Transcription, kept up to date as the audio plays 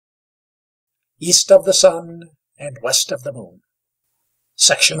east of the sun and west of the moon.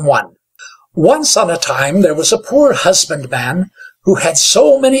 Section 1. Once on a time there was a poor husbandman who had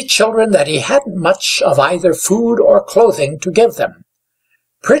so many children that he hadn't much of either food or clothing to give them.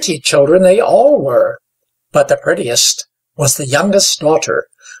 Pretty children they all were, but the prettiest was the youngest daughter,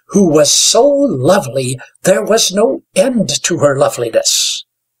 who was so lovely there was no end to her loveliness.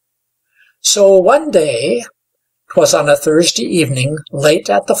 So one day, 'twas on a Thursday evening, late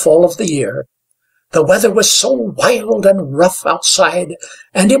at the fall of the year, the weather was so wild and rough outside,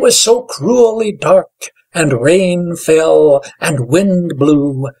 and it was so cruelly dark, and rain fell, and wind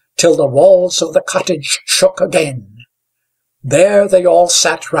blew, till the walls of the cottage shook again. There they all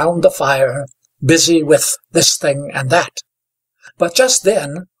sat round the fire, busy with this thing and that. But just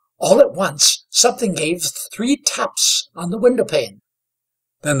then, all at once, something gave 3 taps on the window-pane.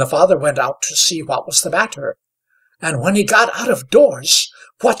 Then the father went out to see what was the matter, and when he got out of doors,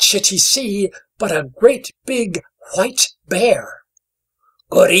 what should he see but a great big white bear.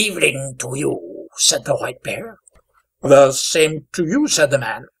 "Good evening to you," said the white bear. "The same to you," said the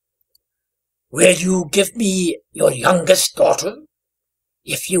man. "Will you give me your youngest daughter?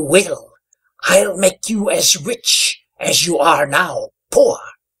 If you will, I'll make you as rich as you are now poor,"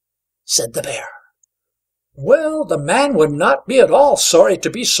 said the bear. Well, the man would not be at all sorry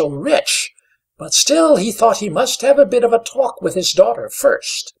to be so rich, but still he thought he must have a bit of a talk with his daughter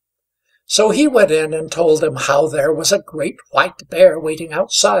first. So he went in and told them how there was a great white bear waiting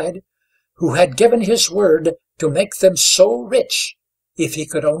outside, who had given his word to make them so rich if he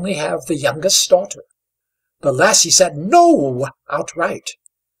could only have the youngest daughter. The lassie said no outright.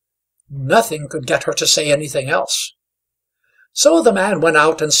 Nothing could get her to say anything else. So the man went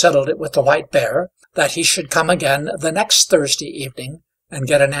out and settled it with the white bear that he should come again the next Thursday evening and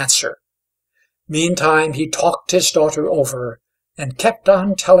get an answer. Meantime he talked his daughter over, and kept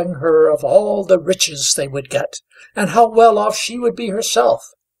on telling her of all the riches they would get, and how well off she would be herself.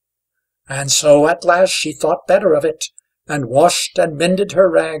 And so at last she thought better of it, and washed and mended her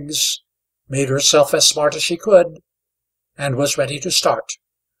rags, made herself as smart as she could, and was ready to start.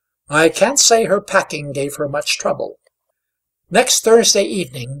 I can't say her packing gave her much trouble. Next Thursday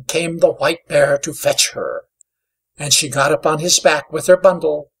evening came the white bear to fetch her, and she got up on his back with her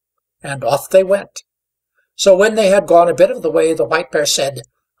bundle, and off they went. So when they had gone a bit of the way, the white bear said,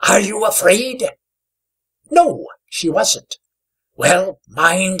 "Are you afraid?" No, she wasn't. "Well,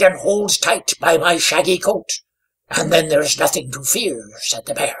 mind and hold tight by my shaggy coat, and then there's nothing to fear," said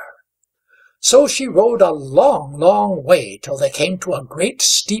the bear. So she rode a long, long way till they came to a great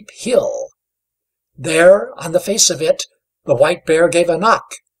steep hill. There, on the face of it, the white bear gave a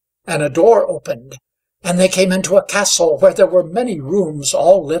knock, and a door opened, and they came into a castle where there were many rooms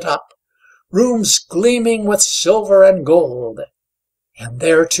all lit up, rooms gleaming with silver and gold. And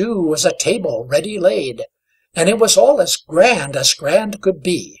there, too, was a table ready laid, and it was all as grand could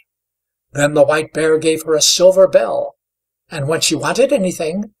be. Then the white bear gave her a silver bell, and when she wanted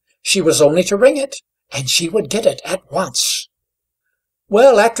anything, she was only to ring it, and she would get it at once.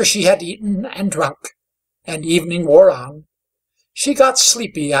 Well, after she had eaten and drunk, and evening wore on, she got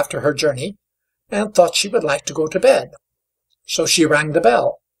sleepy after her journey, and thought she would like to go to bed. So she rang the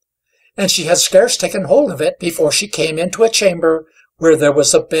bell, and she had scarce taken hold of it before she came into a chamber where there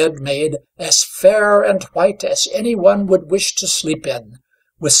was a bed made as fair and white as any one would wish to sleep in,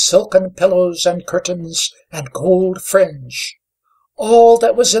 with silken pillows and curtains and gold fringe. All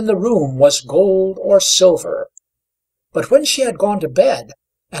that was in the room was gold or silver. But when she had gone to bed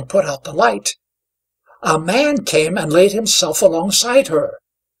and put out the light, a man came and laid himself alongside her.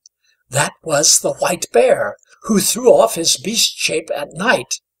 That was the white bear, who threw off his beast shape at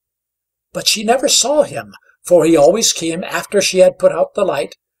night. But she never saw him, for he always came after she had put out the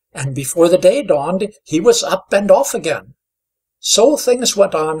light, and before the day dawned he was up and off again. So things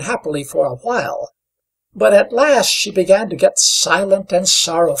went on happily for a while, but at last she began to get silent and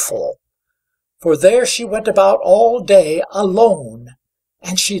sorrowful, for there she went about all day alone,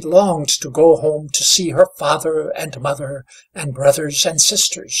 and she longed to go home to see her father and mother and brothers and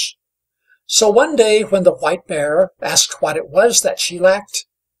sisters. So one day when the white bear asked what it was that she lacked,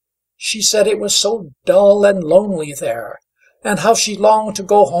 she said it was so dull and lonely there, and how she longed to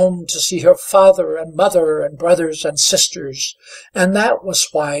go home to see her father and mother and brothers and sisters, and that was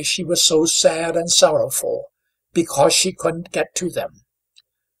why she was so sad and sorrowful, because she couldn't get to them.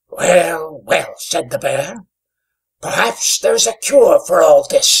 "Well, well," said the bear, "perhaps there's a cure for all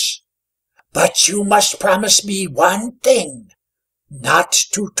this, but you must promise me one thing, not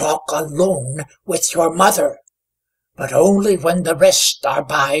to talk alone with your mother, but only when the rest are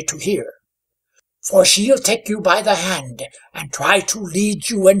by to hear." for she'll take you by the hand and try to lead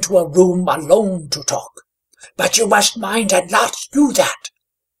you into a room alone to talk. But you must mind and not do that,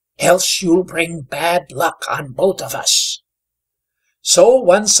 else you'll bring bad luck on both of us." So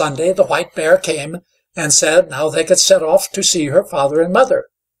one Sunday the White Bear came and said now they could set off to see her father and mother.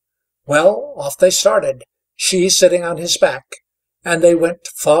 Well, off they started, she sitting on his back, and they went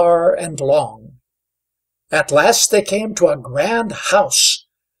far and long. At last they came to a grand house,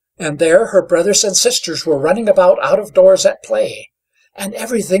 and there her brothers and sisters were running about out of doors at play, and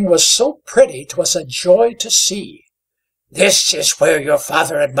everything was so pretty 'twas a joy to see. "This is where your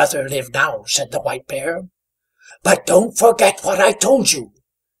father and mother live now," said the White Bear. "But don't forget what I told you,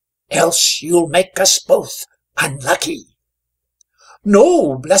 else you'll make us both unlucky."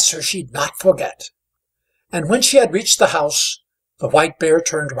 No, bless her, she'd not forget. And when she had reached the house, the White Bear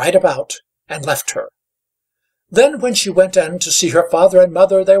turned right about and left her. Then when she went in to see her father and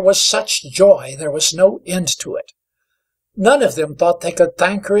mother, there was such joy there was no end to it. None of them thought they could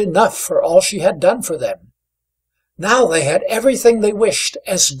thank her enough for all she had done for them. Now they had everything they wished,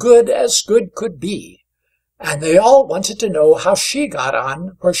 as good could be, and they all wanted to know how she got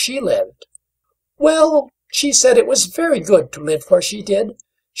on where she lived. Well, she said it was very good to live where she did.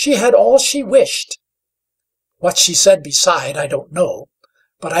 She had all she wished. What she said beside I don't know,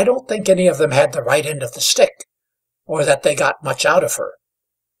 but I don't think any of them had the right end of the stick, or that they got much out of her.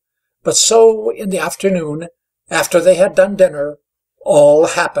 But so in the afternoon, after they had done dinner, all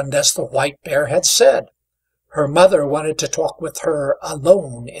happened as the White Bear had said. Her mother wanted to talk with her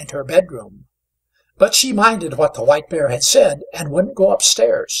alone in her bedroom, but she minded what the White Bear had said and wouldn't go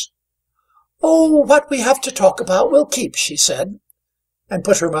upstairs. "Oh, what we have to talk about we'll keep," she said, and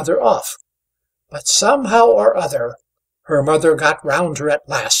put her mother off. But somehow or other her mother got round her at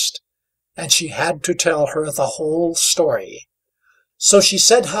last, and she had to tell her the whole story. So she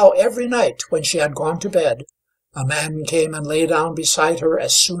said how every night when she had gone to bed, a man came and lay down beside her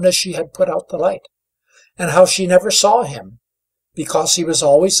as soon as she had put out the light, and how she never saw him, because he was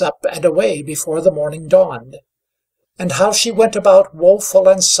always up and away before the morning dawned, and how she went about woeful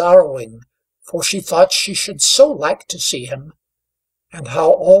and sorrowing, for she thought she should so like to see him, and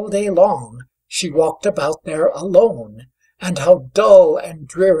how all day long she walked about there alone, and how dull and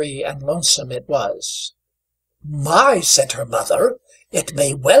dreary and lonesome it was. "My," said her mother, "it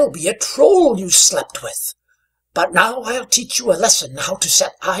may well be a troll you slept with, but now I'll teach you a lesson how to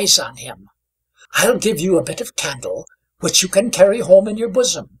set eyes on him. I'll give you a bit of candle, which you can carry home in your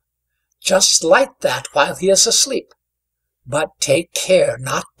bosom. Just light that while he is asleep, but take care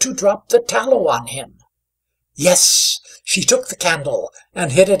not to drop the tallow on him." Yes, she took the candle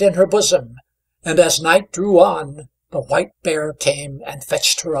and hid it in her bosom, and as night drew on, the White Bear came and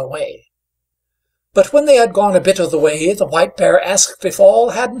fetched her away. But when they had gone a bit of the way, the White Bear asked if all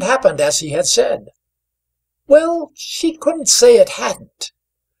hadn't happened as he had said. Well, she couldn't say it hadn't.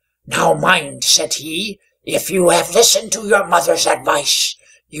 "Now mind," said he, "if you have listened to your mother's advice,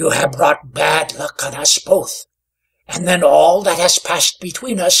 you have brought bad luck on us both, and then all that has passed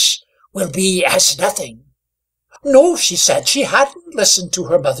between us will be as nothing." No, she said, she hadn't listened to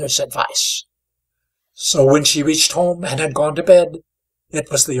her mother's advice. So when she reached home and had gone to bed, it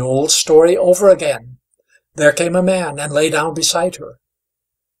was the old story over again. There came a man and lay down beside her.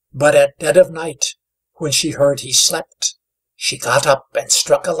 But at dead of night, when she heard he slept, she got up and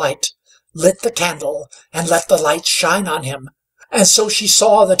struck a light, lit the candle, and let the light shine on him, and so she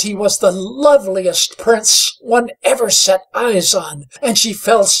saw that he was the loveliest prince one ever set eyes on, and she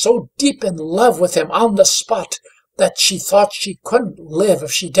fell so deep in love with him on the spot that she thought she couldn't live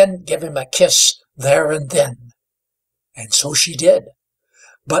if she didn't give him a kiss there and then. And so she did.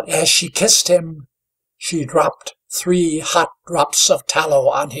 But as she kissed him, she dropped 3 hot drops of tallow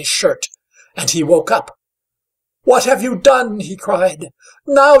on his shirt, and he woke up. "What have you done?" he cried.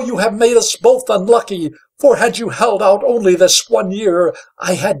 "Now you have made us both unlucky, for had you held out only this 1 year,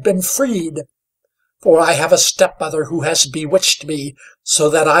 I had been freed. For I have a stepmother who has bewitched me, so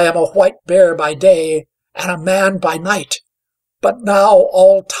that I am a White Bear by day and a man by night. But now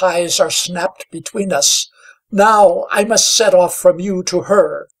all ties are snapped between us. Now I must set off from you to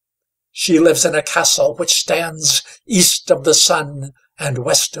her. She lives in a castle which stands east of the sun and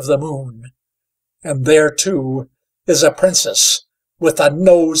west of the moon. And there, too, is a princess with a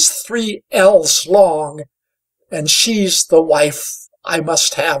nose 3 ells long, and she's the wife I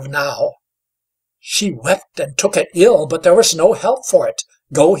must have now." She wept and took it ill, but there was no help for it.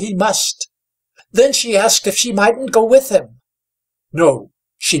 Go he must. Then she asked if she mightn't go with him. No,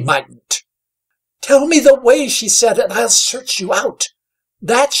 she mightn't. "Tell me the way," she said, "and I'll search you out.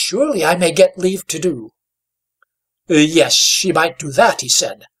 That surely I may get leave to do." Yes, she might do that, he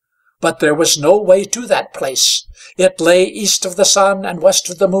said. but there was no way to that place. It lay east of the sun and west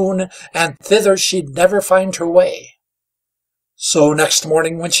of the moon, and thither she'd never find her way. So next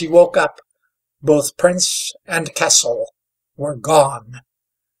morning when she woke up, both prince and castle were gone.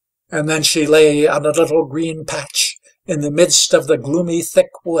 And then she lay on a little green patch in the midst of the gloomy thick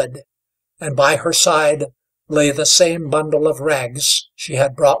wood, and by her side lay the same bundle of rags she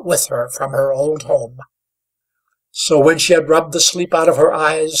had brought with her from her old home. So when she had rubbed the sleep out of her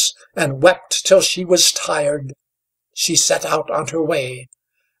eyes, and wept till she was tired, she set out on her way,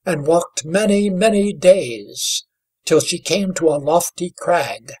 and walked many, many days, till she came to a lofty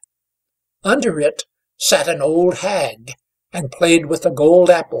crag. Under it sat an old hag, and played with a gold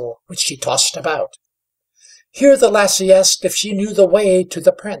apple which she tossed about. Here the lassie asked if she knew the way to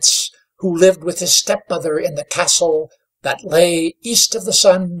the prince, who lived with his stepmother in the castle that lay east of the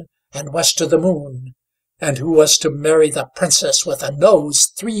sun and west of the moon, and who was to marry the princess with a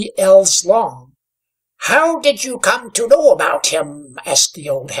nose 3 ells long. "How did you come to know about him?" asked the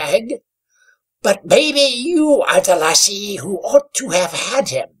old hag. "But maybe you are the lassie who ought to have had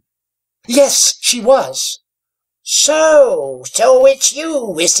him." Yes, she was. So it's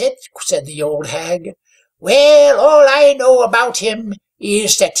you, is it?" said the old hag. "Well, all I know about him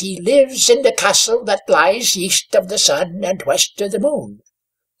is that he lives in the castle that lies east of the sun and west of the moon.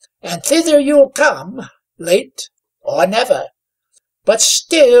 And thither you'll come, late or never. But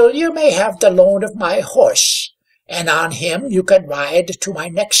still you may have the loan of my horse, and on him you can ride to my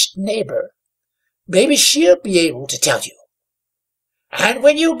next neighbor. Maybe she'll be able to tell you. And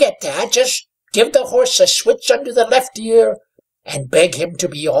when you get there, just give the horse a switch under the left ear, and beg him to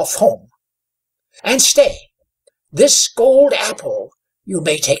be off home. And stay, this gold apple you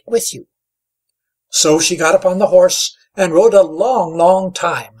may take with you." So she got upon the horse, and rode a long, long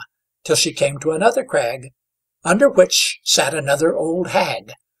time, till she came to another crag, under which sat another old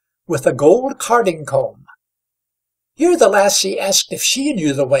hag, with a gold carding comb. Here the lassie asked if she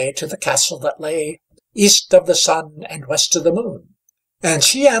knew the way to the castle that lay east of the sun and west of the moon, and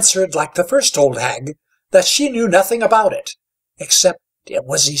she answered, like the first old hag, that she knew nothing about it, except it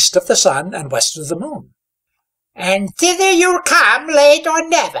was east of the sun and west of the moon. "And thither you'll come, late or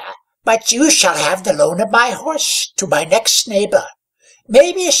never, but you shall have the loan of my horse to my next neighbor.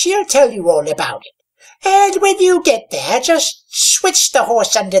 Maybe she'll tell you all about it. And when you get there, just switch the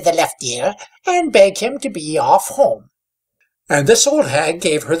horse under the left ear, and beg him to be off home." And this old hag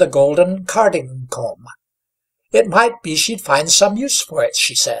gave her the golden carding comb. It might be she'd find some use for it,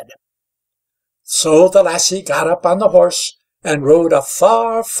 she said. So the lassie got up on the horse, and rode a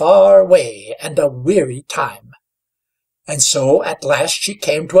far, far way, and a weary time. And so at last she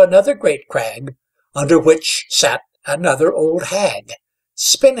came to another great crag, under which sat another old hag,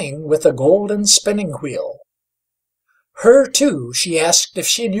 spinning with a golden spinning wheel. Her, too, she asked if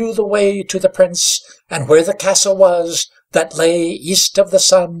she knew the way to the prince, and where the castle was that lay east of the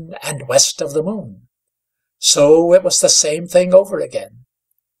sun and west of the moon. So it was the same thing over again.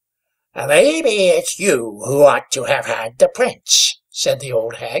 "Maybe it's you who ought to have had the prince," said the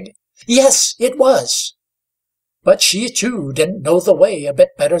old hag. Yes, it was. But she, too, didn't know the way a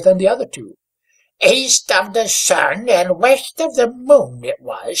bit better than the other two. "East of the sun and west of the moon it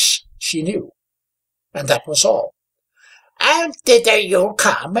was," she knew, and that was all. "And thither you'll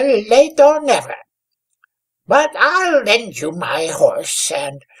come, late or never. But I'll lend you my horse,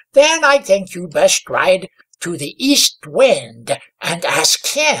 and then I think you'd best ride to the east wind and ask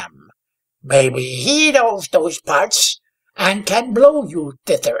him. Maybe he knows those parts, and can blow you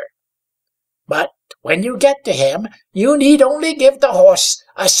thither. But when you get to him, you need only give the horse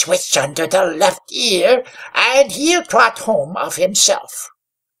a switch under the left ear, and he'll trot home of himself."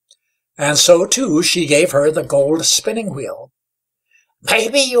 And so, too, she gave her the gold spinning wheel.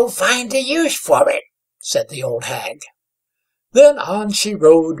 "Maybe you'll find a use for it," said the old hag. Then on she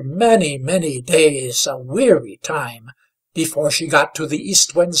rode many, many days, a weary time, before she got to the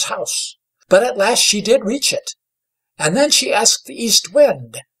East Wind's house. But at last she did reach it, and then she asked the East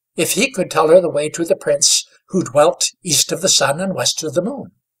Wind if he could tell her the way to the prince who dwelt east of the sun and west of the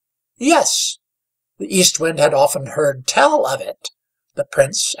moon. Yes, the East Wind had often heard tell of it, the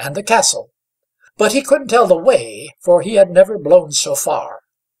prince and the castle, but he couldn't tell the way, for he had never blown so far.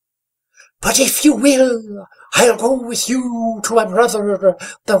 "But if you will, I'll go with you to my brother,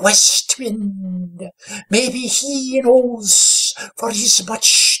 the West Wind. Maybe he knows, for he's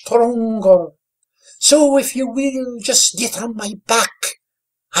much stronger. So if you will just get on my back,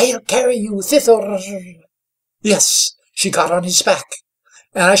 I'll carry you thither." Yes, she got on his back,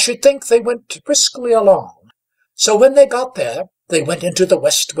 and I should think they went briskly along. So when they got there, they went into the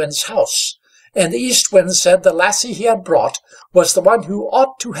West Wind's house, and the East Wind said the lassie he had brought was the one who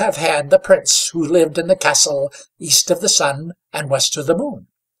ought to have had the prince who lived in the castle east of the sun and west of the moon.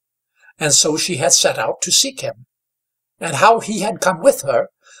 And so she had set out to seek him, and how he had come with her,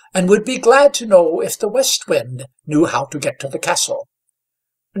 and would be glad to know if the West Wind knew how to get to the castle.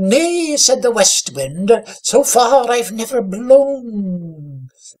 "Nay," said the West Wind, "so far I've never blown.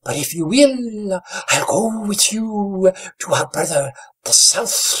 But if you will, I'll go with you to our brother the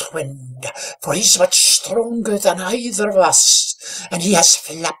South Wind, for he's much stronger than either of us, and he has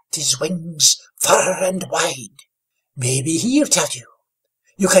flapped his wings far and wide. Maybe he'll tell you.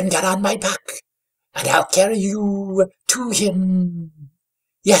 You can get on my back, and I'll carry you to him."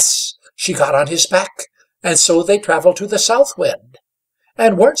 Yes, she got on his back, and so they travelled to the South Wind,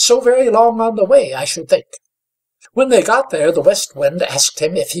 and weren't so very long on the way, I should think. When they got there, the West Wind asked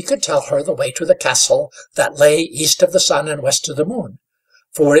him if he could tell her the way to the castle that lay east of the sun and west of the moon,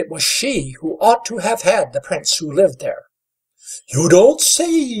 for it was she who ought to have had the prince who lived there. "You don't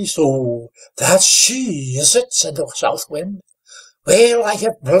say so. That's she, is it?" said the South Wind. "Well, I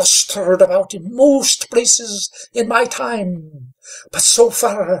have blustered about in most places in my time, but so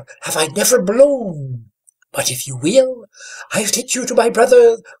far have I never blown. But if you will, I'll take you to my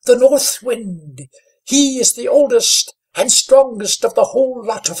brother the North Wind. He is the oldest and strongest of the whole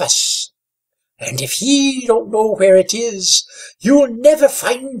lot of us. And if he don't know where it is, you'll never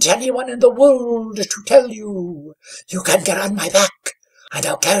find anyone in the world to tell you. You can get on my back, and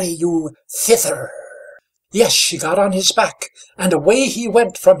I'll carry you thither." Yes, she got on his back, and away he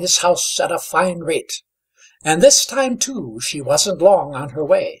went from his house at a fine rate. And this time, too, she wasn't long on her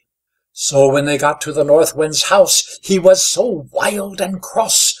way. So when they got to the North Wind's house, he was so wild and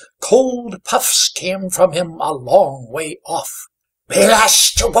cross, cold puffs came from him a long way off.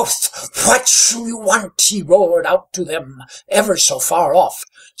 "Blast you both! What do you want?" he roared out to them, ever so far off,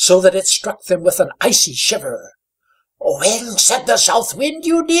 so that it struck them with an icy shiver. "Well," said the South Wind,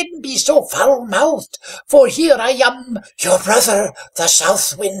 "you needn't be so foul-mouthed, for here I am, your brother, the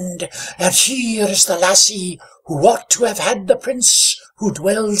South Wind, and here is the lassie who ought to have had the prince who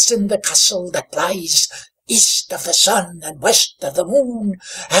dwells in the castle that lies east of the sun and west of the moon,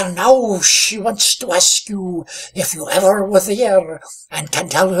 and now she wants to ask you if you ever were there, and can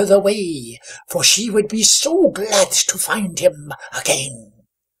tell her the way, for she would be so glad to find him again."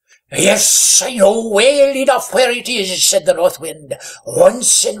 "Yes, I know well enough where it is," said the North Wind.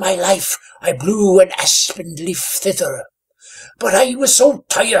 "Once in my life I blew an aspen leaf thither, but I was so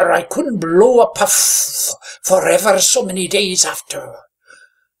tired I couldn't blow a puff for ever so many days after.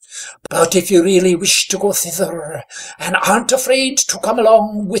 But if you really wish to go thither, and aren't afraid to come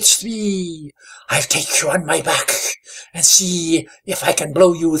along with me, I'll take you on my back, and see if I can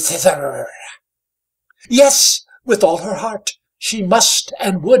blow you thither." Yes, with all her heart. She must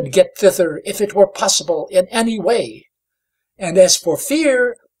and would get thither if it were possible in any way. And as for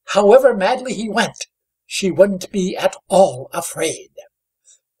fear, however madly he went, she wouldn't be at all afraid.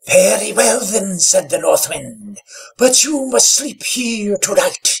 "Very well then," said the North Wind, "but you must sleep here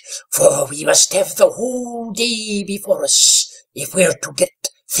tonight, for we must have the whole day before us, if we're to get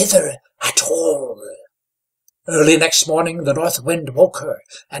thither at all." Early next morning the North Wind woke her,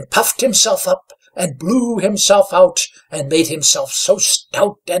 and puffed himself up, and blew himself out, and made himself so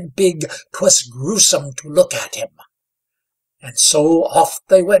stout and big 'twas gruesome to look at him. And so off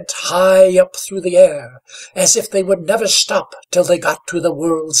they went high up through the air, as if they would never stop till they got to the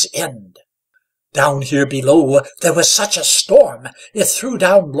world's end. Down here below there was such a storm, it threw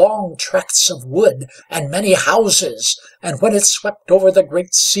down long tracts of wood and many houses, and when it swept over the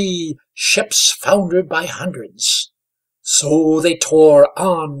great sea, ships foundered by hundreds. So they tore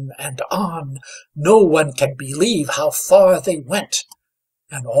on and on. No one can believe how far they went,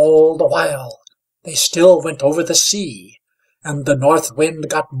 and all the while they still went over the sea, and the North Wind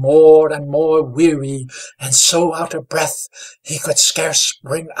got more and more weary, and so out of breath he could scarce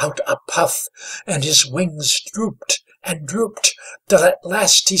bring out a puff, and his wings drooped and drooped, till at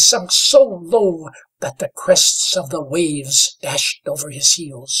last he sunk so low that the crests of the waves dashed over his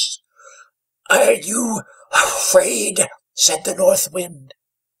heels. "Are you afraid?" said the North Wind.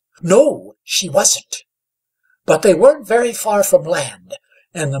 No, she wasn't. But they weren't very far from land,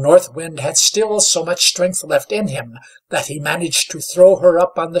 and the North Wind had still so much strength left in him that he managed to throw her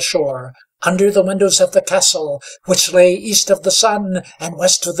up on the shore, under the windows of the castle, which lay east of the sun and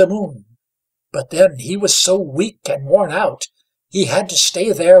west of the moon. But then he was so weak and worn out, he had to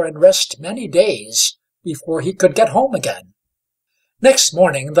stay there and rest many days before he could get home again. Next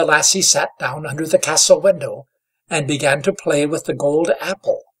morning the lassie sat down under the castle window, and began to play with the gold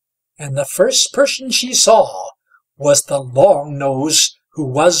apple, and the first person she saw was the long nose who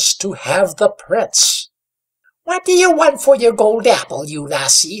was to have the Prince. "What do you want for your gold apple, you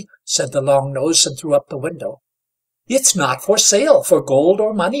lassie?" said the long nose, and threw up the window. "It's not for sale for gold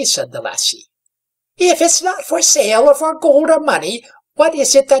or money," said the lassie. "If it's not for sale or for gold or money, what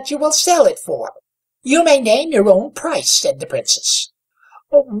is it that you will sell it for? You may name your own price," said the Princess.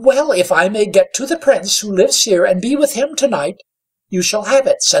 "Well, if I may get to the Prince who lives here and be with him tonight, you shall have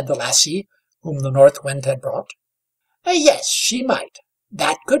it," said the lassie whom the North Wind had brought. Yes, she might.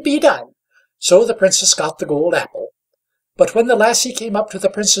 That could be done. So the Princess got the gold apple. But when the lassie came up to the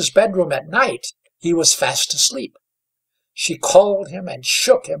Prince's bedroom at night, he was fast asleep. She called him and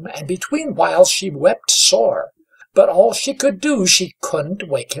shook him, and between whiles she wept sore. But all she could do, she couldn't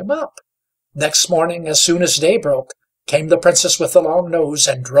wake him up. Next morning, as soon as day broke, came the Princess with the long nose,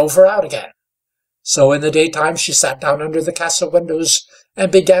 and drove her out again. So in the daytime she sat down under the castle windows,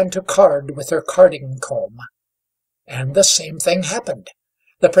 and began to card with her carding comb. And the same thing happened.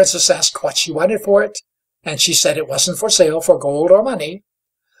 The Princess asked what she wanted for it, and she said it wasn't for sale for gold or money,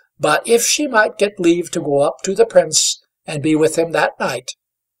 but if she might get leave to go up to the Prince and be with him that night,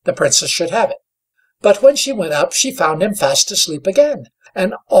 the Princess should have it. But when she went up, she found him fast asleep again,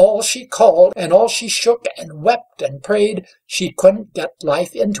 and all she called, and all she shook and wept and prayed, she couldn't get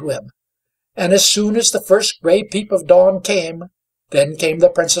life into him. And as soon as the first gray peep of dawn came, then came the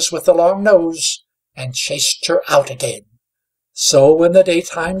Princess with the long nose, and chased her out again. So in the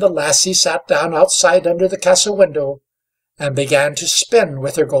daytime the lassie sat down outside under the castle window, and began to spin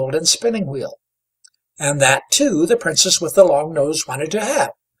with her golden spinning wheel. And that, too, the Princess with the long nose wanted to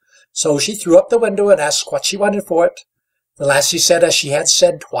have. So she threw up the window and asked what she wanted for it. The lassie said, as she had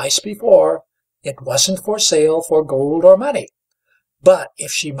said twice before, it wasn't for sale for gold or money, but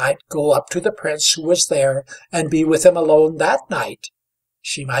if she might go up to the Prince who was there and be with him alone that night,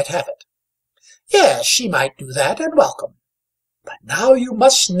 she might have it. Yes, she might do that, and welcome. But now you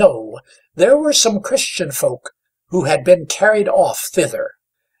must know there were some Christian folk who had been carried off thither,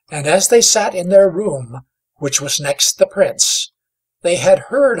 and as they sat in their room, which was next the Prince, they had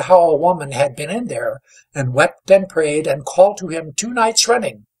heard how a woman had been in there, and wept and prayed, and called to him 2 nights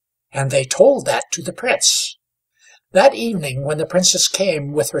running, and they told that to the Prince. That evening, when the Princess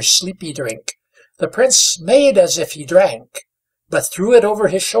came with her sleepy drink, the Prince made as if he drank, but threw it over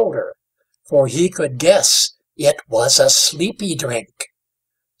his shoulder, for he could guess it was a sleepy drink.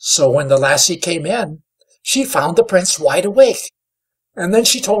 So when the lassie came in, she found the Prince wide awake, and then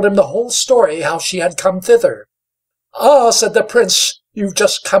she told him the whole story, how she had come thither. "Ah," said the Prince, "you've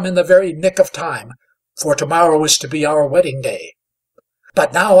just come in the very nick of time, for tomorrow is to be our wedding day.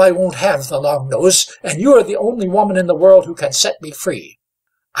 But now I won't have the long nose, and you are the only woman in the world who can set me free.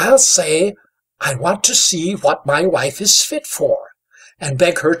 I'll say I want to see what my wife is fit for, and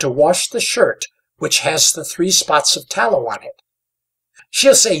beg her to wash the shirt which has the 3 spots of tallow on it.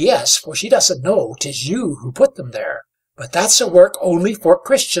 She'll say yes, for she doesn't know 'tis you who put them there, but that's a work only for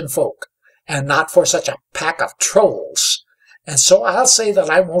Christian folk, and not for such a pack of trolls, and so I'll say that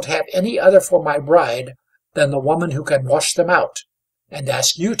I won't have any other for my bride than the woman who can wash them out, and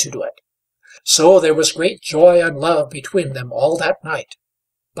ask you to do it." So there was great joy and love between them all that night.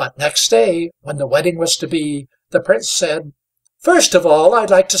 But next day, when the wedding was to be, the Prince said, "First of all, I'd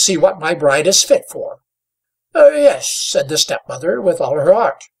like to see what my bride is fit for." "Yes," said the stepmother with all her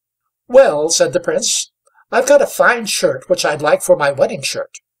heart. "Well," said the Prince, "I've got a fine shirt which I'd like for my wedding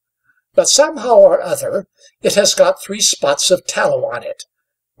shirt, but somehow or other it has got 3 spots of tallow on it,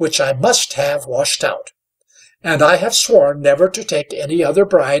 which I must have washed out, and I have sworn never to take any other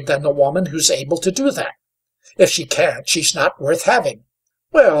bride than the woman who's able to do that. If she can't, she's not worth having."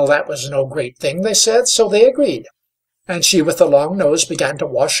 Well, that was no great thing, they said, so they agreed, and she with the long nose began to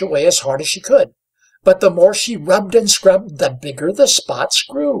wash away as hard as she could, but the more she rubbed and scrubbed, the bigger the spots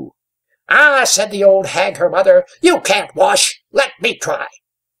grew. "Ah," said the old hag, her mother, "you can't wash. Let me try."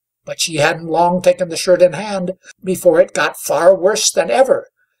 But she hadn't long taken the shirt in hand before it got far worse than ever,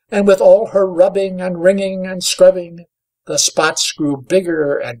 and with all her rubbing and wringing and scrubbing, the spots grew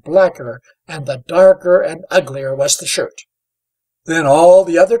bigger and blacker, and the darker and uglier was the shirt. Then all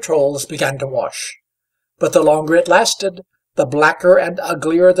the other trolls began to wash, but the longer it lasted, the blacker and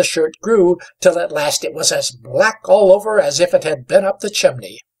uglier the shirt grew, till at last it was as black all over as if it had been up the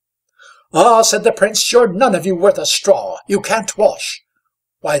chimney. "Ah," said the Prince, "you're none of you worth a straw. You can't wash.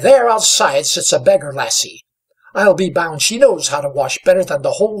 Why, there outside sits a beggar lassie. I'll be bound she knows how to wash better than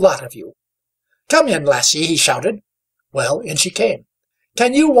the whole lot of you. Come in, lassie," he shouted. Well, in she came.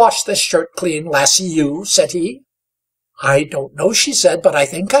 "Can you wash this shirt clean, lassie, you?" said he. "I don't know," she said, "but I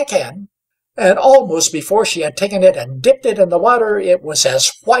think I can." And almost before she had taken it and dipped it in the water, it was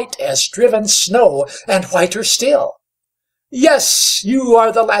as white as driven snow, and whiter still. "Yes, you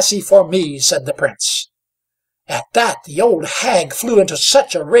are the lassie for me," said the Prince. At that the old hag flew into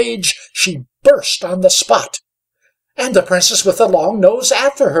such a rage she burst on the spot, and the Princess with the long nose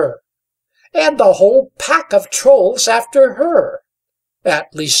after her, and the whole pack of Trolls after her.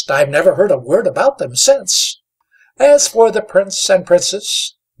 At least I've never heard a word about them since. As for the Prince and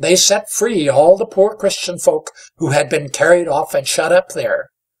Princess, they set free all the poor Christian folk who had been carried off and shut up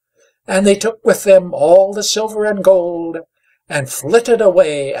there, and they took with them all the silver and gold, and flitted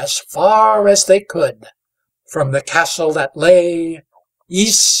away as far as they could from the castle that lay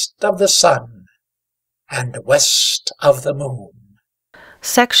east of the sun and west of the moon.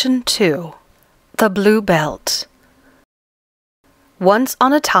 Section 2. The Blue Belt. Once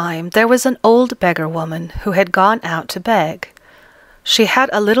on a time there was an old beggar woman who had gone out to beg. She had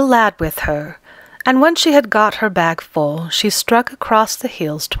a little lad with her, and when she had got her bag full, she struck across the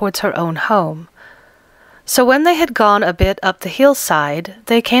hills towards her own home. So when they had gone a bit up the hillside,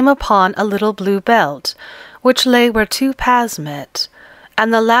 they came upon a little blue belt, which lay where two paths met,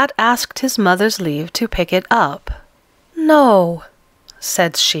 and the lad asked his mother's leave to pick it up. "No,"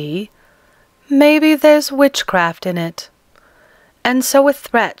 said she, "maybe there's witchcraft in it." And so with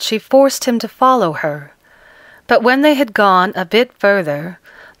threat she forced him to follow her. But when they had gone a bit further,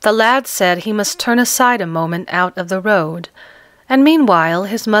 the lad said he must turn aside a moment out of the road, and meanwhile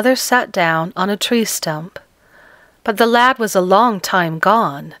his mother sat down on a tree stump. But the lad was a long time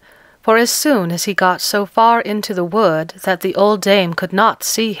gone, for as soon as he got so far into the wood that the old dame could not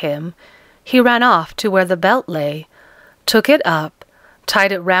see him, he ran off to where the belt lay, took it up,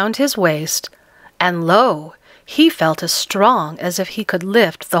 tied it round his waist, and lo! He felt as strong as if he could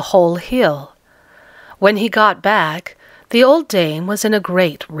lift the whole hill. When he got back, the old dame was in a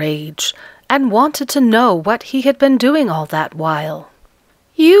great rage, and wanted to know what he had been doing all that while.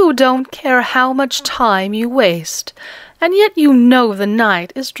 "You don't care how much time you waste, and yet you know the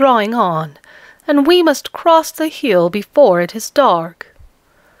night is drawing on, and we must cross the hill before it is dark."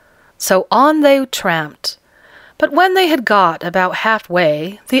 So on they tramped. But when they had got about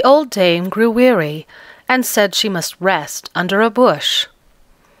halfway, the old dame grew weary, and said she must rest under a bush.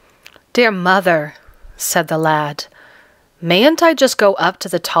 "Dear mother," said the lad, "mayn't I just go up to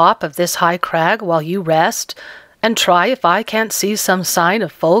the top of this high crag while you rest, and try if I can't see some sign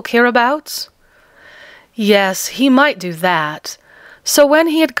of folk hereabouts?" Yes, he might do that. So when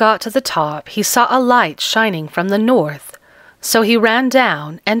he had got to the top, he saw a light shining from the north. So he ran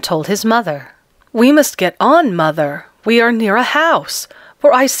down and told his mother. "We must get on, mother. We are near a house,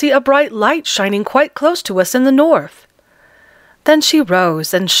 for I see a bright light shining quite close to us in the north." Then she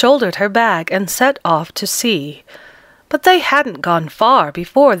rose and shouldered her bag and set off to see. But they hadn't gone far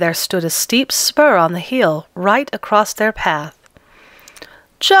before there stood a steep spur on the hill right across their path.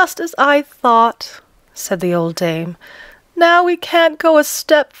 "Just as I thought," said the old dame. "Now we can't go a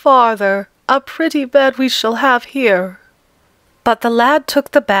step farther. A pretty bed we shall have here." But the lad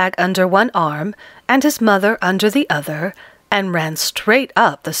took the bag under one arm and his mother under the other, and ran straight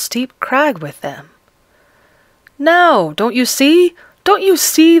up the steep crag with them. "Now, don't you see? Don't you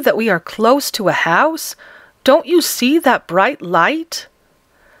see that we are close to a house? Don't you see that bright light?"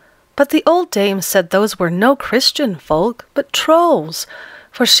 But the old dame said those were no Christian folk, but Trolls,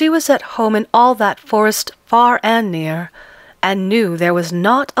 for she was at home in all that forest far and near, and knew there was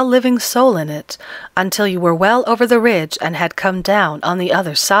not a living soul in it until you were well over the ridge and had come down on the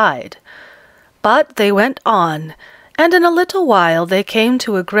other side. But they went on, and in a little while they came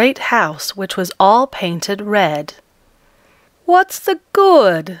to a great house which was all painted red. "What's the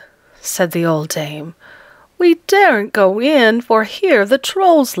good?" said the old dame. "We daren't go in, for here the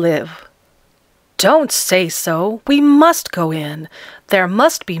Trolls live." "Don't say so. We must go in. There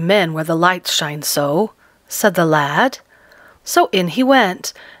must be men where the lights shine so," said the lad. So in he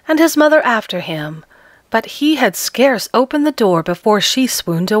went, and his mother after him. But he had scarce opened the door before she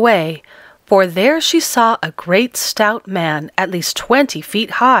swooned away, for there she saw a great stout man at least 20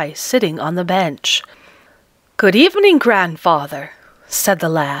 feet high sitting on the bench. "Good evening, grandfather," said the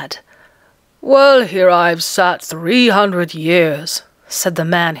lad. "Well, here I've sat 300 years, said the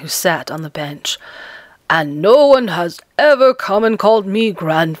man who sat on the bench, "and no one has ever come and called me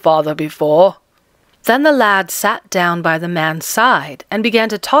grandfather before." Then the lad sat down by the man's side and began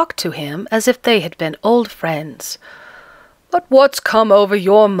to talk to him as if they had been old friends. "But what's come over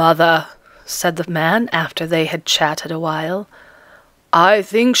your mother?" said the man after they had chatted a while. "I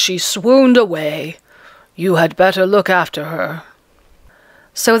think she swooned away. You had better look after her."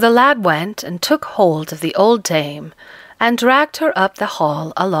 So the lad went and took hold of the old dame and dragged her up the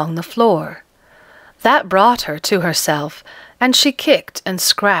hall along the floor. That brought her to herself, and she kicked and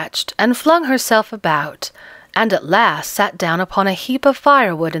scratched and flung herself about, and at last sat down upon a heap of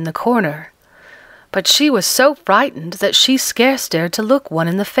firewood in the corner. But she was so frightened that she scarce dared to look one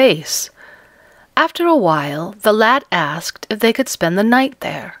in the face. After a while, the lad asked if they could spend the night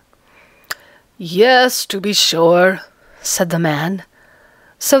there. "Yes, to be sure," said the man.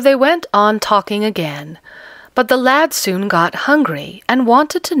 So they went on talking again, but the lad soon got hungry and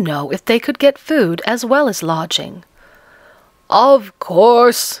wanted to know if they could get food as well as lodging. "Of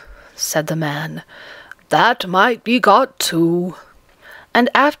course," said the man, "that might be got too." And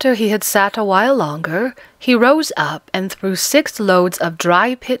after he had sat a while longer, he rose up and threw 6 loads of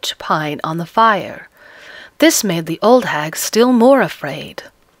dry pitch pine on the fire. This made the old hag still more afraid.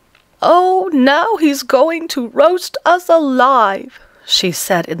 "Oh, now he's going to roast us alive," she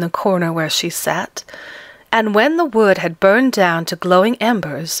said in the corner where she sat. And when the wood had burned down to glowing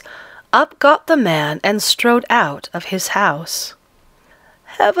embers, up got the man and strode out of his house.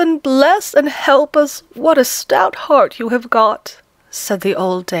 "Heaven bless and help us, what a stout heart you have got," said the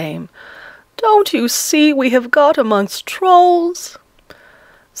old dame. "Don't you see we have got amongst trolls?"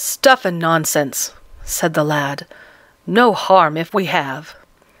 "Stuff and nonsense," said the lad. "No harm if we have."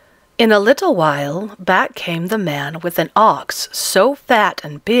 In a little while back came the man with an ox so fat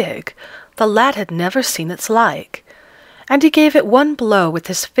and big the lad had never seen its like, and he gave it one blow with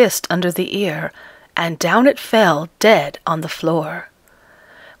his fist under the ear, and down it fell dead on the floor.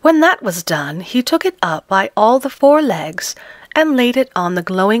 When that was done, he took it up by all the 4 legs, and laid it on the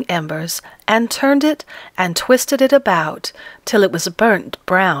glowing embers, and turned it and twisted it about till it was burnt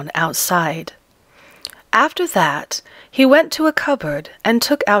brown outside. After that he went to a cupboard and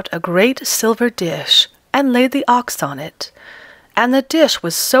took out a great silver dish, and laid the ox on it. And the dish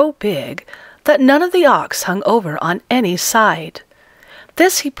was so big that none of the ox hung over on any side.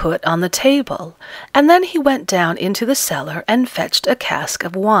 This he put on the table, and then he went down into the cellar and fetched a cask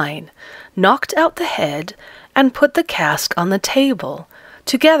of wine, knocked out the head, and put the cask on the table,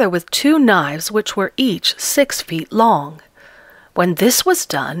 together with 2 knives which were each 6 feet long. When this was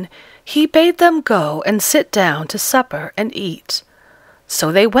done, he bade them go and sit down to supper and eat.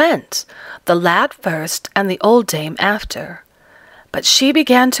 So they went, the lad first and the old dame after. But she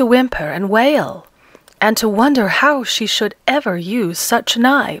began to whimper and wail, and to wonder how she should ever use such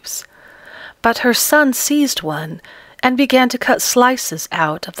knives. But her son seized one, and began to cut slices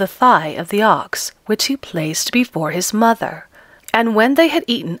out of the thigh of the ox, which he placed before his mother. And when they had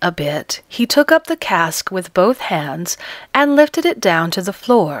eaten a bit, he took up the cask with both hands, and lifted it down to the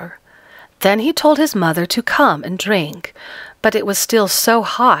floor. Then he told his mother to come and drink, but it was still so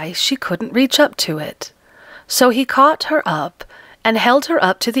high she couldn't reach up to it. So he caught her up, and held her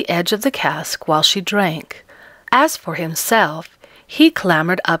up to the edge of the cask while she drank. As for himself, he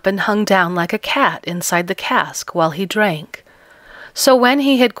clambered up and hung down like a cat inside the cask while he drank. So when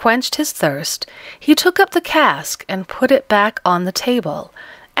he had quenched his thirst, he took up the cask and put it back on the table,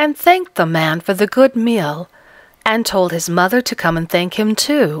 and thanked the man for the good meal, and told his mother to come and thank him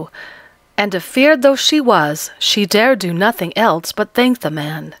too. And afeard though she was, she dared do nothing else but thank the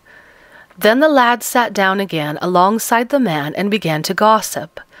man. Then the lad sat down again alongside the man and began to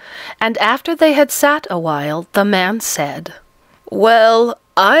gossip. And after they had sat a while, the man said, "Well,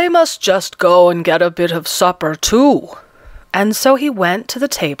 I must just go and get a bit of supper too." And so he went to the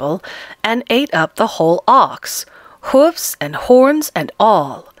table and ate up the whole ox, hoofs and horns and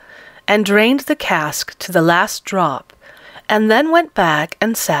all, and drained the cask to the last drop, and then went back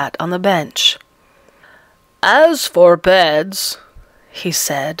and sat on the bench. "As for beds," he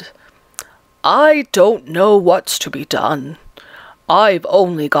said, "I don't know what's to be done. I've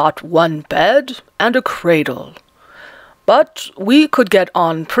only got 1 bed and a cradle. But we could get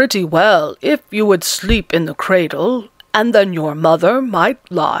on pretty well if you would sleep in the cradle, and then your mother might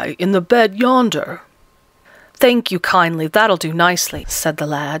lie in the bed yonder." "Thank you kindly, that'll do nicely," said the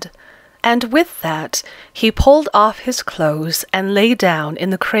lad. And with that he pulled off his clothes and lay down in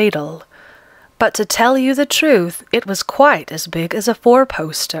the cradle. But to tell you the truth, it was quite as big as a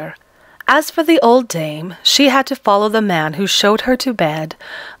 4-poster. As for the old dame, she had to follow the man who showed her to bed,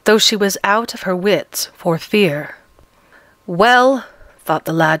 though she was out of her wits for fear. "Well," thought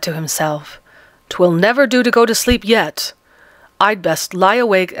the lad to himself, "'twill never do to go to sleep yet. I'd best lie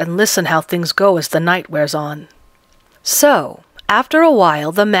awake and listen how things go as the night wears on." So, after a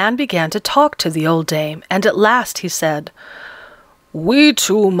while, the man began to talk to the old dame, and at last he said, "We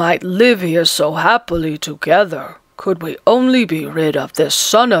 2 might live here so happily together, could we only be rid of this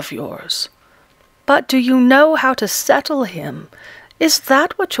son of yours." "But do you know how to settle him? Is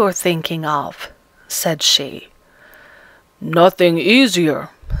that what you're thinking of?" said she. "Nothing easier,"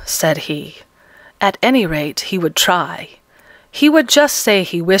 said he. At any rate, he would try. He would just say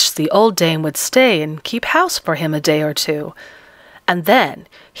he wished the old dame would stay and keep house for him a day or two, and then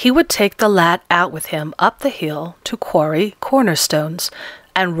he would take the lad out with him up the hill to quarry cornerstones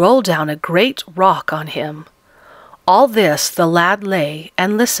and roll down a great rock on him. All this the lad lay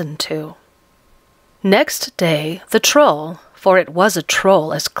and listened to. Next day the troll, for it was a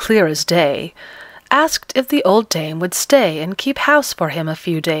troll as clear as day, asked if the old dame would stay and keep house for him a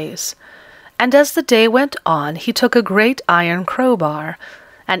few days. And as the day went on, he took a great iron crowbar,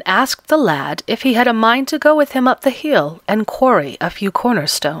 and asked the lad if he had a mind to go with him up the hill and quarry a few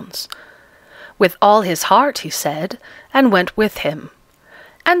cornerstones. With all his heart, he said, and went with him.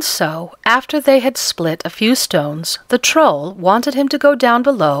 And so, after they had split a few stones, the troll wanted him to go down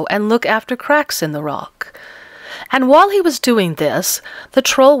below and look after cracks in the rock. And while he was doing this, the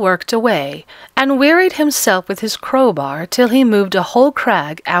troll worked away, and wearied himself with his crowbar till he moved a whole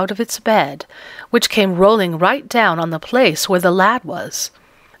crag out of its bed, which came rolling right down on the place where the lad was.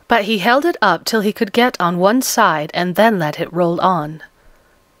 But he held it up till he could get on one side, and then let it roll on.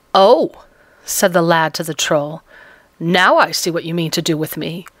 "Oh," said the lad to the troll, "now I see what you mean to do with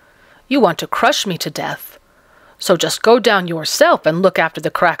me. You want to crush me to death. So just go down yourself and look after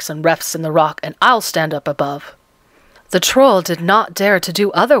the cracks and rifts in the rock, and I'll stand up above." The troll did not dare to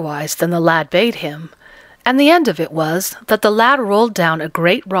do otherwise than the lad bade him, and the end of it was that the lad rolled down a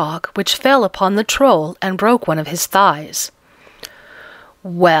great rock which fell upon the troll and broke one of his thighs.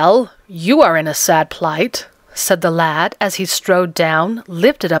 "Well, you are in a sad plight," said the lad as he strode down,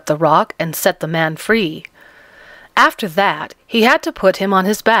 lifted up the rock, and set the man free. After that he had to put him on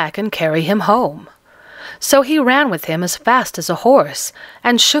his back and carry him home. So he ran with him as fast as a horse,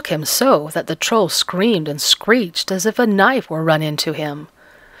 and shook him so that the troll screamed and screeched as if a knife were run into him.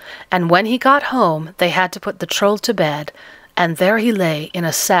 And when he got home, they had to put the troll to bed, and there he lay in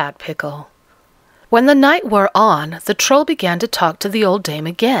a sad pickle. When the night wore on, the troll began to talk to the old dame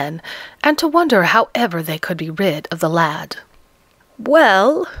again, and to wonder how ever they could be rid of the lad.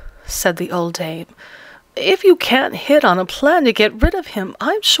 "Well," said the old dame, "if you can't hit on a plan to get rid of him,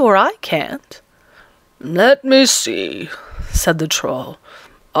 I'm sure I can't." "Let me see," said the troll.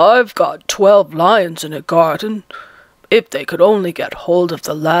 "I've got 12 lions in a garden. If they could only get hold of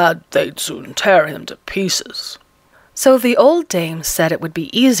the lad, they'd soon tear him to pieces." So the old dame said it would be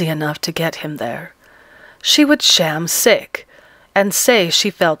easy enough to get him there. She would sham sick, and say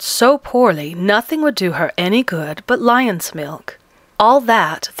she felt so poorly nothing would do her any good but lion's milk. All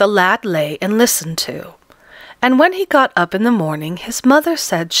that the lad lay and listened to. And when he got up in the morning, his mother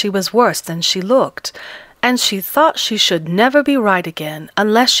said she was worse than she looked, and she thought she should never be right again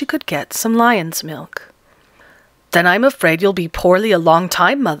unless she could get some lion's milk. "Then I'm afraid you'll be poorly a long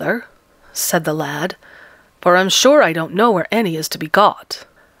time, mother," said the lad, "for I'm sure I don't know where any is to be got."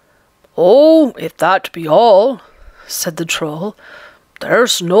 "Oh, if that be all," said the troll,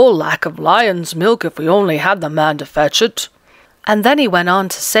 "there's no lack of lion's milk if we only had the man to fetch it." And then he went on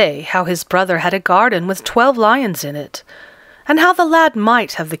to say how his brother had a garden with 12 lions in it, and how the lad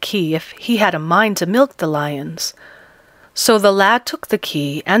might have the key if he had a mind to milk the lions. So the lad took the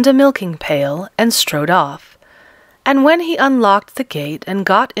key and a milking pail and strode off. And when he unlocked the gate and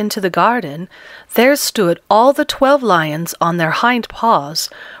got into the garden, there stood all the 12 lions on their hind paws,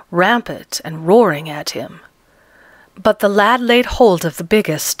 rampant and roaring at him. But the lad laid hold of the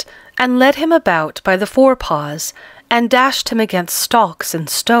biggest, and led him about by the forepaws, and dashed him against stalks and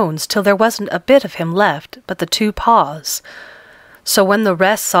stones till there wasn't a bit of him left but the 2 paws. So when the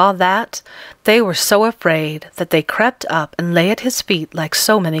rest saw that, they were so afraid that they crept up and lay at his feet like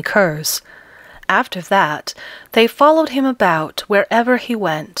so many curs. After that, they followed him about wherever he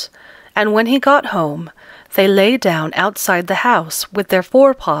went, and when he got home, they lay down outside the house with their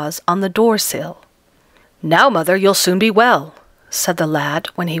forepaws on the door-sill. "Now, mother, you'll soon be well," said the lad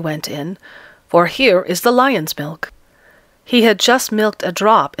when he went in, "for here is the lion's milk." He had just milked a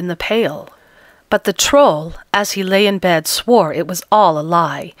drop in the pail. But the troll, as he lay in bed, swore it was all a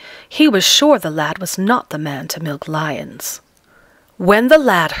lie. He was sure the lad was not the man to milk lions. When the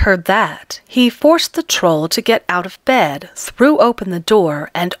lad heard that, he forced the troll to get out of bed, threw open the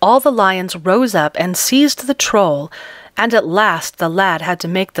door, and all the lions rose up and seized the troll, and at last the lad had to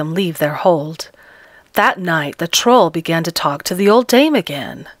make them leave their hold. That night the troll began to talk to the old dame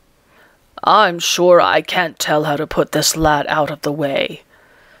again. "I'm sure I can't tell how to put this lad out of the way.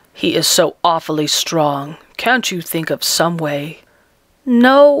 He is so awfully strong. Can't you think of some way?"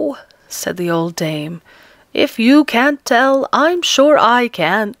 "No," said the old dame. "If you can't tell, I'm sure I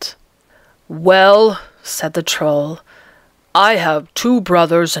can't." "Well," said the troll, "I have 2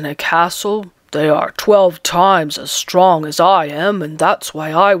 brothers in a castle. They are 12 times as strong as I am, and that's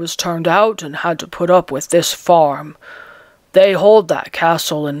why I was turned out and had to put up with this farm. They hold that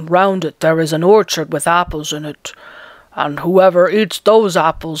castle, and round it there is an orchard with apples in it, and whoever eats those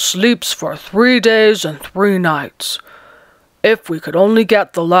apples sleeps for 3 days and 3 nights. If we could only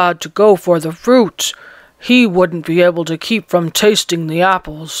get the lad to go for the fruit, he wouldn't be able to keep from tasting the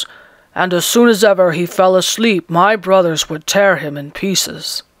apples, and as soon as ever he fell asleep, my brothers would tear him in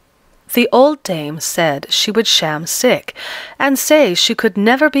pieces." The old dame said she would sham sick, and say she could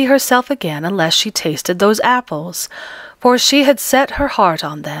never be herself again unless she tasted those apples, for she had set her heart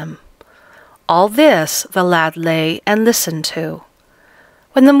on them. All this the lad lay and listened to.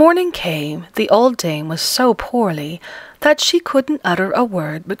 When the morning came, the old dame was so poorly that she couldn't utter a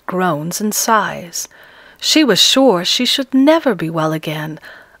word but groans and sighs. She was sure she should never be well again,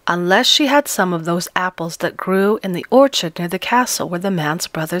 unless she had some of those apples that grew in the orchard near the castle where the man's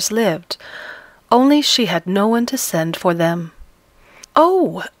brothers lived. Only she had no one to send for them.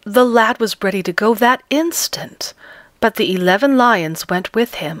 Oh, the lad was ready to go that instant, but the 11 lions went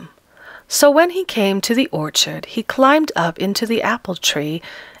with him. So when he came to the orchard, he climbed up into the apple tree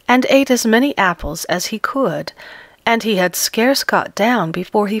and ate as many apples as he could, and he had scarce got down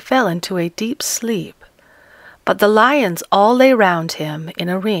before he fell into a deep sleep. But the lions all lay round him in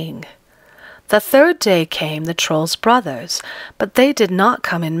a ring. The 3rd day came the Troll's brothers, but they did not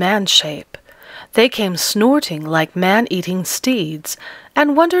come in man shape. They came snorting like man-eating steeds,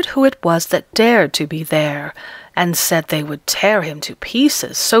 and wondered who it was that dared to be there, and said they would tear him to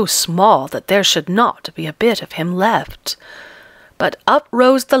pieces so small that there should not be a bit of him left. But up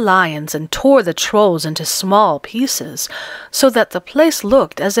rose the lions and tore the Trolls into small pieces, so that the place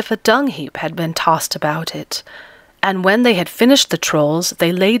looked as if a dung-heap had been tossed about it. And when they had finished the Trolls,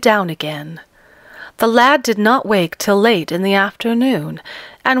 they lay down again. The lad did not wake till late in the afternoon,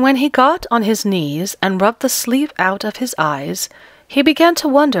 and when he got on his knees and rubbed the sleep out of his eyes, he began to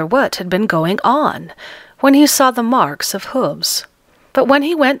wonder what had been going on, when he saw the marks of hooves. But when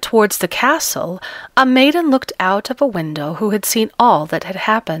he went towards the castle, a maiden looked out of a window who had seen all that had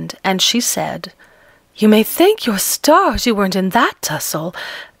happened, and she said, "You may thank your stars you weren't in that tussle,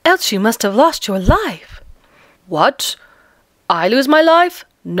 else you must have lost your life." "What? I lose my life?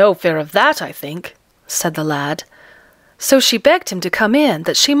 No fear of that, I think," said the lad. So she begged him to come in,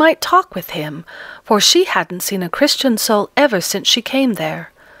 that she might talk with him, for she hadn't seen a Christian soul ever since she came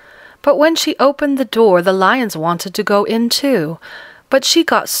there. But when she opened the door, the lions wanted to go in too, but she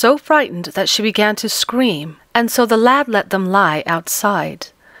got so frightened that she began to scream, and so the lad let them lie outside.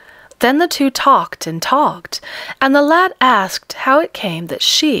 Then the two talked and talked, and the lad asked how it came that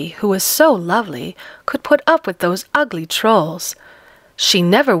she, who was so lovely, could put up with those ugly Trolls. She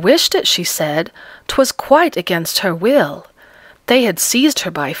never wished it, she said. 'Twas quite against her will. They had seized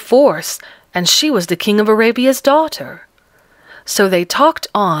her by force, and she was the King of Arabia's daughter. So they talked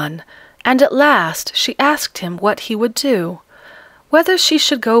on, and at last she asked him what he would do, whether she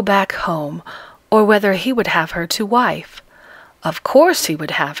should go back home, or whether he would have her to wife. Of course he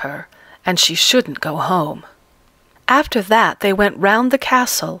would have her, and she shouldn't go home. After that they went round the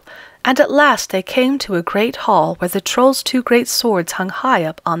castle, and at last they came to a great hall where the Troll's 2 great swords hung high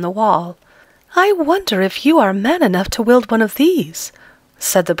up on the wall. "I wonder if you are man enough to wield one of these,"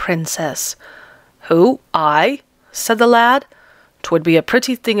 said the princess. "Who, I?" said the lad. "'Twould be a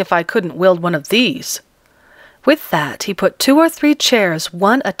pretty thing if I couldn't wield one of these." With that he put 2 or 3 chairs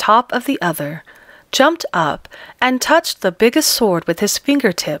one atop of the other, jumped up and touched the biggest sword with his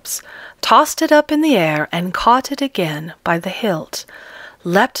fingertips, tossed it up in the air and caught it again by the hilt,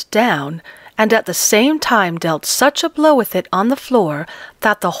 leapt down, and at the same time dealt such a blow with it on the floor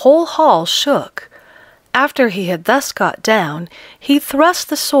that the whole hall shook. After he had thus got down, he thrust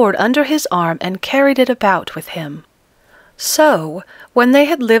the sword under his arm and carried it about with him. So, when they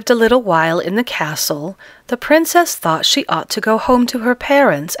had lived a little while in the castle, the princess thought she ought to go home to her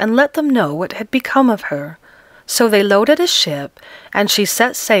parents and let them know what had become of her. So they loaded a ship, and she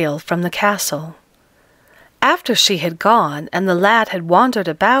set sail from the castle. After she had gone, and the lad had wandered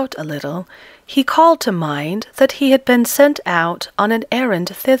about a little, he called to mind that he had been sent out on an errand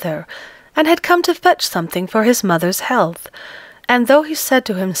thither, and had come to fetch something for his mother's health, and though he said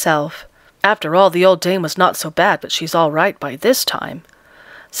to himself, "After all, the old dame was not so bad, but she's all right by this time,"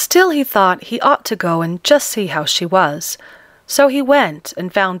 still he thought he ought to go and just see how she was. So he went,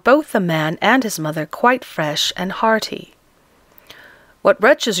 and found both the man and his mother quite fresh and hearty. "What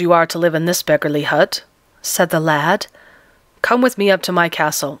wretches you are to live in this beggarly hut," said the lad. "Come with me up to my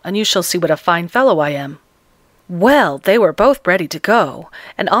castle, and you shall see what a fine fellow I am." Well, they were both ready to go,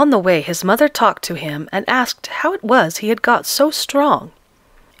 and on the way his mother talked to him and asked how it was he had got so strong.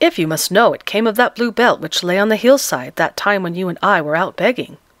 "If you must know, it came of that blue belt which lay on the hillside that time when you and I were out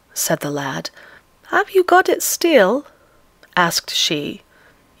begging," said the lad. "Have you got it still?" asked she.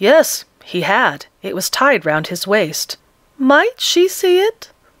 Yes, he had. It was tied round his waist. Might she see it?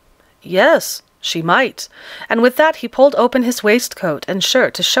 Yes, she might, and with that he pulled open his waistcoat and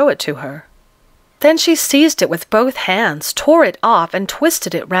shirt to show it to her. Then she seized it with both hands, tore it off, and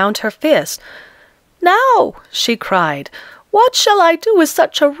twisted it round her fist. "Now," she cried, "what shall I do with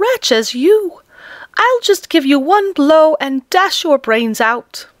such a wretch as you? I'll just give you one blow and dash your brains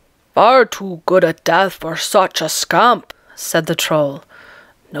out." "Far too good a death for such a scamp," said the Troll.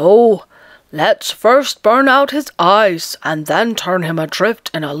 "No, let's first burn out his eyes, and then turn him adrift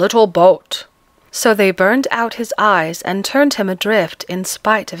in a little boat." So they burned out his eyes and turned him adrift in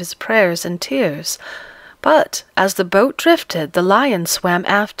spite of his prayers and tears. But as the boat drifted, the lion swam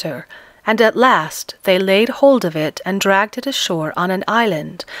after, and at last they laid hold of it and dragged it ashore on an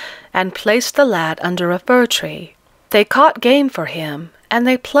island, and placed the lad under a fir tree. They caught game for him, and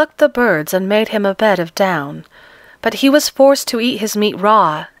they plucked the birds and made him a bed of down. But he was forced to eat his meat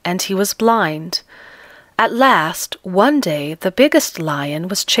raw, and he was blind. At last, one day, the biggest lion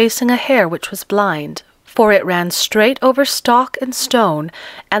was chasing a hare which was blind, for it ran straight over stock and stone,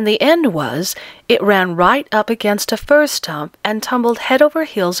 and the end was, it ran right up against a fir stump and tumbled head over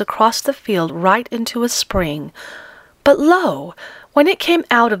heels across the field right into a spring. But lo! When it came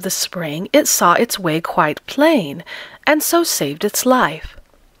out of the spring, it saw its way quite plain, and so saved its life.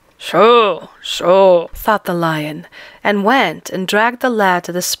 "So, thought the lion, and went and dragged the lad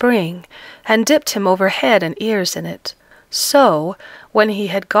to the spring, and dipped him over head and ears in it. So, when he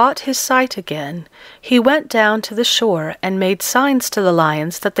had got his sight again, he went down to the shore and made signs to the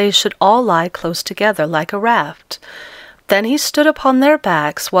lions that they should all lie close together like a raft. Then he stood upon their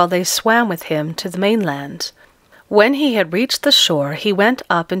backs while they swam with him to the mainland. When he had reached the shore, he went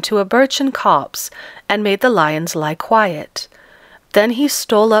up into a birchen copse, and made the lions lie quiet. Then he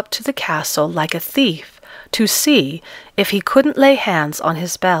stole up to the castle like a thief, to see if he couldn't lay hands on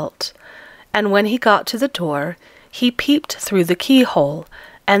his belt. And when he got to the door, he peeped through the keyhole,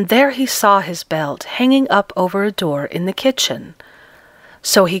 and there he saw his belt hanging up over a door in the kitchen.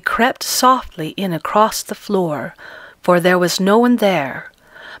 So he crept softly in across the floor, for there was no one there.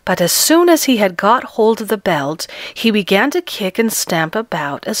 But as soon as he had got hold of the belt, he began to kick and stamp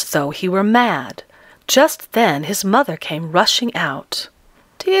about as though he were mad. Just then his mother came rushing out.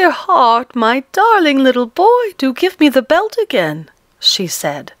 "Dear heart, my darling little boy, do give me the belt again," she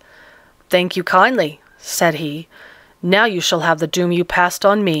said. "Thank you kindly," said he. "Now you shall have the doom you passed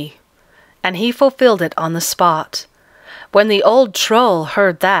on me." And he fulfilled it on the spot. When the old Troll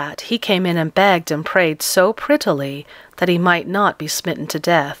heard that, he came in and begged and prayed so prettily that he might not be smitten to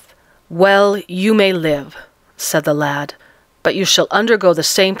death. "Well, you may live," said the lad, "but you shall undergo the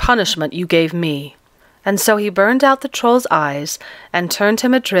same punishment you gave me." And so he burned out the Troll's eyes, and turned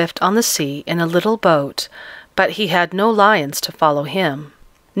him adrift on the sea in a little boat, but he had no lions to follow him.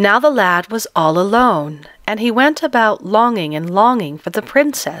 Now the lad was all alone, and he went about longing and longing for the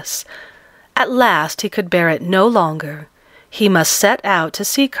princess. At last he could bear it no longer. He must set out to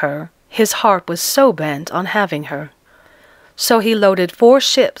seek her. His heart was so bent on having her. So he loaded 4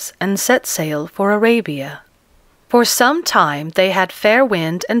 ships and set sail for Arabia. For some time they had fair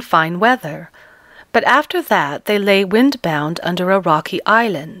wind and fine weather, but after that they lay wind-bound under a rocky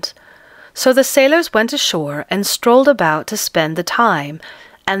island. So the sailors went ashore and strolled about to spend the time,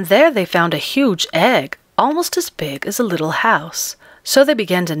 and there they found a huge egg, almost as big as a little house. So they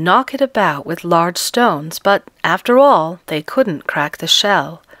began to knock it about with large stones, but after all they couldn't crack the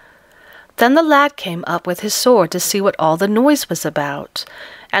shell. Then the lad came up with his sword to see what all the noise was about,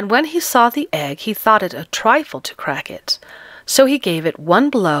 and when he saw the egg he thought it a trifle to crack it. So he gave it one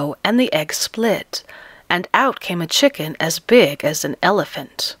blow, and the egg split, and out came a chicken as big as an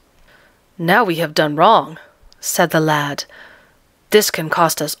elephant. "Now we have done wrong," said the lad. "This can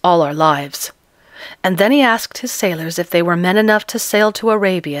cost us all our lives." And then he asked his sailors if they were men enough to sail to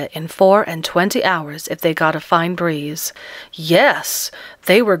Arabia in 24 hours if they got a fine breeze. Yes,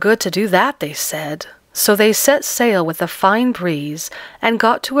 they were good to do that, they said. So they set sail with a fine breeze, and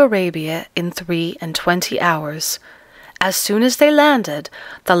got to Arabia in 23 hours. As soon as they landed,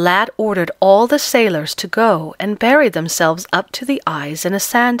 the lad ordered all the sailors to go and bury themselves up to the eyes in a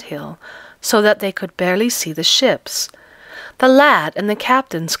sandhill, so that they could barely see the ships. The lad and the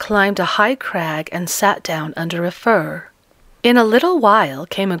captains climbed a high crag and sat down under a fir. In a little while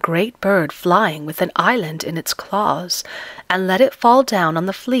came a great bird flying with an island in its claws, and let it fall down on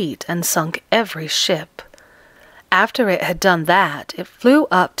the fleet and sunk every ship. After it had done that, it flew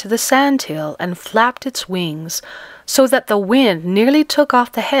up to the sandhill and flapped its wings, so that the wind nearly took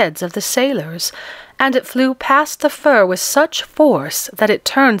off the heads of the sailors, and it flew past the fir with such force that it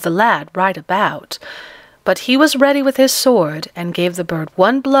turned the lad right about. But he was ready with his sword, and gave the bird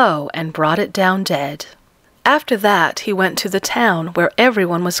one blow and brought it down dead. After that he went to the town, where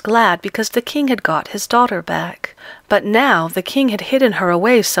everyone was glad because the king had got his daughter back. But now the king had hidden her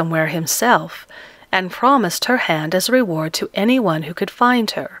away somewhere himself, and promised her hand as a reward to anyone who could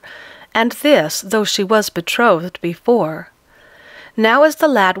find her, and this though she was betrothed before. Now as the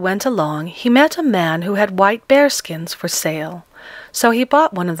lad went along, he met a man who had white bearskins for sale. So he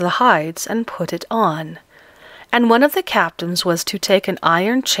bought one of the hides and put it on. And one of the captains was to take an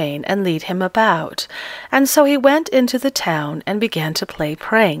iron chain and lead him about, and so he went into the town and began to play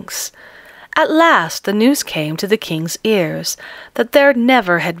pranks. At last the news came to the king's ears that there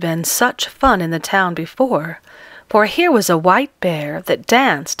never had been such fun in the town before, for here was a white bear that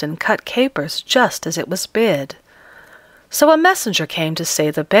danced and cut capers just as it was bid. So a messenger came to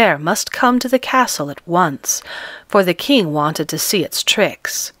say the bear must come to the castle at once, for the king wanted to see its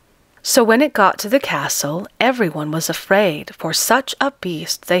tricks. So when it got to the castle, everyone was afraid, for such a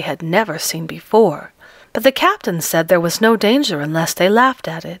beast they had never seen before. But the captain said there was no danger unless they laughed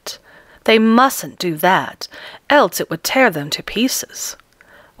at it. They mustn't do that, else it would tear them to pieces.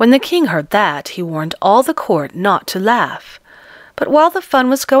 When the king heard that, he warned all the court not to laugh. But while the fun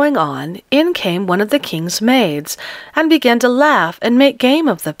was going on, in came one of the king's maids, and began to laugh and make game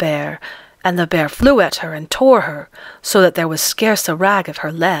of the bear, and the bear flew at her and tore her, so that there was scarce a rag of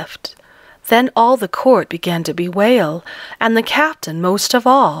her left. Then all the court began to bewail, and the captain most of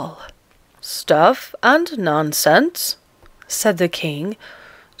all. "Stuff and nonsense," said the king.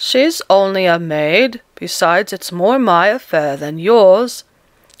 "She's only a maid. Besides, it's more my affair than yours."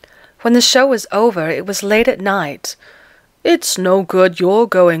 When the show was over, it was late at night. "It's no good your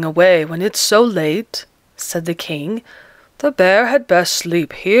going away when it's so late," said the king. "The bear had best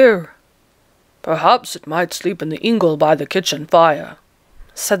sleep here." "Perhaps it might sleep in the ingle by the kitchen fire,"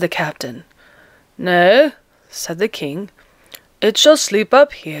 said the captain. "Nay," said the king, "it shall sleep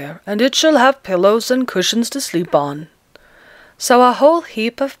up here, and it shall have pillows and cushions to sleep on." So a whole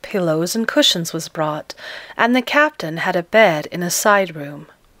heap of pillows and cushions was brought, and the captain had a bed in a side room.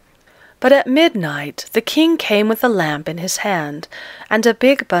 But at midnight the king came with a lamp in his hand, and a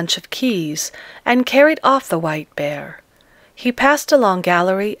big bunch of keys, and carried off the white bear. He passed along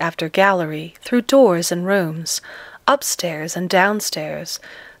gallery after gallery, through doors and rooms, upstairs and downstairs,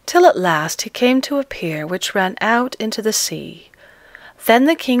 till at last he came to a pier which ran out into the sea. Then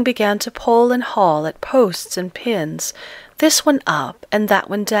the king began to pull and haul at posts and pins, this one up and that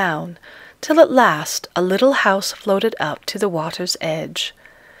one down, till at last a little house floated up to the water's edge.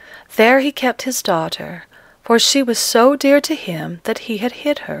 There he kept his daughter, for she was so dear to him that he had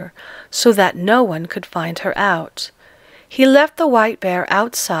hid her, so that no one could find her out. He left the white bear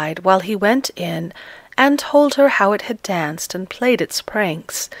outside while he went in, and told her how it had danced and played its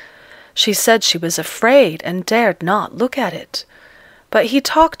pranks. She said she was afraid and dared not look at it. But he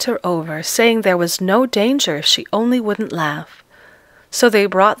talked her over, saying there was no danger if she only wouldn't laugh. So they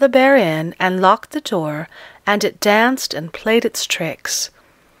brought the bear in and locked the door, and it danced and played its tricks.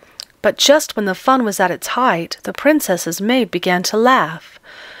 But just when the fun was at its height, the princess's maid began to laugh.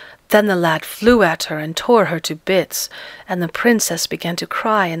 Then the lad flew at her and tore her to bits, and the princess began to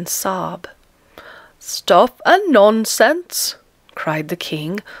cry and sob. "Stuff and nonsense," cried the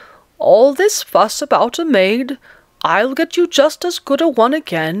king. "All this fuss about a maid. I'll get you just as good a one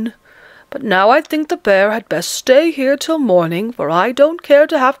again. But now I think the bear had best stay here till morning, for I don't care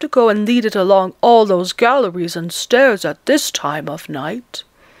to have to go and lead it along all those galleries and stairs at this time of night."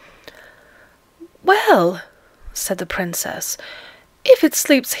 "Well," said the princess, "if it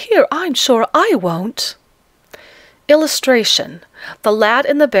sleeps here, I'm sure I won't." Illustration: The Lad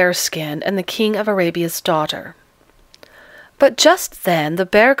in the Bearskin and the King of Arabia's Daughter. But just then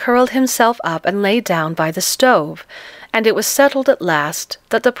the bear curled himself up and lay down by the stove, and it was settled at last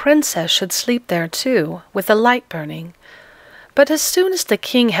that the princess should sleep there too, with the light burning. But as soon as the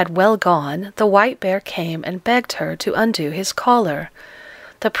king had well gone, the white bear came and begged her to undo his collar.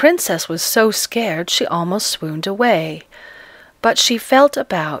 The princess was so scared she almost swooned away. But she felt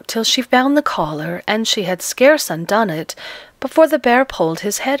about till she found the collar, and she had scarce undone it before the bear pulled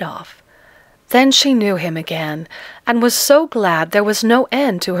his head off. Then she knew him again, and was so glad there was no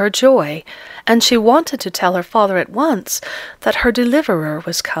end to her joy, and she wanted to tell her father at once that her deliverer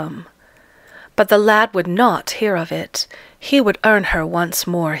was come. But the lad would not hear of it. He would earn her once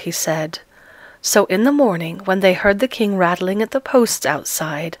more, he said. So in the morning, when they heard the king rattling at the posts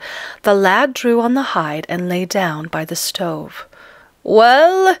outside, the lad drew on the hide and lay down by the stove.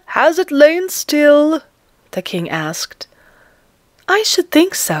 "Well, has it lain still?" the king asked. "I should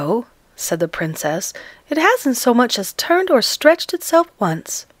think so," said the princess. "It hasn't so much as turned or stretched itself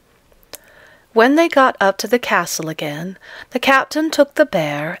once." When they got up to the castle again, the captain took the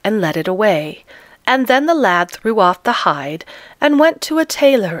bear and led it away, and then the lad threw off the hide and went to a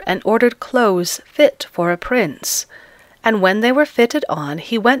tailor and ordered clothes fit for a prince. And when they were fitted on,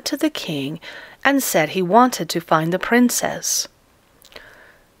 he went to the king and said he wanted to find the princess.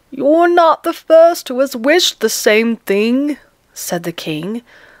 "You're not the first who has wished the same thing," said the king,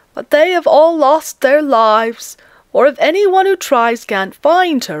 "but they have all lost their lives. Or if anyone who tries can't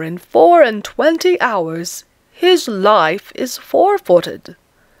find her in 24 hours, his life is forfeited."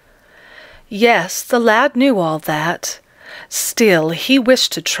 Yes, the lad knew all that. Still, he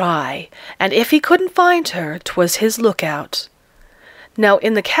wished to try, and if he couldn't find her, 'twas his lookout. Now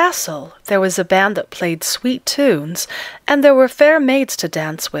in the castle there was a band that played sweet tunes, and there were fair maids to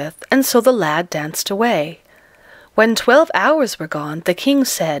dance with, and so the lad danced away. When 12 hours were gone, the king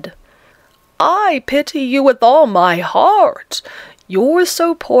said, "I pity you with all my heart. You're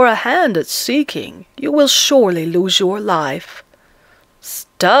so poor a hand at seeking, you will surely lose your life."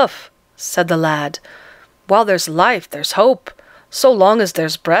 "Stuff," said the lad. "While there's life, there's hope. So long as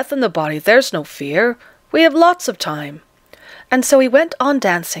there's breath in the body, there's no fear. We have lots of time." And so he went on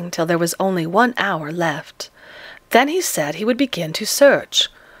dancing till there was only 1 hour left. Then he said he would begin to search.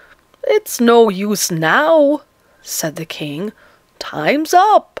 "It's no use now," said the king. "Time's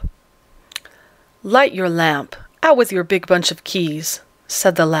up." "Light your lamp. Out with your big bunch of keys,"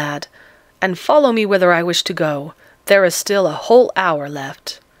 said the lad, "and follow me whither I wish to go. There is still a whole hour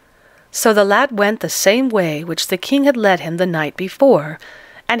left." So the lad went the same way which the king had led him the night before,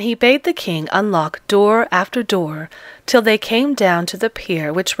 and he bade the king unlock door after door, till they came down to the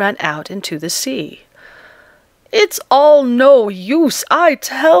pier which ran out into the sea. "It's all no use, I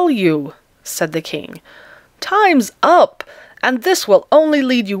tell you," said the king. "Time's up, and this will only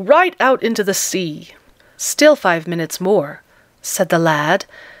lead you right out into the sea." "Still 5 minutes more," said the lad,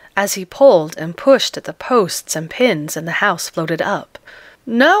 as he pulled and pushed at the posts and pins, and the house floated up.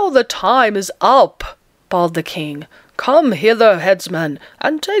 "Now the time is up," bawled the king. "Come hither, headsman,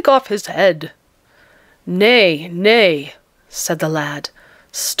 and take off his head." "Nay, nay," said the lad.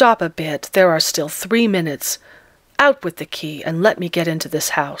 "Stop a bit, there are still 3 minutes. Out with the key, and let me get into this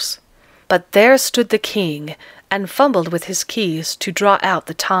house." But there stood the king, and fumbled with his keys to draw out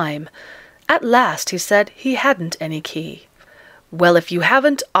the time. At last he said he hadn't any key. "Well, if you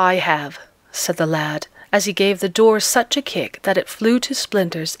haven't, I have," said the lad, as he gave the door such a kick that it flew to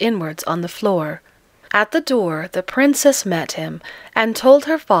splinters inwards on the floor. At the door the princess met him, and told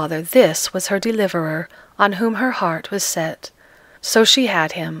her father this was her deliverer, on whom her heart was set. So she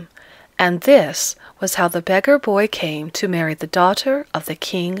had him, and this was how the beggar boy came to marry the daughter of the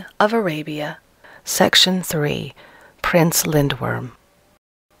King of Arabia. Section 3. Prince Lindworm.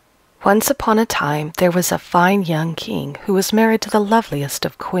 Once upon a time there was a fine young king who was married to the loveliest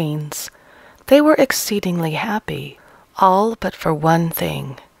of queens. They were exceedingly happy, all but for one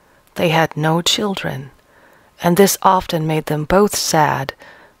thing. They had no children, and this often made them both sad,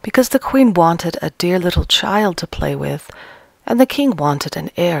 because the queen wanted a dear little child to play with, and the king wanted an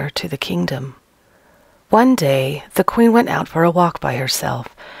heir to the kingdom. One day the queen went out for a walk by herself,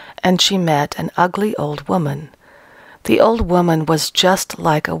 and she met an ugly old woman. The old woman was just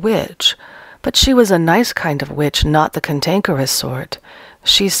like a witch, but she was a nice kind of witch, not the cantankerous sort.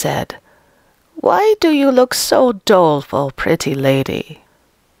 She said, "Why do you look so doleful, pretty lady?"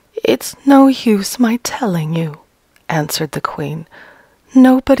 "It's no use my telling you," answered the queen.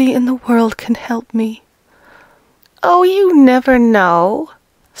 "Nobody in the world can help me." "Oh, you never know,"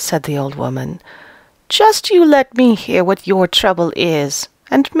 said the old woman. "Just you let me hear what your trouble is,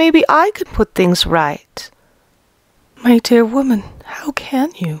 and maybe I can put things right." "My dear woman, how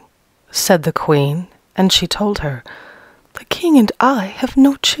can you?" said the queen, and she told her, "The king and I have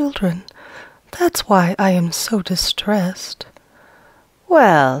no children. That's why I am so distressed."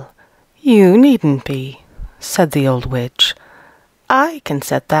 "Well, you needn't be," said the old witch. "I can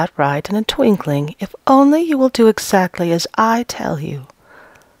set that right in a twinkling if only you will do exactly as I tell you.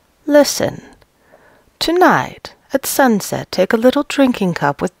 Listen. Tonight, at sunset, take a little drinking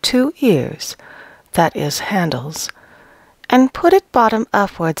cup with 2 ears, that is, handles, and put it bottom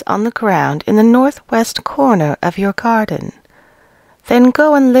upwards on the ground in the northwest corner of your garden. Then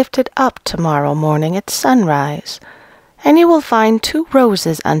go and lift it up tomorrow morning at sunrise, and you will find 2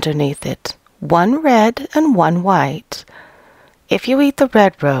 roses underneath it, 1 red and 1 white. If you eat the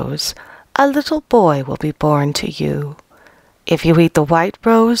red rose, a little boy will be born to you. If you eat the white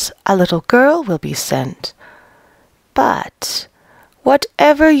rose, a little girl will be sent. But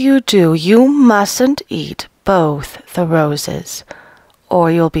whatever you do, you mustn't eat both the roses,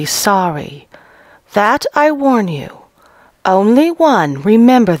 or you'll be sorry. That I warn you. Only one,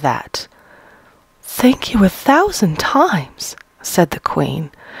 remember that. "Thank you 1,000 times," said the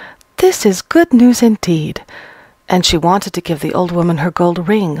queen. "This is good news indeed." And she wanted to give the old woman her gold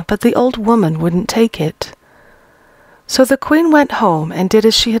ring, but the old woman wouldn't take it. So the queen went home and did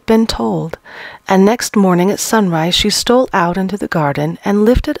as she had been told, and next morning at sunrise she stole out into the garden and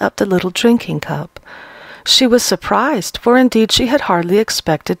lifted up the little drinking cup. She was surprised, for indeed she had hardly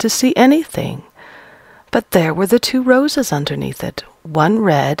expected to see anything. But there were the 2 roses underneath it, one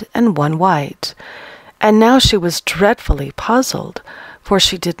red and one white, and now she was dreadfully puzzled, for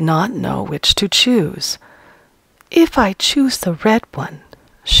she did not know which to choose. "If I choose the red one,"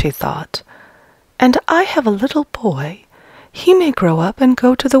 she thought, "and I have a little boy, he may grow up and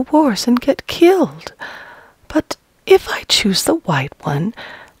go to the wars and get killed. But if I choose the white one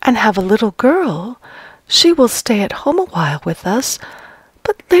and have a little girl, she will stay at home a while with us,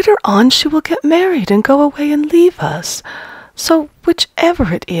 but later on she will get married and go away and leave us. So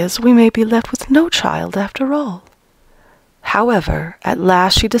whichever it is, we may be left with no child after all." However, at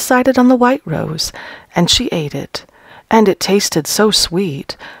last she decided on the white rose, and she ate it, and it tasted so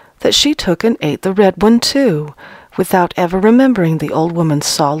sweet that she took and ate the red one too, without ever remembering the old woman's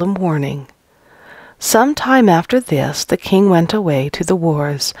solemn warning. Some time after this, the king went away to the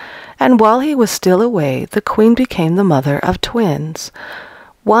wars, and while he was still away, the queen became the mother of twins.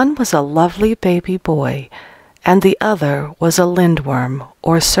 One was a lovely baby boy, and the other was a lindworm,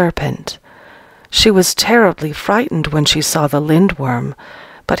 or serpent. She was terribly frightened when she saw the lindworm,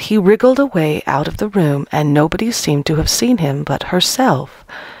 but he wriggled away out of the room, and nobody seemed to have seen him but herself,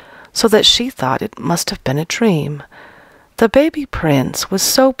 so that she thought it must have been a dream. The baby prince was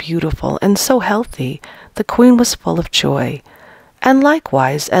so beautiful and so healthy, the queen was full of joy, and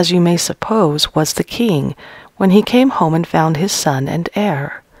likewise, as you may suppose, was the king, when he came home and found his son and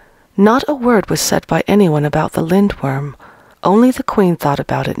heir. Not a word was said by anyone about the lindworm, only the queen thought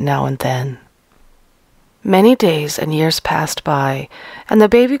about it now and then. Many days and years passed by, and the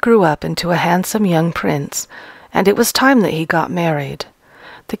baby grew up into a handsome young prince, and it was time that he got married.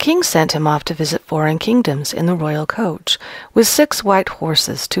 The king sent him off to visit foreign kingdoms in the royal coach, with 6 white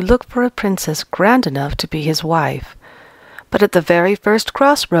horses, to look for a princess grand enough to be his wife. But at the very first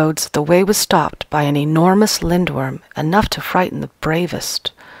crossroads the way was stopped by an enormous lindworm, enough to frighten the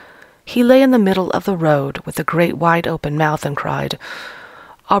bravest. He lay in the middle of the road with a great wide open mouth and cried,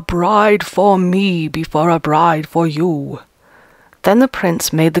 "A bride for me before a bride for you." Then the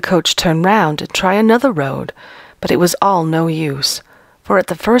prince made the coach turn round and try another road, but it was all no use, for at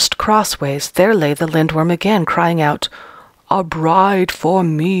the first crossways there lay the lindworm again, crying out, "A bride for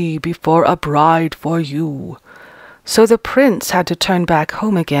me before a bride for you." So the prince had to turn back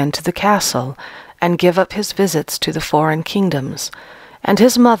home again to the castle and give up his visits to the foreign kingdoms, and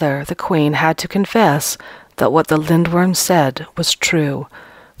his mother, the queen, had to confess that what the lindworm said was true,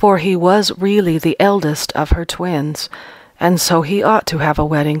 for he was really the eldest of her twins, and so he ought to have a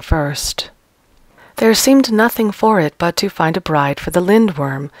wedding first. There seemed nothing for it but to find a bride for the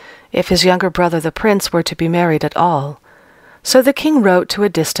lindworm, if his younger brother the prince were to be married at all. So the king wrote to a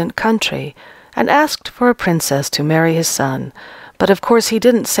distant country, and asked for a princess to marry his son, but of course he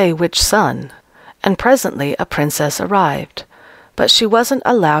didn't say which son, and presently a princess arrived. But she wasn't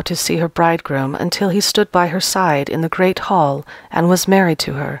allowed to see her bridegroom until he stood by her side in the great hall and was married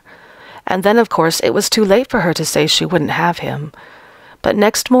to her, and then of course it was too late for her to say she wouldn't have him. But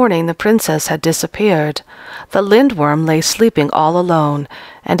next morning the princess had disappeared. The lindworm lay sleeping all alone,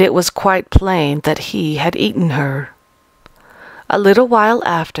 and it was quite plain that he had eaten her. A little while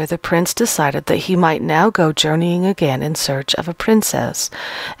after, the prince decided that he might now go journeying again in search of a princess,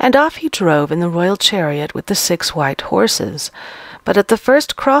 and off he drove in the royal chariot with the 6 white horses. But at the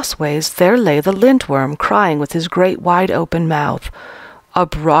first crossways there lay the lindworm, crying with his great wide open mouth, "A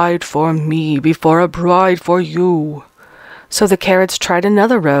bride for me before a bride for you." So the carriage tried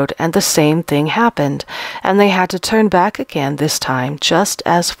another road, and the same thing happened, and they had to turn back again this time, just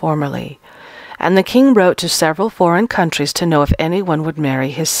as formerly. And the king wrote to several foreign countries to know if anyone would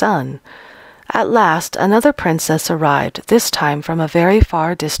marry his son. At last another princess arrived, this time from a very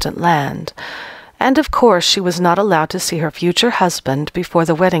far distant land, and of course she was not allowed to see her future husband before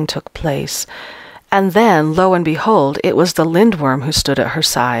the wedding took place. And then, lo and behold, it was the lindworm who stood at her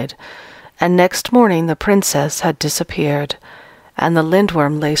side. And next morning the princess had disappeared, and the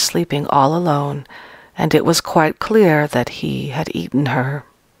lindworm lay sleeping all alone, and it was quite clear that he had eaten her.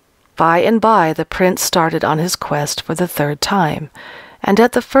 By and by the prince started on his quest for the 3rd time, and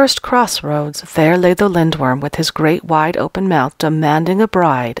at the first crossroads there lay the lindworm with his great wide open mouth demanding a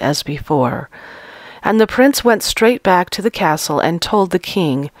bride as before. And the prince went straight back to the castle and told the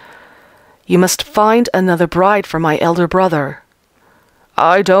king, "You must find another bride for my elder brother."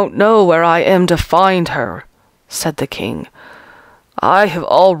 I don't know where I am to find her," said the king. "I have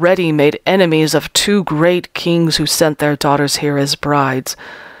already made enemies of 2 great kings who sent their daughters here as brides,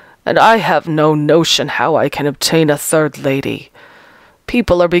 and I have no notion how I can obtain a 3rd lady.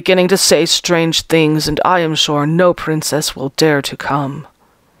 People are beginning to say strange things, and I am sure no princess will dare to come."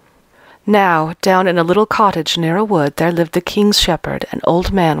 Now, down in a little cottage near a wood there lived the king's shepherd, an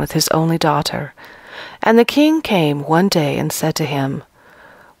old man with his only daughter. And the king came one day and said to him,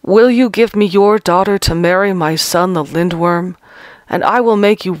 "Will you give me your daughter to marry my son the lindworm, and I will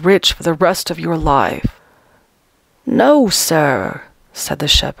make you rich for the rest of your life?" "No, sir," said the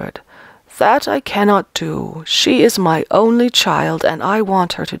shepherd, "that I cannot do. She is my only child, and I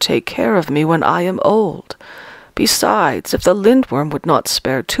want her to take care of me when I am old. Besides, if the lindworm would not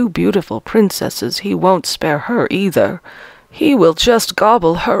spare 2 beautiful princesses, he won't spare her either. He will just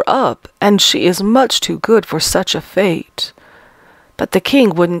gobble her up, and she is much too good for such a fate." But the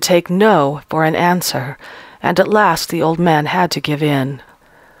king wouldn't take no for an answer, and at last the old man had to give in.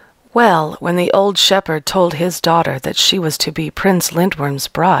 Well, when the old shepherd told his daughter that she was to be Prince Lindworm's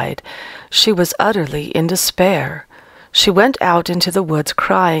bride, she was utterly in despair. She went out into the woods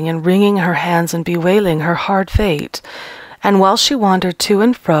crying and wringing her hands and bewailing her hard fate, and while she wandered to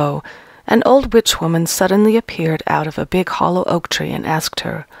and fro, an old witch-woman suddenly appeared out of a big hollow oak tree and asked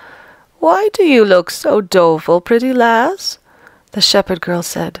her, "Why do you look so doleful, pretty lass?" The shepherd girl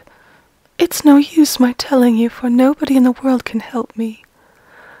said, "It's no use my telling you, for nobody in the world can help me."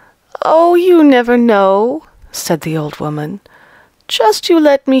 "Oh, you never know," said the old woman. "Just you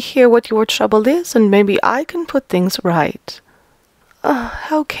let me hear what your trouble is, and maybe I can put things right."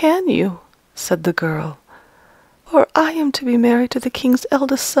 "How can you?" said the girl. "For I am to be married to the king's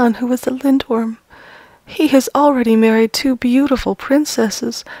eldest son, who is a lindworm. He has already married 2 beautiful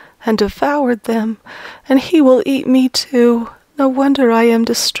princesses, and devoured them, and he will eat me too. No wonder I am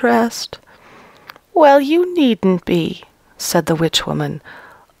distressed." "Well, you needn't be," said the witch-woman.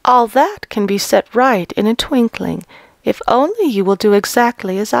 "All that can be set right in a twinkling, if only you will do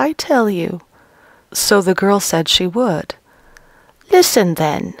exactly as I tell you." So the girl said she would. "Listen,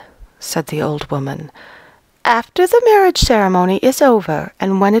 then," said the old woman. "After the marriage ceremony is over,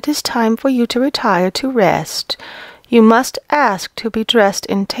 and when it is time for you to retire to rest, you must ask to be dressed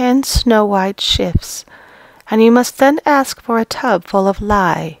in 10 snow-white shifts, and you must then ask for a tub full of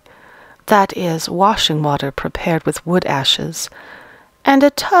lye, that is, washing water prepared with wood ashes, and a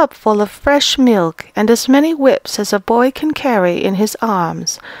tub full of fresh milk, and as many whips as a boy can carry in his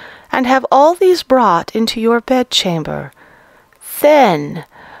arms, and have all these brought into your bedchamber. Then,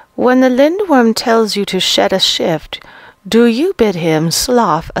 when the lindworm tells you to shed a shift, do you bid him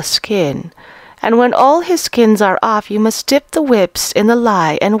slough a skin, and when all his skins are off, you must dip the whips in the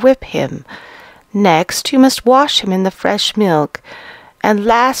lye and whip him. Next, you must wash him in the fresh milk, and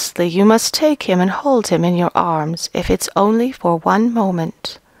lastly, you must take him and hold him in your arms, if it's only for 1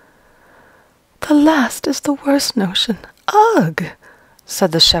 moment." "The last is the worst notion. Ugh!"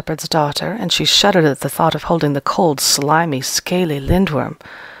 said the shepherd's daughter, and she shuddered at the thought of holding the cold, slimy, scaly lindworm.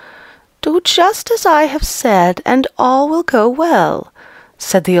 "Do just as I have said, and all will go well,"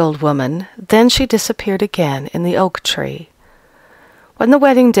 said the old woman. Then she disappeared again in the oak tree. When the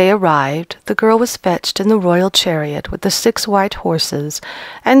wedding day arrived, the girl was fetched in the royal chariot with the 6 white horses,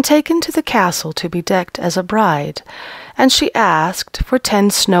 and taken to the castle to be decked as a bride, and she asked for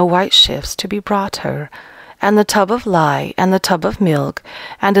 10 snow-white shifts to be brought her, and the tub of lye, and the tub of milk,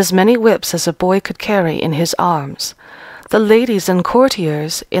 and as many whips as a boy could carry in his arms. The ladies and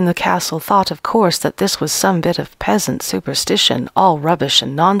courtiers in the castle thought, of course, that this was some bit of peasant superstition, all rubbish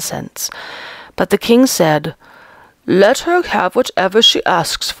and nonsense. But the king said, "Let her have whatever she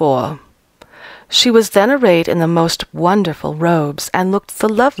asks for." She was then arrayed in the most wonderful robes, and looked the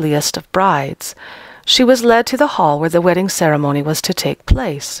loveliest of brides. She was led to the hall where the wedding ceremony was to take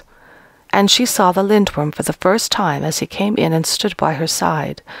place, and she saw the lindworm for the first time as he came in and stood by her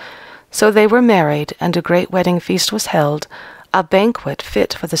side. So they were married, and a great wedding feast was held, a banquet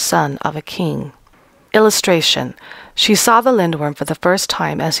fit for the son of a king. Illustration: she saw the lindworm for the first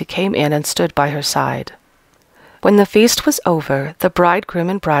time as he came in and stood by her side. When the feast was over, the bridegroom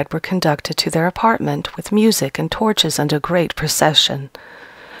and bride were conducted to their apartment with music and torches and a great procession.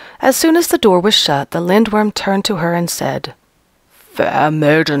 As soon as the door was shut, the lindworm turned to her and said, "Fair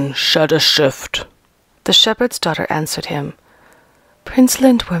maiden, shed a shift." The shepherd's daughter answered him, "Prince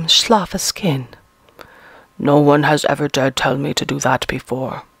Lindworm, slough a skin." "No one has ever dared tell me to do that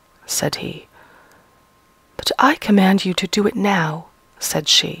before," said he. "But I command you to do it now," said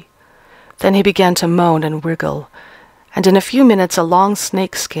she. Then he began to moan and wriggle, and in a few minutes a long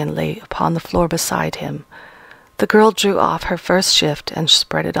snake-skin lay upon the floor beside him. The girl drew off her first shift and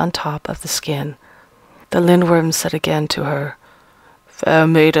spread it on top of the skin. The lindworm said again to her, "Fair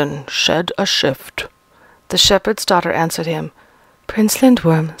maiden, shed a shift." The shepherd's daughter answered him, "Prince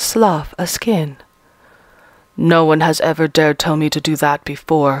Lindworm, slough a skin." "No one has ever dared tell me to do that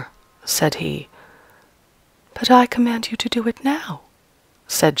before," said he. "But I command you to do it now,"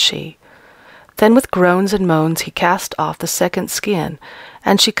 said she. Then with groans and moans he cast off the second skin,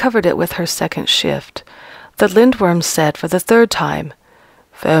 and she covered it with her second shift. The lindworm said for the third time,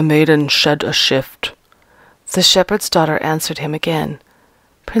 "Fair maiden, shed a shift." The shepherd's daughter answered him again,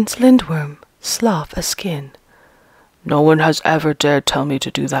 "Prince Lindworm, slough a skin." "No one has ever dared tell me to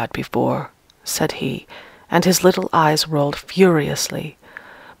do that before," said he, and his little eyes rolled furiously.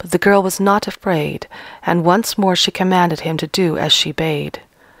 But the girl was not afraid, and once more she commanded him to do as she bade.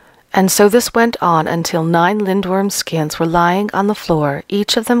 And so this went on until 9 lindworm skins were lying on the floor,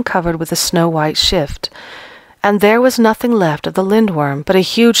 each of them covered with a snow-white shift. And there was nothing left of the lindworm but a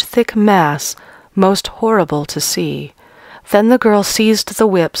huge thick mass, most horrible to see. Then the girl seized the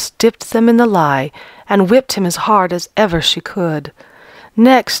whips, dipped them in the lye, and whipped him as hard as ever she could.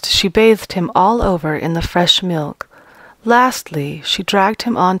 Next she bathed him all over in the fresh milk. Lastly she dragged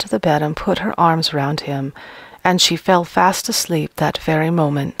him onto the bed and put her arms round him, and she fell fast asleep that very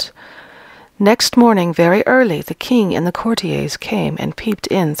moment. Next morning very early the king and the courtiers came and peeped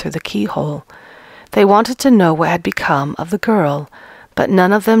in through the keyhole. They wanted to know what had become of the girl, but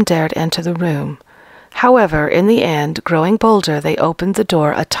none of them dared enter the room. However, in the end, growing bolder, they opened the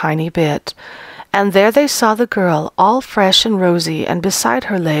door a tiny bit, and there they saw the girl all fresh and rosy, and beside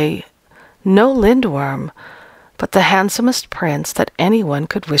her lay no lindworm, but the handsomest prince that anyone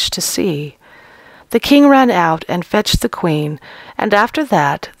could wish to see. The king ran out and fetched the queen, and after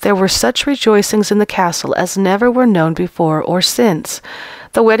that there were such rejoicings in the castle as never were known before or since.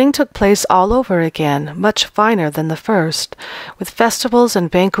 The wedding took place all over again, much finer than the first, with festivals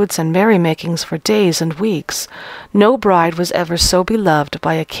and banquets and merrymakings for days and weeks. No bride was ever so beloved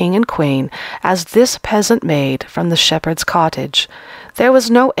by a king and queen as this peasant maid from the shepherd's cottage. There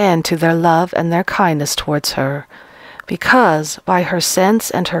was no end to their love and their kindness towards her, because, by her sense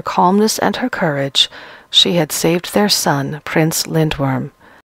and her calmness and her courage, she had saved their son, Prince Lindworm.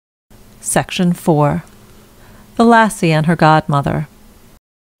 Section 4. The Lassie and her Godmother.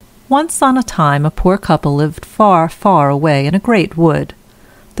 Once on a time a poor couple lived far, far away in a great wood.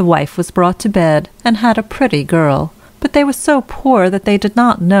 The wife was brought to bed and had a pretty girl, but they were so poor that they did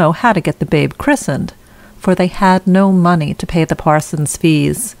not know how to get the babe christened, for they had no money to pay the parson's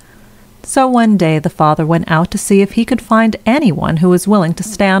fees. So one day the father went out to see if he could find anyone who was willing to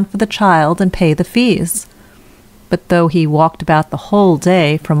stand for the child and pay the fees. But though he walked about the whole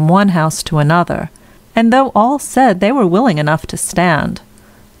day from one house to another, and though all said they were willing enough to stand,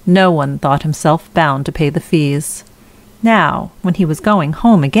 no one thought himself bound to pay the fees. Now, when he was going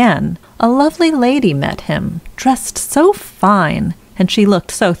home again, a lovely lady met him, dressed so fine, and she looked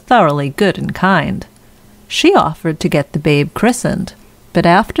so thoroughly good and kind. She offered to get the babe christened, but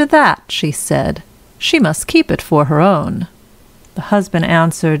after that, she said, she must keep it for her own. The husband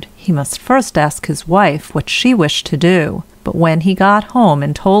answered he must first ask his wife what she wished to do, but when he got home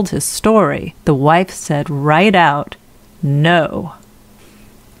and told his story, the wife said right out, "No."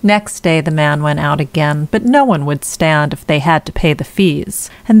 Next day the man went out again, but no one would stand if they had to pay the fees,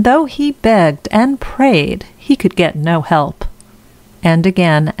 and though he begged and prayed, he could get no help. And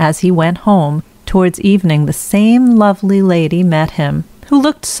again, as he went home, towards evening the same lovely lady met him, who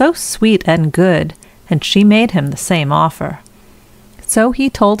looked so sweet and good, and she made him the same offer. So he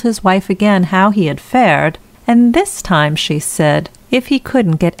told his wife again how he had fared, and this time she said, if he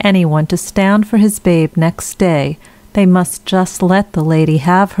couldn't get anyone to stand for his babe next day, they must just let the lady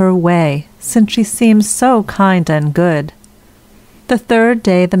have her way, since she seems so kind and good. The third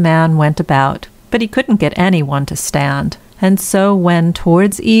day the man went about, but he couldn't get anyone to stand, and so when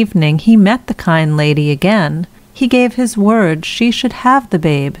towards evening he met the kind lady again, he gave his word she should have the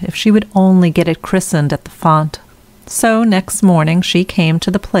babe if she would only get it christened at the font. So next morning she came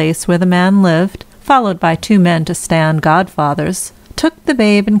to the place where the man lived, followed by 2 men to stand godfathers, took the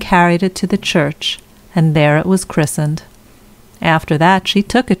babe and carried it to the church, and there it was christened. After that she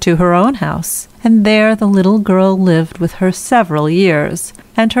took it to her own house, and there the little girl lived with her several years,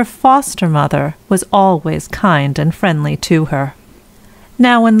 and her foster mother was always kind and friendly to her.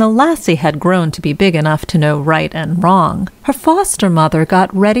 Now when the lassie had grown to be big enough to know right and wrong, her foster mother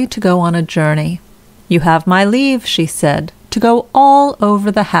got ready to go on a journey. "You have my leave," she said, "to go all over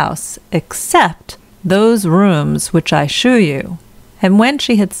the house, except those rooms which I shew you." And when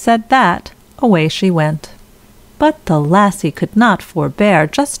she had said that, away she went. But the lassie could not forbear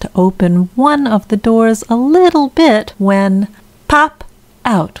just to open one of the doors a little bit when, pop,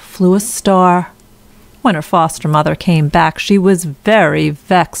 out flew a star. When her foster mother came back, she was very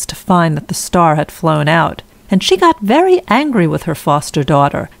vexed to find that the star had flown out, and she got very angry with her foster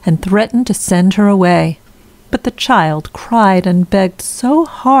daughter and threatened to send her away. But the child cried and begged so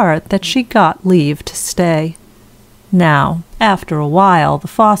hard that she got leave to stay. Now, after a while, the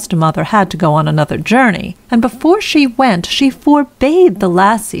foster mother had to go on another journey, and before she went, she forbade the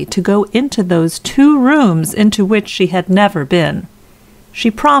lassie to go into those 2 rooms into which she had never been. She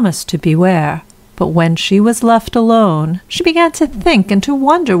promised to beware, but when she was left alone, she began to think and to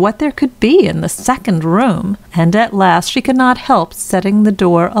wonder what there could be in the 2nd room, and at last she could not help setting the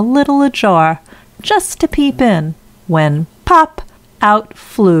door a little ajar, just to peep in, when, pop, out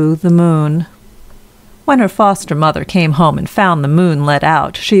flew the moon. When her foster mother came home and found the moon let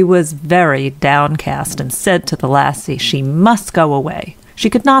out, she was very downcast and said to the lassie she must go away. She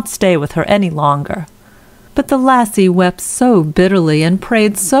could not stay with her any longer. But the lassie wept so bitterly and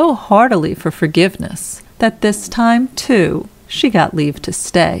prayed so heartily for forgiveness that this time, too, she got leave to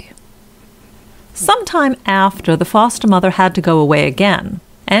stay. Some time after, the foster mother had to go away again,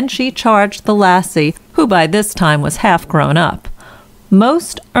 and she charged the lassie, who by this time was half grown up,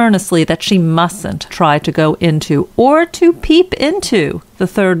 most earnestly that she mustn't try to go into or to peep into the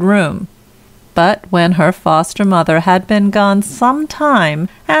 3rd room. But when her foster mother had been gone some time,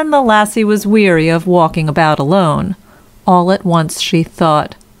 and the lassie was weary of walking about alone, all at once she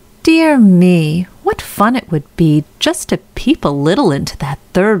thought, "Dear me, what fun it would be just to peep a little into that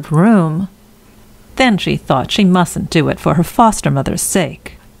 3rd room." Then she thought she mustn't do it for her foster mother's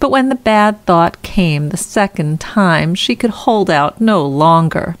sake. But when the bad thought came the 2nd time, she could hold out no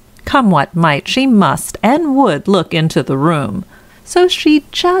longer. Come what might, she must and would look into the room. So she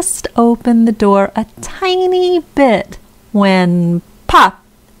just opened the door a tiny bit, when, pop,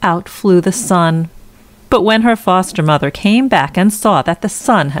 out flew the sun. But when her foster mother came back and saw that the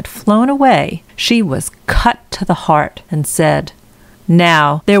sun had flown away, she was cut to the heart and said,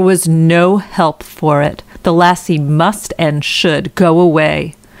 now there was no help for it. The lassie must and should go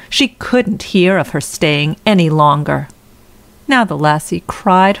away. She couldn't hear of her staying any longer. Now the lassie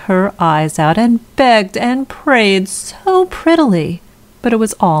cried her eyes out and begged and prayed so prettily, but it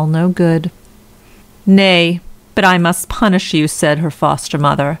was all no good. Nay, but I must punish you, said her foster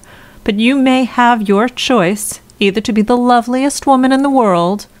mother. But you may have your choice, either to be the loveliest woman in the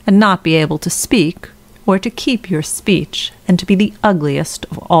world and not be able to speak, or to keep your speech and to be the ugliest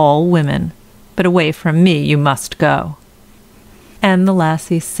of all women. But away from me you must go. And the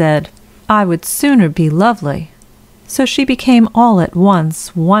lassie said, I would sooner be lovely. So she became all at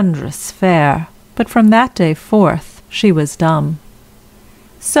once wondrous fair, but from that day forth she was dumb.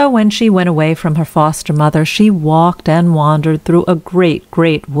 So when she went away from her foster mother, she walked and wandered through a great,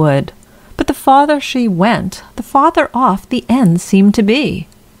 great wood. But the farther she went, the farther off the end seemed to be.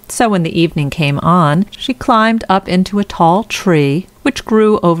 So when the evening came on, she climbed up into a tall tree, which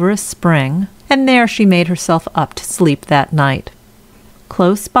grew over a spring, and there she made herself up to sleep that night.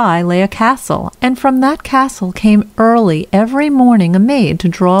 Close by lay a castle, and from that castle came early every morning a maid to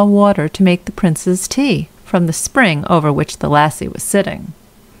draw water to make the prince's tea, from the spring over which the lassie was sitting.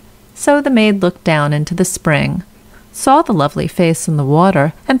 So the maid looked down into the spring, saw the lovely face in the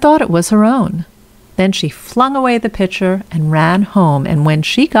water, and thought it was her own. Then she flung away the pitcher and ran home, and when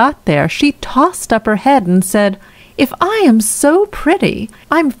she got there, she tossed up her head and said, If I am so pretty,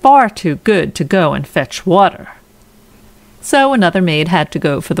 I'm far too good to go and fetch water. So another maid had to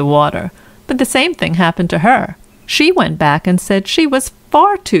go for the water, but the same thing happened to her. She went back and said she was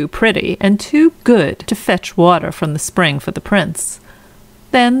far too pretty and too good to fetch water from the spring for the prince.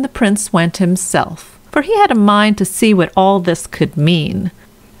 Then the prince went himself, for he had a mind to see what all this could mean.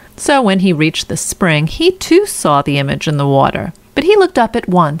 So when he reached the spring, he too saw the image in the water, but he looked up at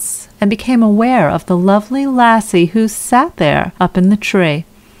once and became aware of the lovely lassie who sat there up in the tree.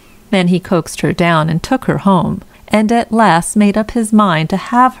 Then he coaxed her down and took her home, and at last made up his mind to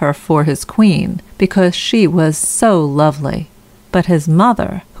have her for his queen, because she was so lovely. But his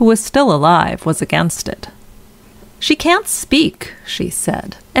mother, who was still alive, was against it. She can't speak, she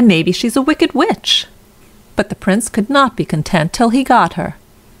said, and maybe she's a wicked witch. But the prince could not be content till he got her.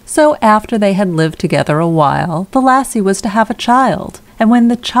 So after they had lived together a while, the lassie was to have a child, and when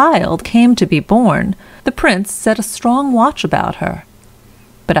the child came to be born, the prince set a strong watch about her.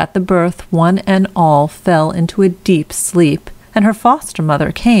 But at the birth one and all fell into a deep sleep, and her foster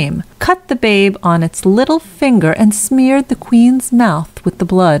mother came, cut the babe on its little finger, and smeared the queen's mouth with the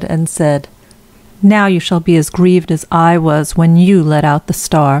blood, and said, Now you shall be as grieved as I was when you let out the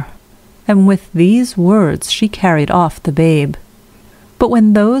star. and with these words she carried off the babe. But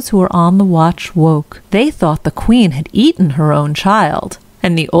when those who were on the watch woke, they thought the queen had eaten her own child,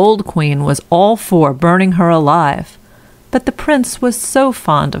 and the old queen was all for burning her alive. But the prince was so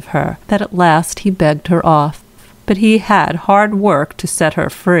fond of her that at last he begged her off, but he had hard work to set her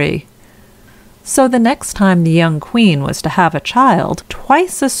free. So the next time the young queen was to have a child,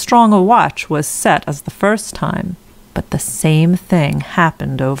 twice as strong a watch was set as the first time. But the same thing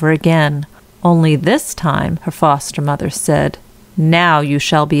happened over again, only this time her foster mother said, "Now you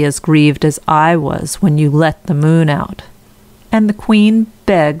shall be as grieved as I was when you let the moon out." And the queen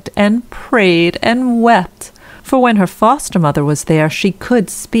begged and prayed and wept, for when her foster mother was there she could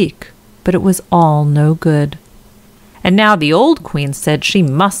speak, but it was all no good. And now the old queen said she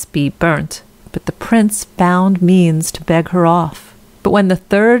must be burnt, but the prince found means to beg her off. But when the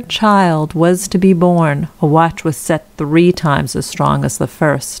third child was to be born, a watch was set 3 times as strong as the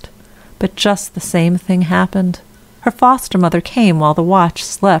first. But just the same thing happened. Her foster mother came while the watch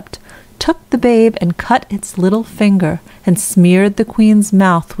slept, took the babe and cut its little finger, and smeared the queen's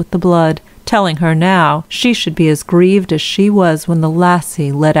mouth with the blood, telling her now she should be as grieved as she was when the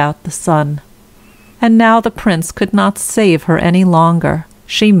lassie let out the sun. And now the prince could not save her any longer.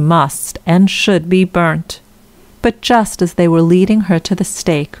 She must and should be burnt. But just as they were leading her to the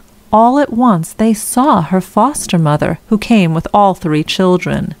stake, all at once they saw her foster mother, who came with all 3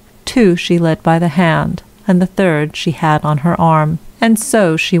 children. 2 she led by the hand, and the third she had on her arm. And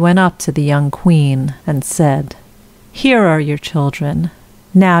so she went up to the young queen and said, "Here are your children.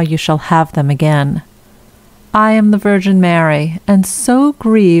 Now you shall have them again. I am the Virgin Mary, and so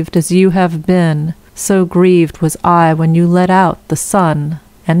grieved as you have been, so grieved was I when you let out the sun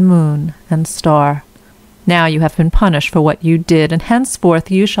and moon and star. Now you have been punished for what you did, and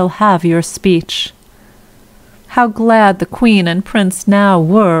henceforth you shall have your speech." How glad the queen and prince now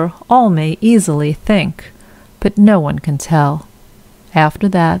were, all may easily think, but no one can tell. After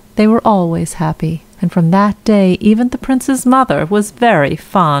that they were always happy, and from that day even the prince's mother was very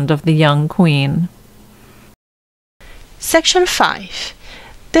fond of the young queen. Section 5.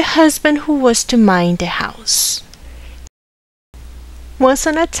 The husband who was to mind the house. Once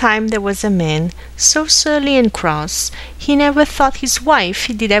on a time there was a man, so surly and cross, he never thought his wife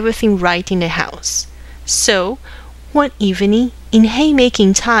did everything right in the house. So, one evening, in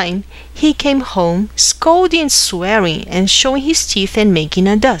haymaking time, he came home, scolding and swearing, and showing his teeth and making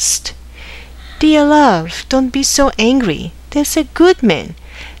a dust. "Dear love, don't be so angry, there's a good man,"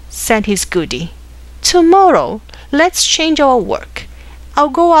 said his goody. "Tomorrow, let's change our work.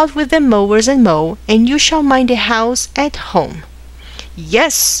 I'll go out with the mowers and mow, and you shall mind the house at home."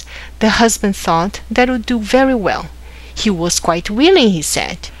 Yes, the husband thought that would do very well. He was quite willing, he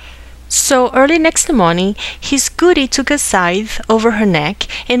said. So early next morning, his goody took a scythe over her neck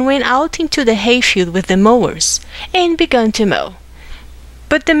and went out into the hayfield with the mowers, and began to mow.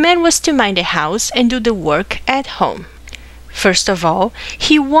 But the man was to mind the house and do the work at home. First of all,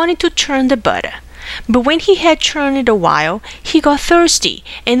 he wanted to churn the butter. But when he had churned it a while, he got thirsty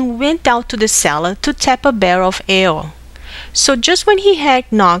and went out to the cellar to tap a barrel of ale. So just when he had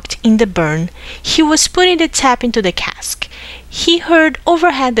knocked in the burn, he was putting the tap into the cask, he heard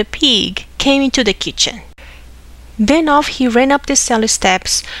overhead the pig came into the kitchen. Then off he ran up the cellar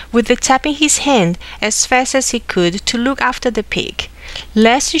steps with the tap in his hand as fast as he could to look after the pig,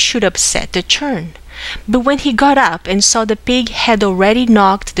 lest he should upset the churn. But when he got up and saw the pig had already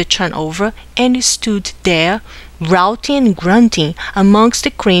knocked the churn over and stood there, routing and grunting amongst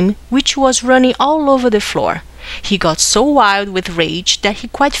the cream which was running all over the floor, he got so wild with rage that he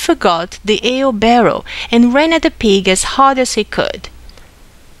quite forgot the ale barrel and ran at the pig as hard as he could.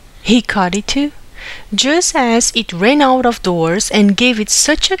 He caught it too, just as it ran out of doors, and gave it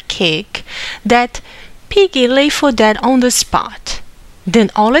such a kick that piggy lay for dead on the spot. Then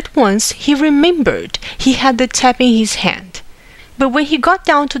all at once he remembered he had the tap in his hand. But when he got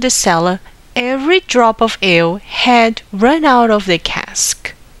down to the cellar, every drop of ale had run out of the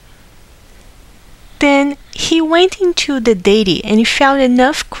cask. Then he went into the dairy and found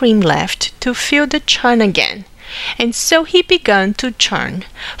enough cream left to fill the churn again, and so he began to churn,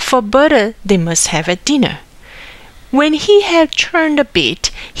 for butter they must have at dinner. When he had churned a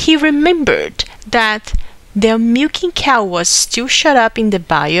bit, he remembered that their milking cow was still shut up in the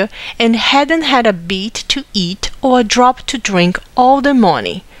byre and hadn't had a bit to eat or a drop to drink all the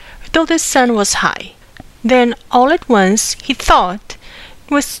morning, though the sun was high. Then all at once he thought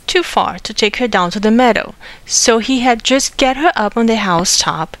it was too far to take her down to the meadow, so he had just get her up on the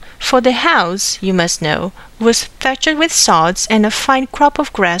house-top, for the house, you must know, was thatched with sods and a fine crop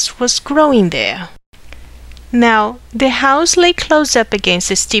of grass was growing there. Now the house lay close up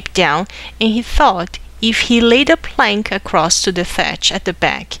against a steep down, and he thought if he laid a plank across to the thatch at the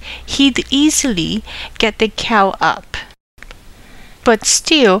back, he'd easily get the cow up. But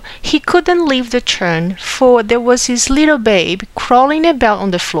still he couldn't leave the churn, for there was his little babe crawling about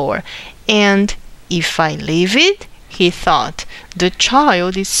on the floor, and if I leave it, he thought, the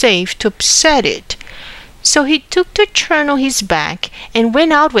child is safe to upset it. So he took the churn on his back and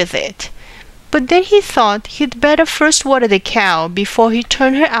went out with it. But then he thought he'd better first water the cow before he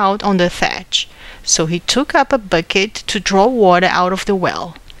turned her out on the thatch. So he took up a bucket to draw water out of the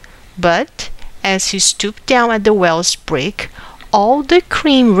well. But as he stooped down at the well's brick, all the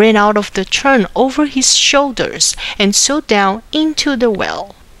cream ran out of the churn over his shoulders and so down into the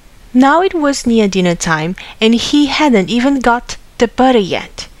well. Now it was near dinner time, and he hadn't even got the butter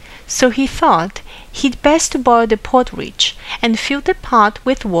yet. So he thought he'd best boil the porridge, and filled the pot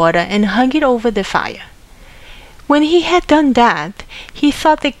with water and hung it over the fire. When he had done that, he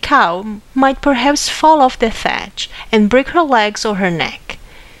thought the cow might perhaps fall off the thatch and break her legs or her neck.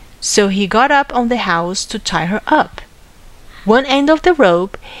 So he got up on the house to tie her up. One end of the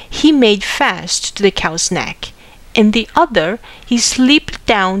rope he made fast to the cow's neck, and the other he slipped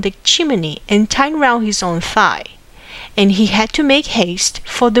down the chimney and tied round his own thigh. And he had to make haste,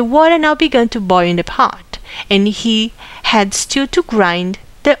 for the water now began to boil in the pot, and he had still to grind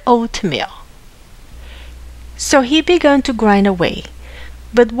the oatmeal. So he began to grind away,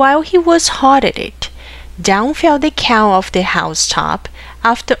 but while he was hard at it, down fell the cow off the housetop.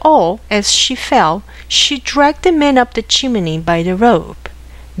 After all, as she fell, she dragged the man up the chimney by the rope.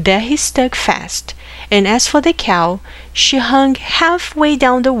 There he stuck fast, and as for the cow, she hung halfway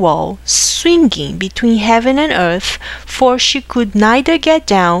down the wall, swinging between heaven and earth, for she could neither get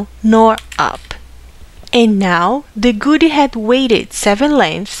down nor up. And now the goody had waited 7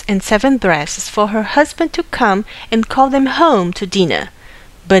 lengths and 7 breadths for her husband to come and call them home to dinner,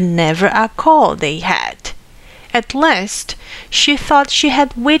 but never a call they had. At last she thought she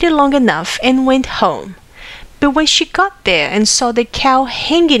had waited long enough and went home. But when she got there and saw the cow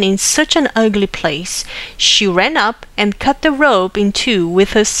hanging in such an ugly place, she ran up and cut the rope in two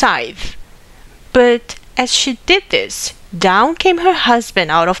with her scythe. But as she did this, down came her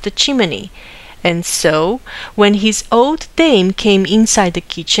husband out of the chimney, and so when his old dame came inside the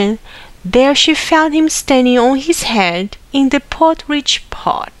kitchen, there she found him standing on his head in the porridge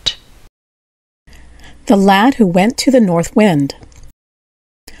pot. The Lad Who Went to the North Wind.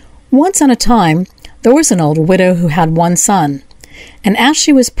 Once on a time, there was an old widow who had one son, and as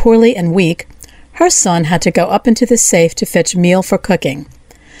she was poorly and weak, her son had to go up into the safe to fetch meal for cooking.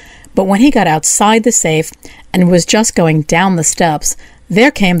 But when he got outside the safe and was just going down the steps,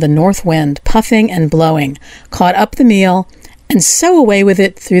 there came the north wind, puffing and blowing, caught up the meal, and so away with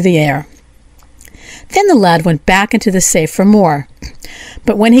it through the air. Then the lad went back into the safe for more.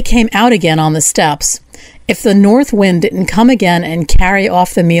 But when he came out again on the steps, if the north wind didn't come again and carry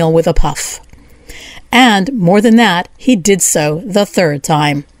off the meal with a puff. And, more than that, he did so the 3rd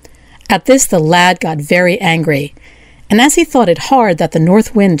time. At this the lad got very angry, and as he thought it hard that the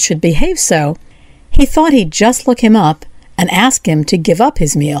north wind should behave so, he thought he'd just look him up and ask him to give up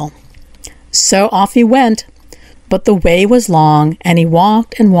his meal. So off he went, but the way was long, and he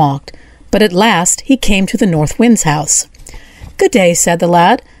walked and walked, but at last he came to the north wind's house. "Good day," said the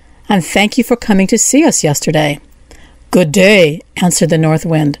lad, "and thank you for coming to see us yesterday." "Good day," answered the north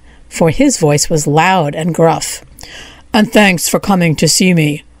wind, for his voice was loud and gruff. "And thanks for coming to see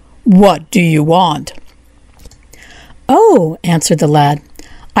me. What do you want?" "Oh," answered the lad,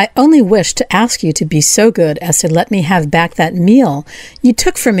 "I only wish to ask you to be so good as to let me have back that meal you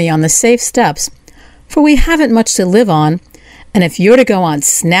took from me on the safe steps, for we haven't much to live on, and if you're to go on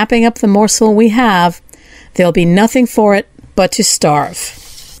snapping up the morsel we have, there'll be nothing for it but to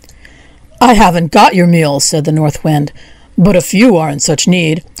starve." "I haven't got your meal," said the north wind, "but if you are in such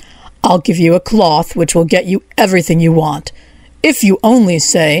need, I'll give you a cloth which will get you everything you want. If you only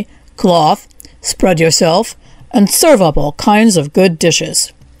say, 'Cloth, spread yourself, and serve up all kinds of good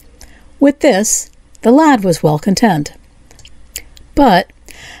dishes.'" With this, the lad was well content. But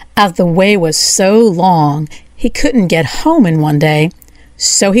as the way was so long, he couldn't get home in one day,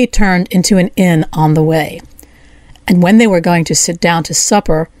 so he turned into an inn on the way. And when they were going to sit down to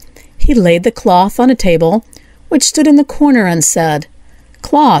supper, he laid the cloth on a table, which stood in the corner, and said,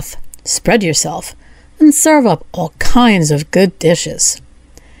 "Cloth, spread yourself, and serve up all kinds of good dishes."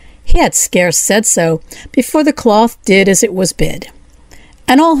 He had scarce said so before the cloth did as it was bid,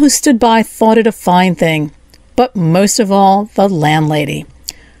 and all who stood by thought it a fine thing, but most of all the landlady.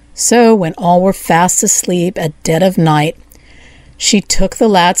 So when all were fast asleep at dead of night, she took the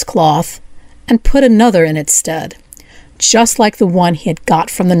lad's cloth and put another in its stead, just like the one he had got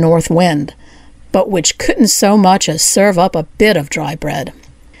from the north wind, but which couldn't so much as serve up a bit of dry bread.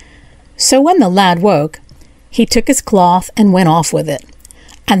 So when the lad woke, he took his cloth and went off with it,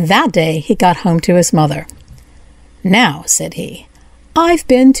 and that day he got home to his mother. "Now," said he, "I've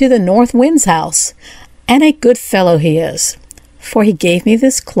been to the north wind's house, and a good fellow he is, for he gave me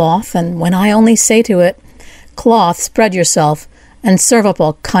this cloth, and when I only say to it, 'Cloth, spread yourself, and serve up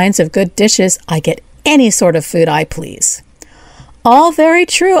all kinds of good dishes,' I get any sort of food I please." "All very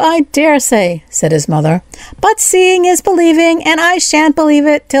true, I dare say," said his mother, "but seeing is believing, and I shan't believe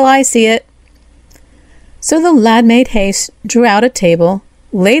it till I see it." So the lad made haste, drew out a table,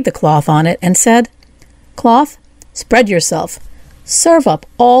 laid the cloth on it, and said, "Cloth, spread yourself, serve up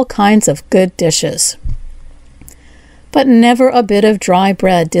all kinds of good dishes." But never a bit of dry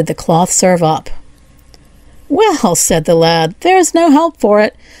bread did the cloth serve up. "Well," said the lad, "there's no help for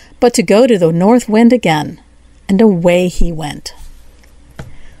it but to go to the north wind again." And away he went.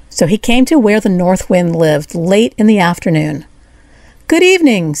 So he came to where the north wind lived late in the afternoon. "Good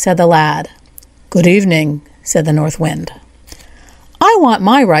evening," said the lad. "Good evening," said the north wind. "I want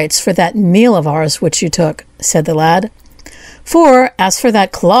my rights for that meal of ours which you took," said the lad. "For, as for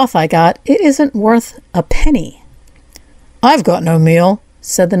that cloth I got, it isn't worth a penny." "I've got no meal,"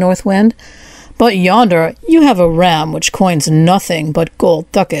 said the north wind, "but yonder you have a ram which coins nothing but gold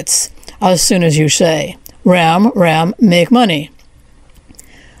ducats, as soon as you say, 'Ram, ram, make money.'"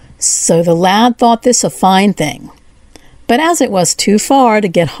 So the lad thought this a fine thing, but as it was too far to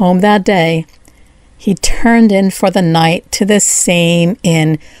get home that day, he turned in for the night to the same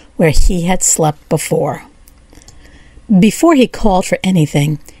inn where he had slept before. Before he called for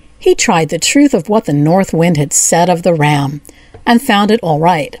anything, he tried the truth of what the north wind had said of the ram, and found it all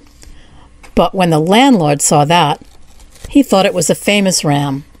right. But when the landlord saw that, he thought it was a famous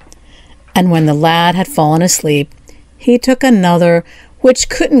ram, and when the lad had fallen asleep, he took another which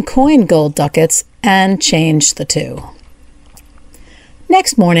couldn't coin gold ducats and changed the two.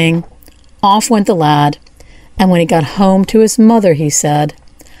 Next morning, off went the lad, and when he got home to his mother, he said,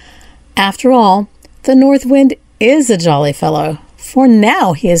 "After all, the north wind is a jolly fellow, for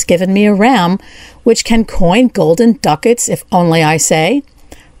now he has given me a ram which can coin golden ducats if only I say,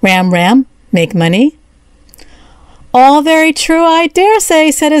 'Ram, ram, make money.'" "All very true, I dare say,"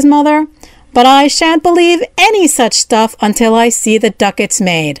 said his mother, "but I shan't believe any such stuff until I see the ducats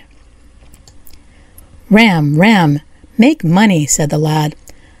made." "Ram, ram, make money," said the lad,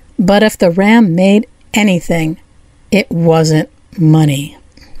 but if the ram made anything, it wasn't money.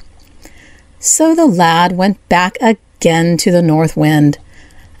 So the lad went back again to the north wind,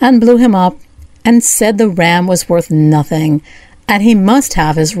 and blew him up, and said the ram was worth nothing, and he must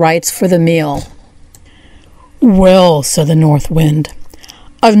have his rights for the meal. "Well," said the north wind,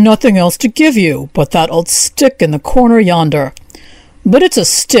 "I've nothing else to give you but that old stick in the corner yonder. But it's a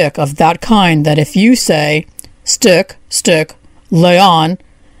stick of that kind that if you say, 'Stick, stick, lay on,'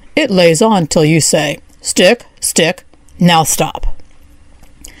 it lays on till you say, 'Stick, stick, now stop.'"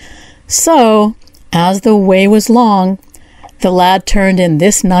 So, as the way was long, the lad turned in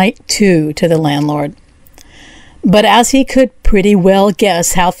this night too to the landlord. But as he could pretty well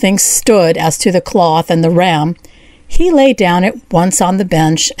guess how things stood as to the cloth and the ram, he lay down at once on the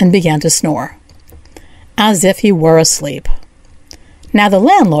bench and began to snore, as if he were asleep. Now the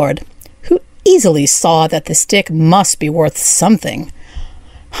landlord, who easily saw that the stick must be worth something,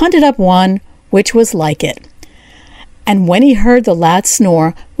 hunted up one which was like it, and when he heard the lad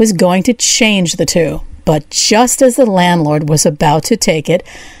snore, was going to change the two. But just as the landlord was about to take it,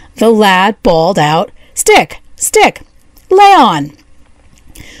 the lad bawled out, "Stick, stick, lay on."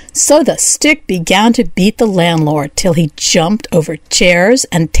 So the stick began to beat the landlord till he jumped over chairs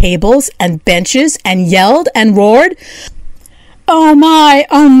and tables and benches and yelled and roared, "Oh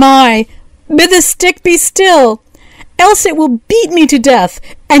my, bid the stick be still, else it will beat me to death,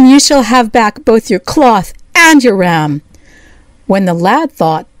 and you shall have back both your cloth and your ram." When the lad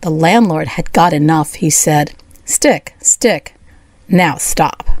thought the landlord had got enough, he said, "Stick, stick, now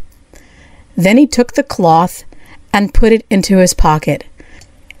stop." Then he took the cloth and put it into his pocket,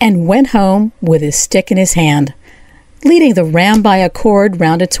 and went home with his stick in his hand, leading the ram by a cord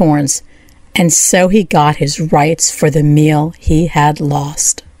round its horns, and so he got his rights for the meal he had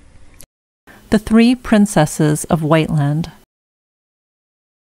lost. The Three Princesses of Whiteland.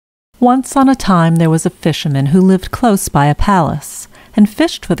 Once on a time there was a fisherman who lived close by a palace, and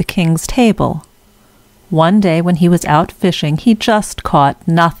fished for the king's table. One day when he was out fishing, he just caught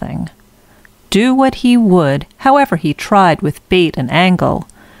nothing. Do what he would, however he tried with bait and angle,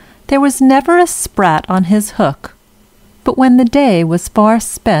 there was never a sprat on his hook. But when the day was far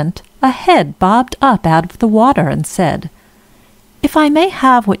spent, a head bobbed up out of the water and said, "If I may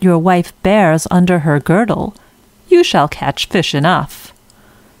have what your wife bears under her girdle, you shall catch fish enough."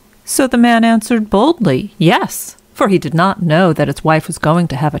 So the man answered boldly, "Yes," for he did not know that his wife was going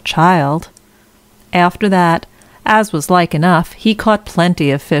to have a child. After that, as was like enough, he caught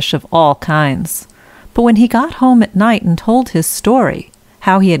plenty of fish of all kinds. But when he got home at night and told his story,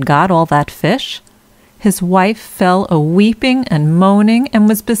 how he had got all that fish, his wife fell a-weeping and moaning, and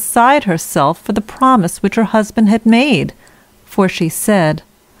was beside herself for the promise which her husband had made. For she said,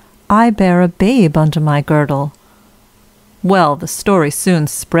 "I bear a babe under my girdle." Well, the story soon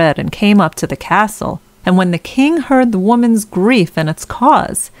spread and came up to the castle, and when the king heard the woman's grief and its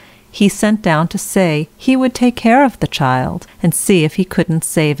cause, he sent down to say he would take care of the child, and see if he couldn't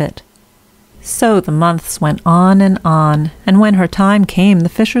save it. So the months went on, and when her time came, the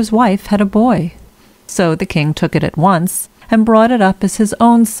fisher's wife had a boy. So the king took it at once, and brought it up as his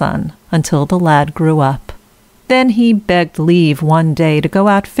own son, until the lad grew up. Then he begged leave one day to go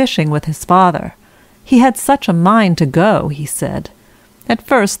out fishing with his father. He had such a mind to go, he said. At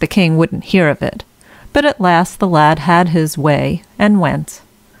first the king wouldn't hear of it, but at last the lad had his way, and went.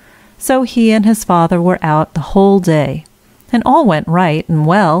 So he and his father were out the whole day, and all went right and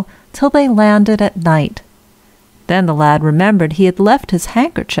well till they landed at night. Then the lad remembered he had left his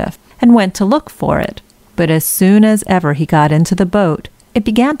handkerchief, and went to look for it. But as soon as ever he got into the boat, it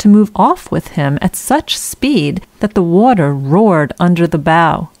began to move off with him at such speed that the water roared under the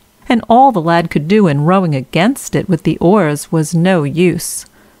bow, and all the lad could do in rowing against it with the oars was no use.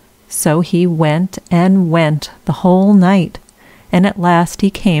 So he went and went the whole night, and at last he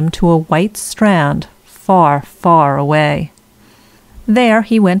came to a white strand far, far away. There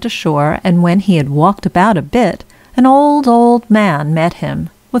he went ashore, and when he had walked about a bit, an old man met him,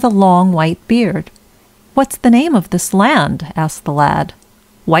 with a long white beard. "What's the name of this land?" asked the lad.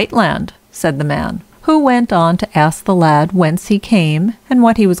 "White Land," said the man, who went on to ask the lad whence he came, and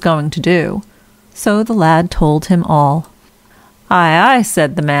what he was going to do. So the lad told him all. "Aye, aye,"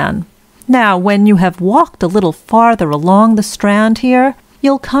 said the man. "Now, when you have walked a little farther along the strand here,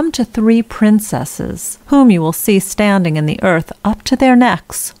 you'll come to 3 princesses, whom you will see standing in the earth up to their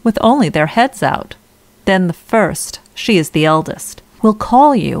necks, with only their heads out. Then the first, she is the eldest, will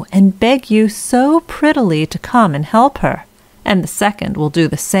call you and beg you so prettily to come and help her, and the second will do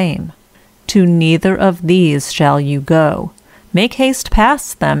the same. To neither of these shall you go. Make haste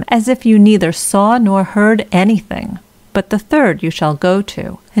past them, as if you neither saw nor heard anything. But the third you shall go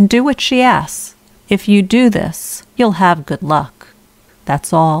to, and do what she asks. If you do this, you'll have good luck.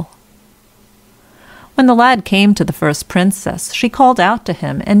 That's all." When the lad came to the first princess, she called out to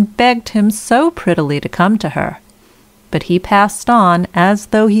him and begged him so prettily to come to her. But he passed on as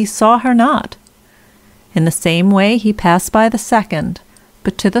though he saw her not. In the same way he passed by the second,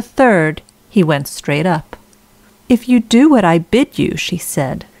 but to the third he went straight up. "If you do what I bid you," she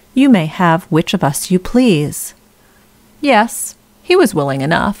said, "you may have which of us you please." Yes, he was willing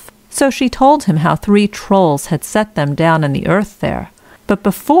enough. So she told him how 3 trolls had set them down in the earth there, but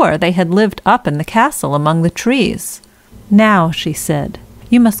before they had lived up in the castle among the trees. "Now," she said,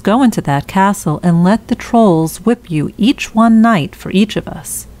 "you must go into that castle and let the trolls whip you each one night for each of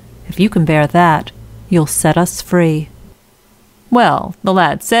us. If you can bear that, you'll set us free." Well, the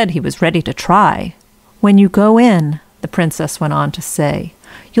lad said he was ready to try. "When you go in," the princess went on to say,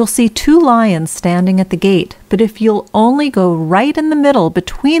 "you'll see 2 lions standing at the gate, but if you'll only go right in the middle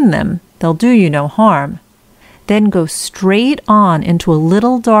between them, they'll do you no harm. Then go straight on into a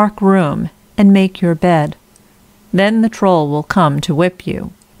little dark room and make your bed. Then the troll will come to whip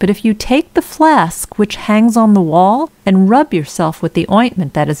you. But if you take the flask which hangs on the wall and rub yourself with the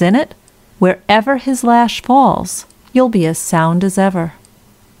ointment that is in it, wherever his lash falls, you'll be as sound as ever.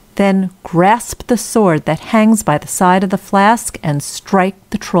 Then grasp the sword that hangs by the side of the flask and strike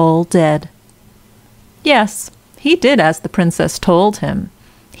the troll dead." Yes, he did as the princess told him.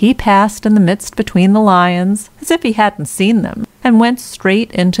 He passed in the midst between the lions, as if he hadn't seen them, and went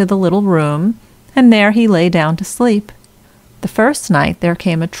straight into the little room, and there he lay down to sleep. The first night there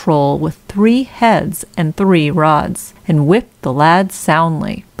came a troll with 3 heads and 3 rods, and whipped the lad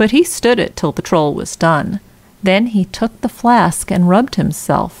soundly, but he stood it till the troll was done. Then he took the flask and rubbed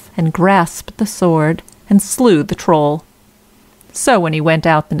himself, and grasped the sword, and slew the troll. So when he went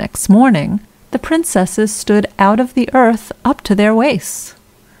out the next morning, the princesses stood out of the earth up to their waists.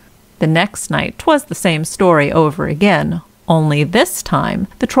 The next night 'twas the same story over again, only this time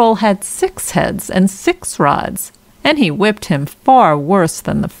the troll had 6 heads and 6 rods, and he whipped him far worse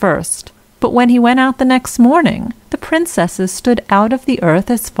than the first. But when he went out the next morning, the princesses stood out of the earth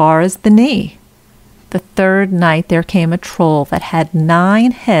as far as the knee. The third night there came a troll that had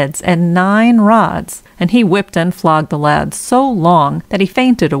 9 heads and 9 rods, and he whipped and flogged the lad so long that he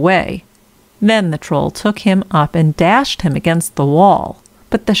fainted away. Then the troll took him up and dashed him against the wall.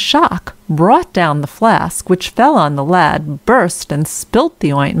 But the shock brought down the flask, which fell on the lad, burst and spilt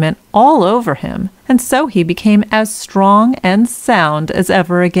the ointment all over him, and so he became as strong and sound as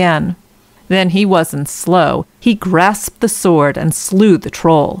ever again. Then he wasn't slow. He grasped the sword and slew the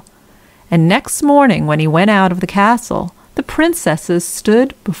troll. And next morning, when he went out of the castle, the princesses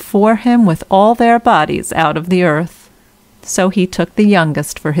stood before him with all their bodies out of the earth. So he took the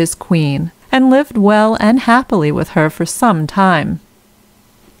youngest for his queen, and lived well and happily with her for some time.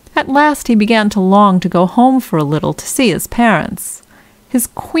 At last he began to long to go home for a little to see his parents. His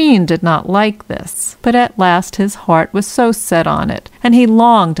queen did not like this, but at last his heart was so set on it, and he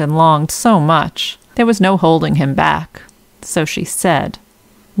longed and longed so much, there was no holding him back. So she said,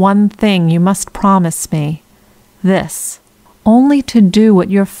 "One thing you must promise me, this, only to do what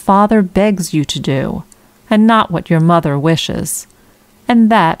your father begs you to do, and not what your mother wishes." And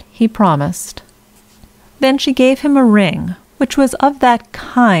that he promised. Then she gave him a ring, which was of that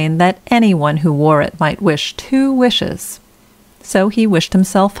kind that anyone who wore it might wish 2 wishes. So he wished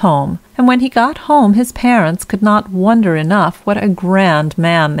himself home, and when he got home his parents could not wonder enough what a grand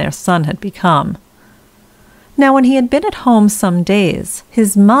man their son had become. Now when he had been at home some days,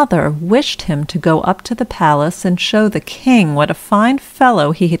 his mother wished him to go up to the palace and show the king what a fine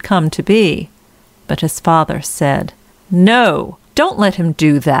fellow he had come to be. But his father said, "No, don't let him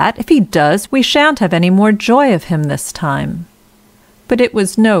do that. If he does, we shan't have any more joy of him this time." But it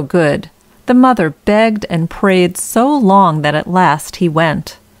was no good. The mother begged and prayed so long that at last he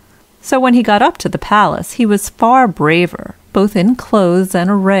went. So when he got up to the palace, he was far braver, both in clothes and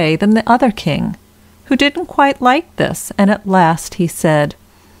array, than the other king, who didn't quite like this, and at last he said,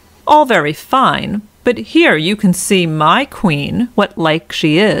 "All very fine, but here you can see my queen, what like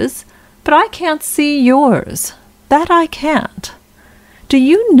she is, but I can't see yours. That I can't. Do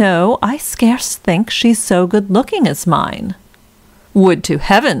you know, I scarce think she's so good-looking as mine." "Would to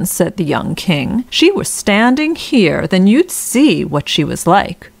heaven," said the young king, "she were standing here, then you'd see what she was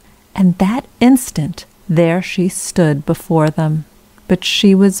like." And that instant there she stood before them. But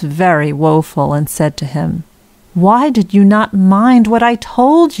she was very woeful, and said to him, "Why did you not mind what I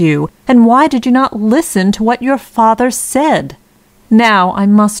told you, and why did you not listen to what your father said? Now I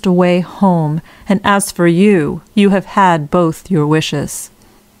must away home, and as for you, you have had both your wishes."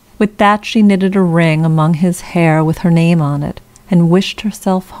 With that she knitted a ring among his hair with her name on it, and wished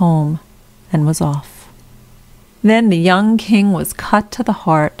herself home, and was off. Then the young king was cut to the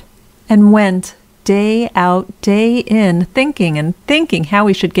heart, and went day out, day in, thinking and thinking how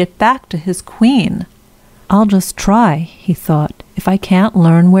he should get back to his queen. "I'll just try," he thought, "if I can't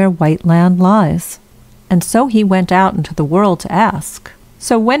learn where White Land lies." And so he went out into the world to ask.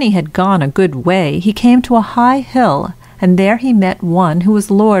 So when he had gone a good way, he came to a high hill, and there he met one who was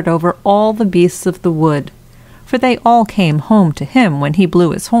lord over all the beasts of the wood, for they all came home to him when he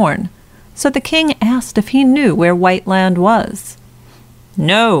blew his horn. So the king asked if he knew where White Land was.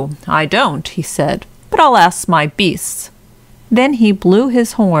 "No, I don't," he said, "but I'll ask my beasts." Then he blew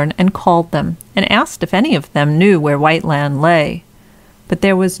his horn and called them, and asked if any of them knew where White Land lay. But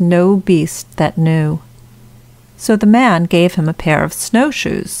there was no beast that knew. So the man gave him a pair of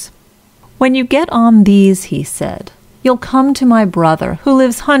snowshoes. "When you get on these," he said, "you'll come to my brother, who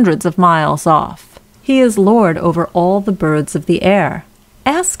lives hundreds of miles off. He is lord over all the birds of the air.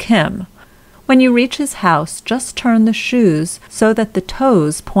 Ask him. When you reach his house, just turn the shoes so that the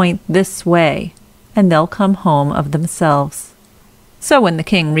toes point this way, and they'll come home of themselves." So when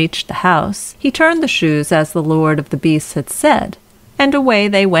the king reached the house, he turned the shoes as the lord of the beasts had said, and away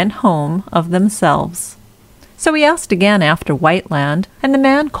they went home of themselves. So he asked again after White Land, and the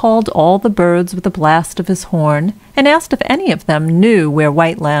man called all the birds with a blast of his horn, and asked if any of them knew where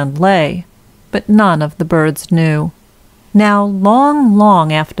White Land lay. But none of the birds knew. Now long,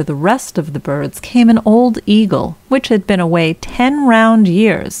 long after the rest of the birds came an old eagle, which had been away 10 round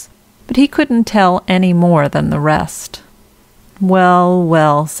years, but he couldn't tell any more than the rest. "Well,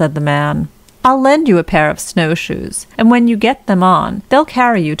 well," said the man, "I'll lend you a pair of snowshoes, and when you get them on, they'll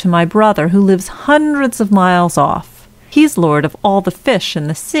carry you to my brother who lives hundreds of miles off. He's lord of all the fish in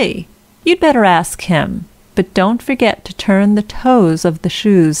the sea. You'd better ask him, but don't forget to turn the toes of the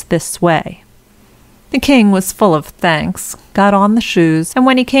shoes this way." The king was full of thanks, got on the shoes, and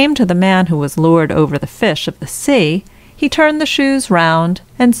when he came to the man who was lord over the fish of the sea, he turned the shoes round,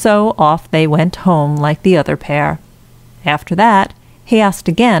 and so off they went home like the other pair. After that, he asked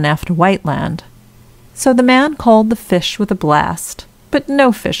again after White Land. So the man called the fish with a blast, but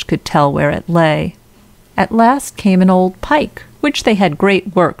no fish could tell where it lay. At last came an old pike, which they had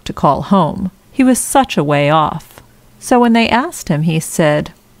great work to call home. He was such a way off. So when they asked him, he said,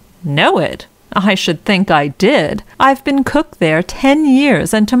 "Know it? I should think I did. I've been cook there 10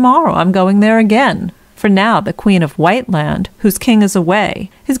 years, and tomorrow I'm going there again. For now the Queen of Whiteland, whose king is away,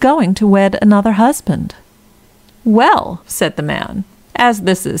 is going to wed another husband." "Well," said the man, "as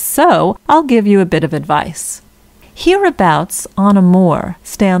this is so, I'll give you a bit of advice. Hereabouts on a moor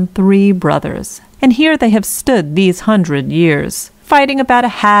stand 3 brothers, and here they have stood these 100 years, fighting about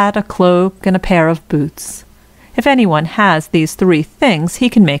a hat, a cloak, and a pair of boots. If anyone has these 3 things, he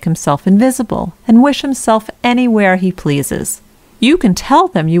can make himself invisible, and wish himself anywhere he pleases. You can tell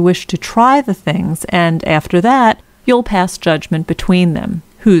them you wish to try the things, and after that, you'll pass judgment between them,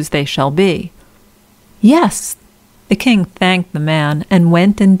 whose they shall be." "Yes." The king thanked the man, and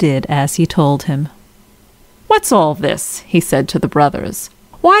went and did as he told him. "What's all this?" he said to the brothers.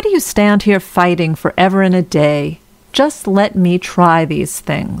 "Why do you stand here fighting forever and a day? Just let me try these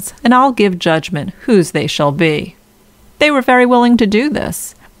things, and I'll give judgment whose they shall be." They were very willing to do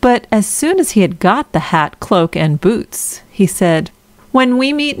this, but as soon as he had got the hat, cloak, and boots, he said, "When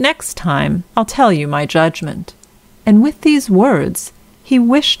we meet next time, I'll tell you my judgment." And with these words, he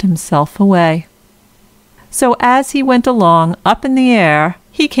wished himself away. So as he went along up in the air,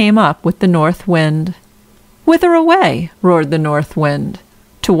 he came up with the north wind. "Whither away?" roared the north wind.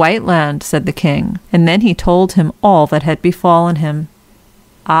 "To Whiteland," said the king, and then he told him all that had befallen him.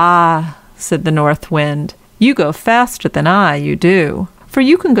 "Ah," said the north wind, "you go faster than I, you do, for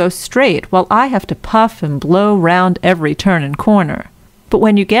you can go straight while I have to puff and blow round every turn and corner. But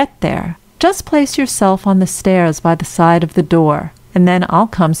when you get there, just place yourself on the stairs by the side of the door, and then I'll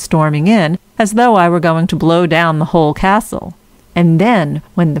come storming in, as though I were going to blow down the whole castle. And then,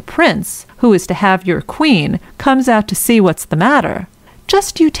 when the prince, who is to have your queen, comes out to see what's the matter,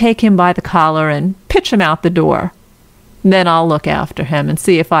 just you take him by the collar and pitch him out the door. Then I'll look after him and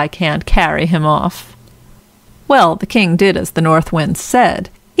see if I can't carry him off." Well, the king did as the north wind said.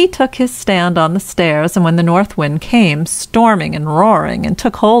 He took his stand on the stairs, and when the north wind came, storming and roaring, and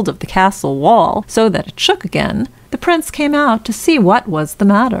took hold of the castle wall, so that it shook again, the prince came out to see what was the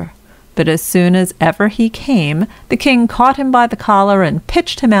matter. But as soon as ever he came, the king caught him by the collar and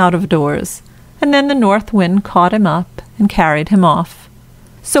pitched him out of doors, and then the north wind caught him up and carried him off.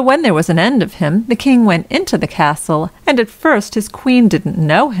 So when there was an end of him, the king went into the castle, and at first his queen didn't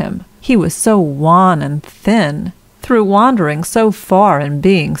know him. He was so wan and thin, through wandering so far and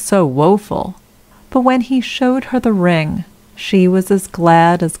being so woeful. But when he showed her the ring, she was as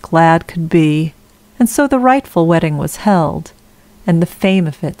glad could be, and so the rightful wedding was held, and the fame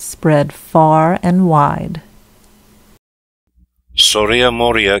of it spread far and wide. Soria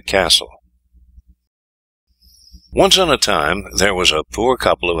Moria Castle. Once on a time there was a poor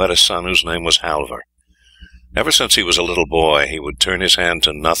couple who had a son whose name was Halvor. Ever since he was a little boy he would turn his hand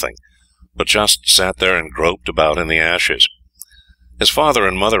to nothing, but just sat there and groped about in the ashes. His father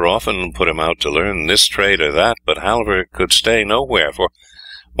and mother often put him out to learn this trade or that, but Halvor could stay nowhere, for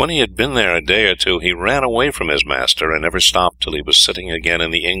when he had been there a day or two he ran away from his master and never stopped till he was sitting again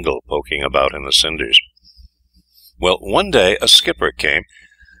in the ingle poking about in the cinders. Well, one day a skipper came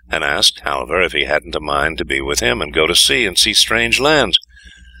and asked Halvor if he hadn't a mind to be with him and go to sea and see strange lands.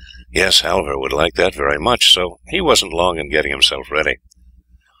 Yes, Halvor would like that very much, so he wasn't long in getting himself ready.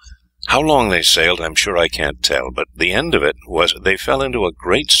 How long they sailed I'm sure I can't tell, but the end of it was they fell into a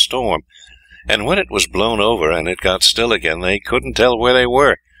great storm, and when it was blown over and it got still again they couldn't tell where they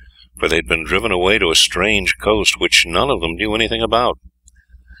were, for they'd been driven away to a strange coast which none of them knew anything about.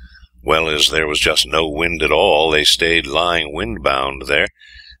 Well, as there was just no wind at all, they stayed lying wind-bound there,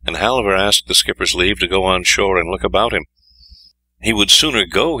 and Halvor asked the skipper's leave to go on shore and look about him. He would sooner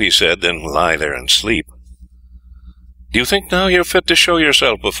go, he said, than lie there and sleep. "Do you think now you're fit to show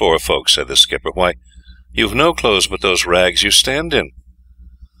yourself before folks?" said the skipper. "Why, you've no clothes but those rags you stand in."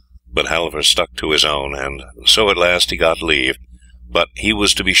 But Halvor stuck to his own, and so at last he got leave, but he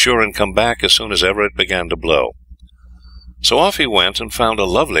was to be sure and come back as soon as ever it began to blow. So off he went and found a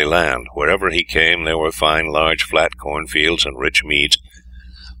lovely land. Wherever he came there were fine large flat cornfields and rich meads,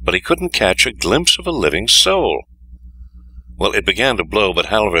 but he couldn't catch a glimpse of a living soul. Well, it began to blow, but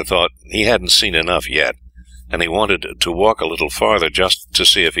Halvor thought he hadn't seen enough yet, and he wanted to walk a little farther just to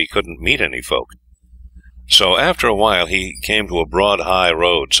see if he couldn't meet any folk. So after a while he came to a broad high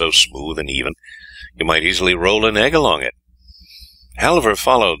road, so smooth and even you might easily roll an egg along it. Halvor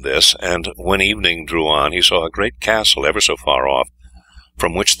followed this, and when evening drew on he saw a great castle ever so far off,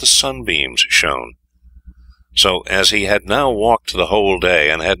 from which the sunbeams shone. So as he had now walked the whole day,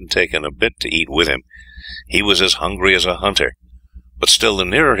 and hadn't taken a bit to eat with him, he was as hungry as a hunter, but still the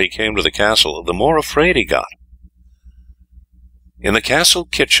nearer he came to the castle, the more afraid he got. In the castle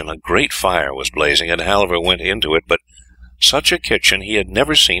kitchen a great fire was blazing, and Halvor went into it, but such a kitchen he had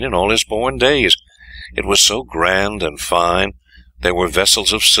never seen in all his born days. It was so grand and fine. There were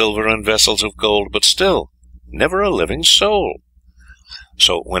vessels of silver and vessels of gold, but still never a living soul.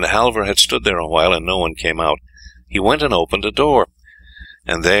 So when Halvor had stood there a while and no one came out, he went and opened a door,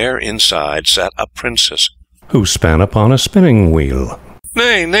 and there inside sat a princess, who span upon a spinning wheel.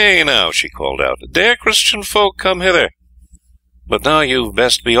 "Nay, nay, now," she called out, "dare Christian folk come hither. But now you've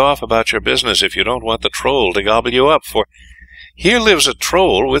best be off about your business if you don't want the troll to gobble you up, for here lives a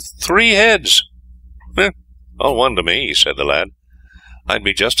troll with 3 heads." "All one to me," said the lad. "I'd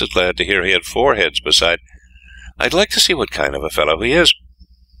be just as glad to hear he had 4 heads beside. I'd like to see what kind of a fellow he is.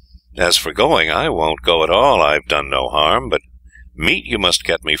 As for going, I won't go at all. I've done no harm, but meat you must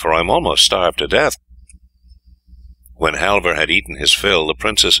get me, for I'm almost starved to death." When Halvor had eaten his fill, the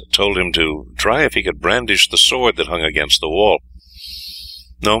princess told him to try if he could brandish the sword that hung against the wall.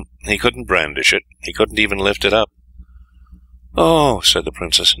 No, he couldn't brandish it. He couldn't even lift it up. "Oh," said the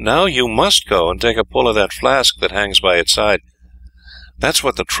princess, "now you must go and take a pull of that flask that hangs by its side. That's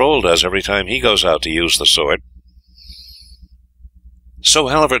what the troll does every time he goes out to use the sword." So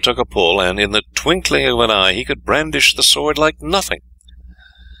Halvor took a pull, and in the twinkling of an eye he could brandish the sword like nothing.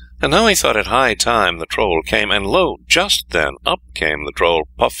 And now he thought it high time the troll came, and lo, just then up came the troll,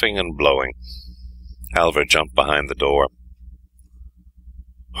 puffing and blowing. Halvor jumped behind the door.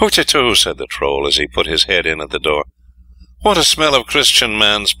 "Hooty-too," said the troll as he put his head in at the door. "What a smell of Christian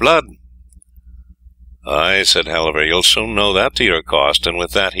man's blood!" "Aye," said Halvor, "you'll soon know that to your cost," and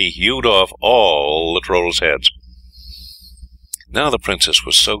with that he hewed off all the troll's heads. Now the princess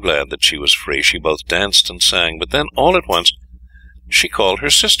was so glad that she was free, she both danced and sang, but then all at once she called her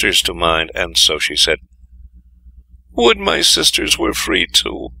sisters to mind, and so she said, "Would my sisters were free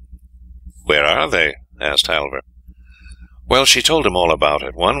too." "Where are they?" asked Halvor. Well, she told him all about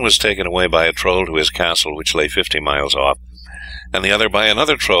it. One was taken away by a troll to his castle, which lay 50 miles off, and the other by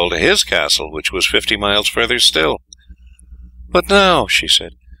another troll to his castle, which was 50 miles further still. "But now," she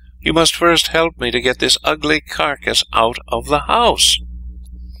said, "you must first help me to get this ugly carcass out of the house."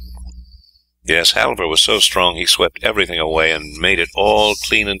 Yes, Halvor was so strong he swept everything away and made it all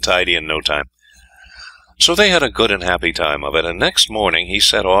clean and tidy in no time. So they had a good and happy time of it, and next morning he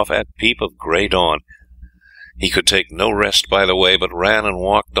set off at peep of grey dawn. He could take no rest by the way, but ran and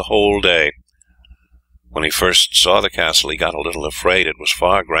walked the whole day. When he first saw the castle he got a little afraid. It was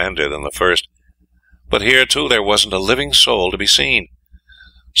far grander than the first, but here too there wasn't a living soul to be seen.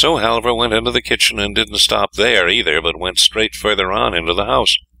 So Halvor went into the kitchen and didn't stop there either, but went straight further on into the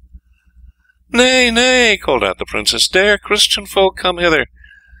house. "Nay, nay," called out the princess, "dare Christian folk come hither.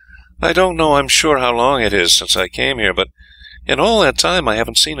 I don't know, I'm sure, how long it is since I came here, but in all that time I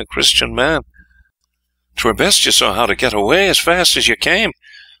haven't seen a Christian man. 'Twere best you saw how to get away as fast as you came,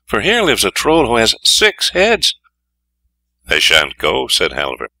 for here lives a troll who has 6 heads." "I shan't go," said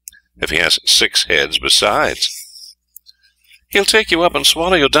Halvor, "if he has 6 heads besides." "He'll take you up and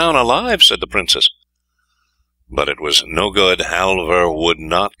swallow you down alive," said the princess. But it was no good. Halvor would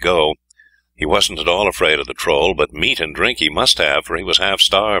not go. He wasn't at all afraid of the troll, but meat and drink he must have, for he was half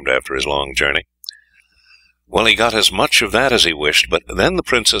starved after his long journey. Well, he got as much of that as he wished, but then the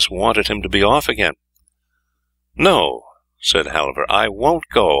princess wanted him to be off again. "No," said Halvor, "I won't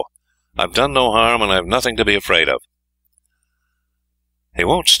go. I've done no harm, and I've nothing to be afraid of." "He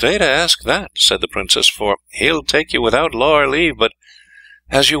won't stay to ask that," said the princess, "for he'll take you without law or leave, but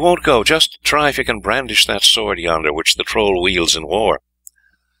as you won't go, just try if you can brandish that sword yonder, which the troll wields in war."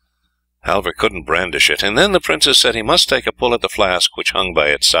 Halvor couldn't brandish it, and then the princess said he must take a pull at the flask which hung by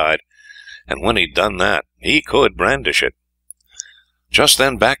its side, and when he'd done that, he could brandish it. Just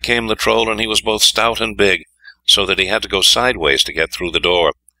then back came the troll, and he was both stout and big, so that he had to go sideways to get through the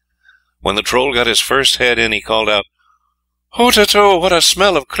door. When the troll got his first head in, he called out, "Hooty-too, what a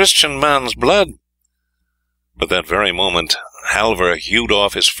smell of Christian man's blood!" But that very moment Halvor hewed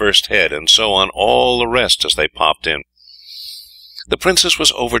off his first head, and so on all the rest as they popped in. The princess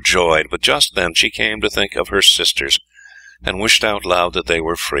was overjoyed, but just then she came to think of her sisters, and wished out loud that they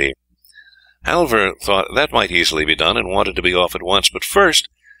were free. Halvor thought that might easily be done, and wanted to be off at once, but first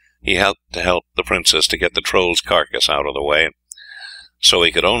he had to help the princess to get the troll's carcass out of the way, so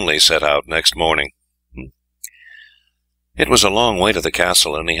he could only set out next morning. It was a long way to the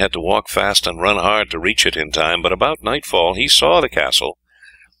castle, and he had to walk fast and run hard to reach it in time, but about nightfall he saw the castle,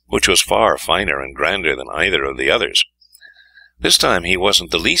 which was far finer and grander than either of the others. This time he wasn't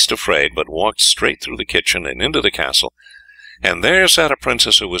the least afraid, but walked straight through the kitchen and into the castle, and there sat a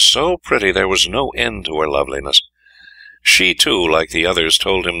princess who was so pretty there was no end to her loveliness. She, too, like the others,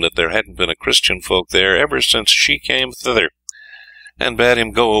 told him that there hadn't been a Christian folk there ever since she came thither, and bade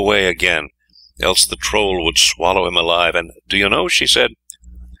him go away again, else the Troll would swallow him alive. And do you know, she said,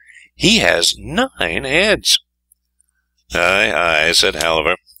 he has 9 heads. Aye, aye, said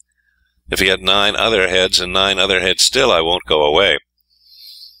Halvor. If he had 9 other heads, and 9 other heads still, I won't go away.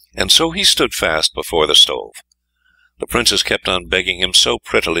 And so he stood fast before the stove. The Princess kept on begging him so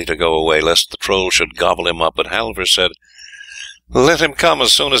prettily to go away, lest the Troll should gobble him up, but Halvor said, let him come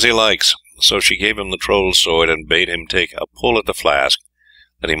as soon as he likes. So she gave him the Troll's sword, and bade him take a pull at the flask,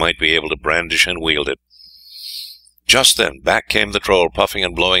 that he might be able to brandish and wield it. Just then back came the Troll, puffing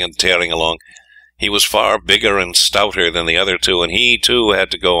and blowing and tearing along. He was far bigger and stouter than the other 2, and he, too, had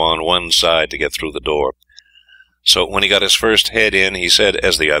to go on one side to get through the door. So when he got his first head in, he said,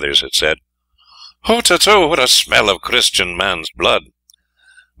 as the others had said, "Ho-ta-to, what a smell of Christian man's blood!"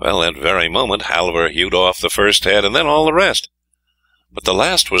 Well, that very moment Halvor hewed off the first head, and then all the rest. But the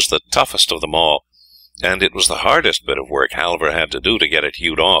last was the toughest of them all, and it was the hardest bit of work Halvor had to do to get it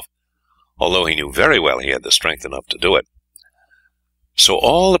hewed off, although he knew very well he had the strength enough to do it. So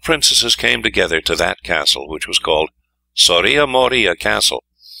all the princesses came together to that castle, which was called Soria Moria Castle,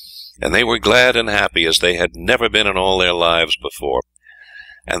 and they were glad and happy as they had never been in all their lives before.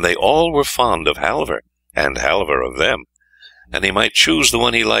 And they all were fond of Halvor, and Halvor of them, and he might choose the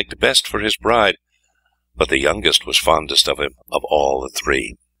one he liked best for his bride, but the youngest was fondest of him of all the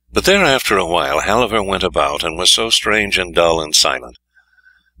 3. But there after a while Halvor went about, and was so strange and dull and silent.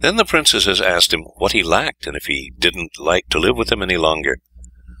 Then the princesses asked him what he lacked, and if he didn't like to live with them any longer.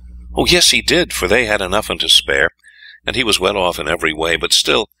 Oh, yes, he did, for they had enough and to spare, and he was well off in every way, but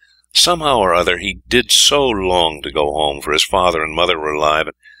still, somehow or other, he did so long to go home, for his father and mother were alive,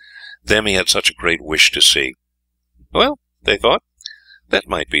 and them he had such a great wish to see. Well, they thought, that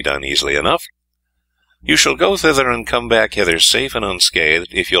might be done easily enough. You shall go thither and come back hither safe and unscathed,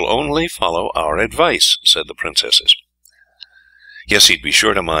 if you'll only follow our advice, said the princesses. Yes, he'd be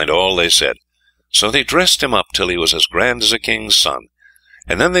sure to mind all they said. So they dressed him up till he was as grand as a king's son,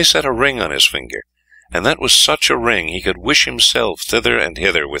 and then they set a ring on his finger, and that was such a ring he could wish himself thither and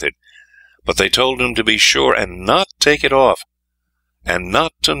hither with it, but they told him to be sure and not take it off, and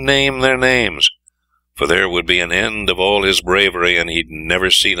not to name their names, for there would be an end of all his bravery, and he'd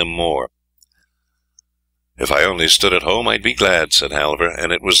never see them more. If I only stood at home, I'd be glad, said Halvor,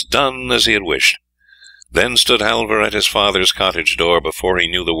 and it was done as he had wished. Then stood Halvor at his father's cottage door before he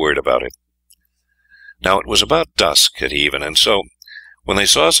knew the word about it. Now it was about dusk at even, and so, when they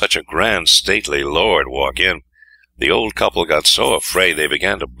saw such a grand stately lord walk in, the old couple got so afraid they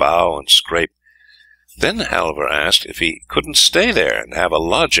began to bow and scrape. Then Halvor asked if he couldn't stay there and have a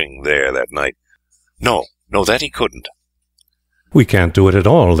lodging there that night. No, that he couldn't. We can't do it at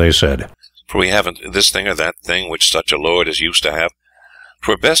all, they said. For we haven't this thing or that thing which such a lord is used to have.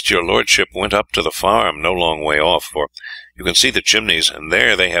 'Twere best your lordship went up to the farm no long way off, for you can see the chimneys, and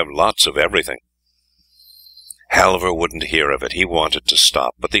there they have lots of everything. Halvor wouldn't hear of it. He wanted to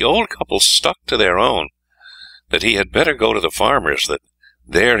stop, but the old couple stuck to their own, that he had better go to the farmer's, that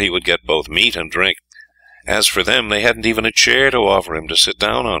there he would get both meat and drink. As for them, they hadn't even a chair to offer him to sit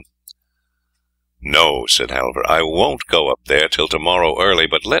down on. No, said Halvor, I won't go up there till tomorrow early,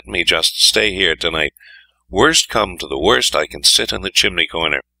 but let me just stay here tonight. Worst come to the worst, I can sit in the chimney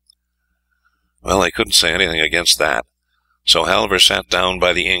corner. Well, they couldn't say anything against that. So Halvor sat down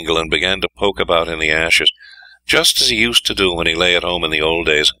by the ingle and began to poke about in the ashes, just as he used to do when he lay at home in the old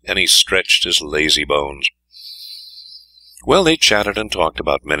days, and he stretched his lazy bones. Well, they chatted and talked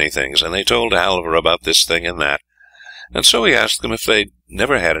about many things, and they told Halvor about this thing and that, and so he asked them if they'd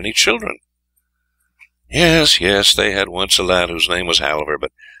never had any children. Yes, they had once a lad whose name was Halvor,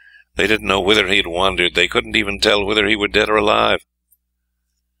 but they didn't know whither he had wandered. They couldn't even tell whether he were dead or alive.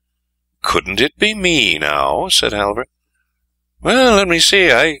 Couldn't it be me, now? Said Halvor. Well, let me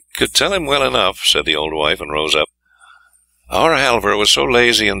see. I could tell him well enough, said the old wife, and rose up. Our Halvor was so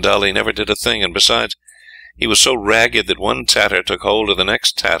lazy and dull he never did a thing, and besides, he was so ragged that one tatter took hold of the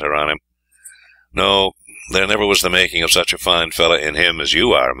next tatter on him. No, there never was the making of such a fine fellow in him as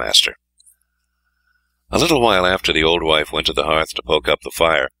you are, master. A little while after, the old wife went to the hearth to poke up the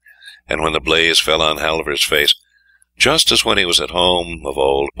fire, and when the blaze fell on Halvor's face, just as when he was at home of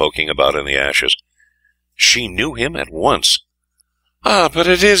old poking about in the ashes, she knew him at once. Ah, but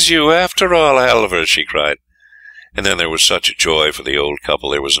it is you after all, Halvor, she cried. And then there was such joy for the old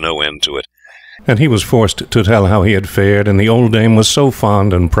couple there was no end to it. And he was forced to tell how he had fared, and the old dame was so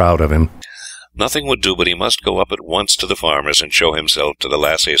fond and proud of him. Nothing would do but he must go up at once to the farmer's and show himself to the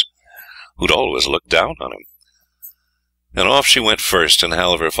lassies, who'd always looked down on him. And off she went first, and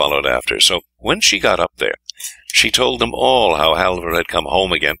Halvor followed after. So when she got up there, she told them all how Halvor had come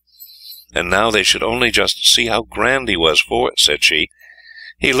home again, and now they should only just see how grand he was, for, said she,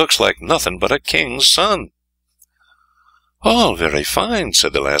 he looks like nothing but a king's son. All very fine,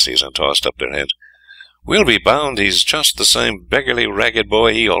 said the lassies, and tossed up their heads. We'll be bound he's just the same beggarly ragged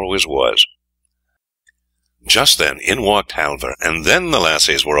boy he always was. Just then in walked Halvor, and then the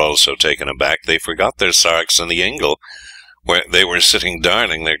lassies were all so taken aback they forgot their sarks in the ingle, where they were sitting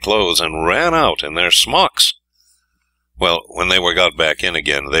darning their clothes, and ran out in their smocks. Well, when they were got back in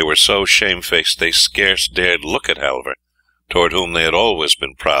again, they were so shamefaced they scarce dared look at Halvor, toward whom they had always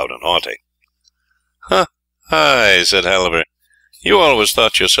been proud and haughty. "Ha! Hi," said Halvor, "you always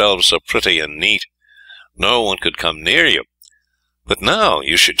thought yourselves so pretty and neat, no one could come near you. But now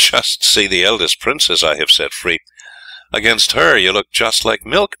you should just see the eldest princess I have set free. Against her you look just like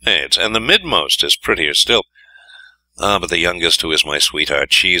milkmaids, and the midmost is prettier still. Ah, but the youngest, who is my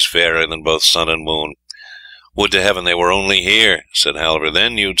sweetheart, she's fairer than both sun and moon. Would to heaven they were only here," said Halvor,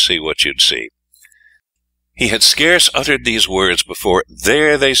 "then you'd see what you'd see." He had scarce uttered these words before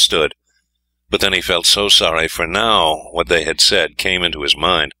there they stood, but then he felt so sorry, for now what they had said came into his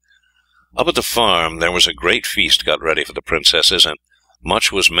mind. Up at the farm there was a great feast got ready for the princesses, and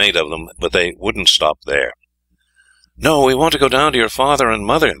much was made of them, but they wouldn't stop there. "No, we want to go down to your father and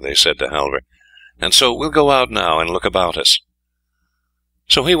mother," they said to Halvor, "and so we'll go out now and look about us."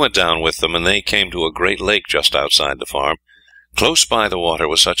 So he went down with them, and they came to a great lake just outside the farm. Close by the water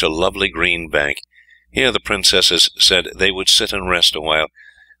was such a lovely green bank. Here the princesses said they would sit and rest a while.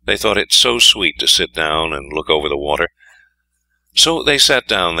 They thought it so sweet to sit down and look over the water. So they sat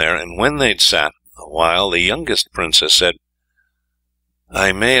down there, and when they'd sat a while, the youngest princess said,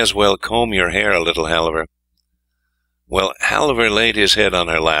 "I may as well comb your hair a little, Halvor." Well, Halvor laid his head on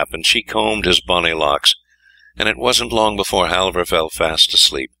her lap, and she combed his bonny locks, and it wasn't long before Halvor fell fast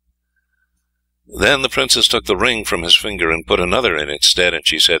asleep. Then the princess took the ring from his finger and put another in its stead, and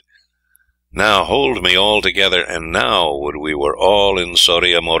she said, "Now hold me all together, and now would we were all in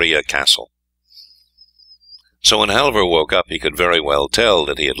Soria Moria Castle." So when Halvor woke up he could very well tell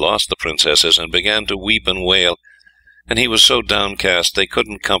that he had lost the princesses, and began to weep and wail, and he was so downcast they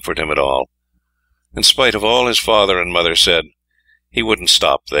couldn't comfort him at all. In spite of all his father and mother said, he wouldn't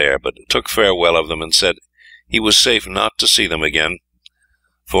stop there, but took farewell of them, and said he was safe not to see them again,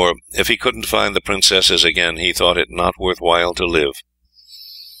 for if he couldn't find the princesses again he thought it not worth while to live.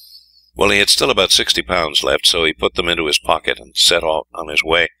 Well, he had still about 60 pounds left, so he put them into his pocket and set off on his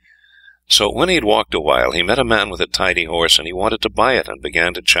way. So when he had walked a while, he met a man with a tidy horse, and he wanted to buy it, and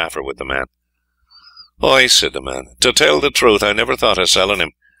began to chaffer with the man. "Oi," said the man, "to tell the truth, I never thought of selling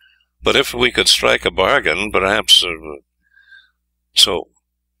him, but if we could strike a bargain, perhaps—" "So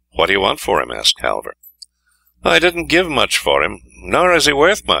what do you want for him?" asked Halvor. "I didn't give much for him, nor is he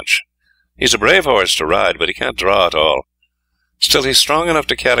worth much. He's a brave horse to ride, but he can't draw at all. Still, he's strong enough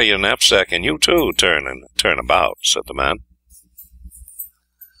to carry your knapsack, and you too turn about," said the man.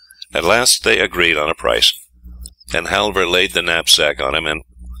 At last they agreed on a price, and Halvor laid the knapsack on him, and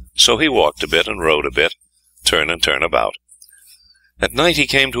so he walked a bit and rode a bit, turn about. At night he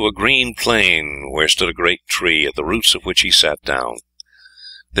came to a green plain, where stood a great tree, at the roots of which he sat down.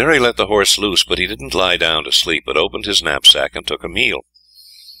 There he let the horse loose, but he didn't lie down to sleep, but opened his knapsack and took a meal.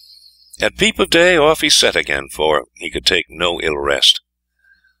 At peep of day off he set again, for he could take no ill rest.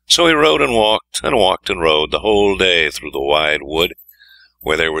 So he rode and walked and rode the whole day through the wide wood,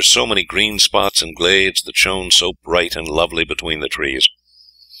 where there were so many green spots and glades that shone so bright and lovely between the trees.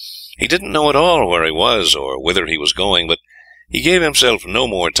 He didn't know at all where he was or whither he was going, but he gave himself no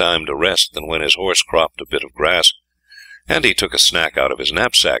more time to rest than when his horse cropped a bit of grass, and he took a snack out of his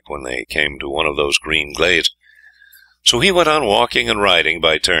knapsack when they came to one of those green glades. So he went on walking and riding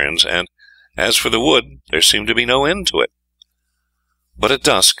by turns, and as for the wood, there seemed to be no end to it. But at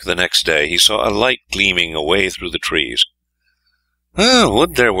dusk the next day he saw a light gleaming away through the trees.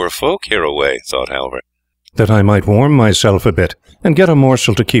 "Would there were folk hereaway," thought Halvor, "that I might warm myself a bit, and get a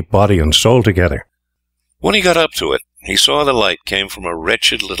morsel to keep body and soul together." When he got up to it, he saw the light came from a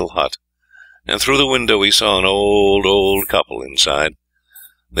wretched little hut, and through the window he saw an old couple inside.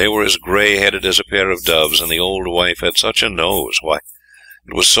 They were as grey-headed as a pair of doves, and the old wife had such a nose, why,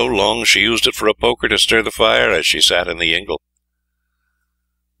 it was so long she used it for a poker to stir the fire as she sat in the ingle.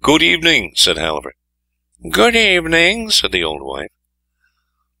 "Good evening," said Halvor. "Good evening," said the old wife.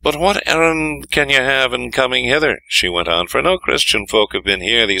 "But what errand can you have in coming hither?" she went on, "for no Christian folk have been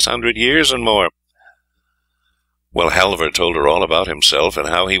here these 100 years and more." Well, Halvor told her all about himself, and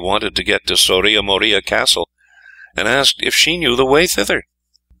how he wanted to get to Soria Moria Castle, and asked if she knew the way thither.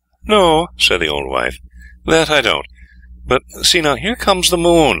 "No," said the old wife, "that I don't. But see now, here comes the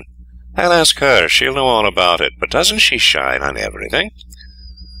moon. I'll ask her, she'll know all about it, but doesn't she shine on everything?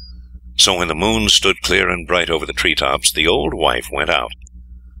 So when the moon stood clear and bright over the treetops, the old wife went out.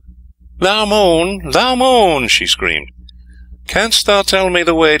 Thou moon, she screamed, canst thou tell me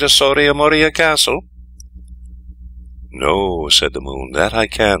the way to Soria Moria Castle? No, said the moon, that I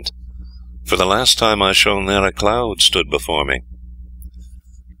can't, for the last time I shone there a cloud stood before me.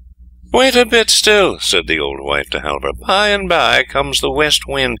 Wait a bit still, said the old wife to Halvor. By and by comes the west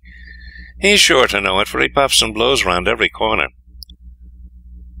wind. He's sure to know it, for he puffs and blows round every corner.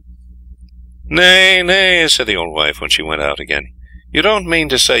 Nay, nay, said the old wife when she went out again. You don't mean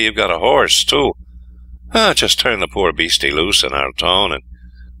to say you've got a horse, too? Just turn the poor beastie loose in our town, and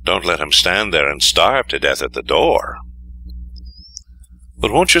don't let him stand there and starve to death at the door.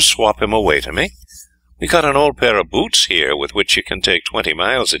 But won't you swap him away to me? We got an old pair of boots here with which you can take 20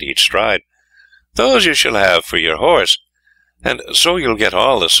 miles at each stride. Those you shall have for your horse, and so you'll get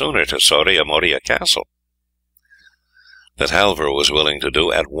all the sooner to Soria Moria Castle. That Halvor was willing to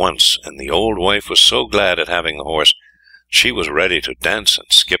do at once, and the old wife was so glad at having the horse, she was ready to dance and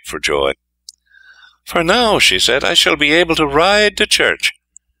skip for joy. For now, she said, I shall be able to ride to church.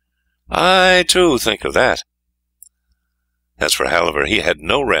 I, too, think of that. As for Halvor, he had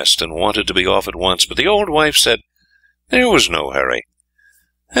no rest and wanted to be off at once, but the old wife said there was no hurry.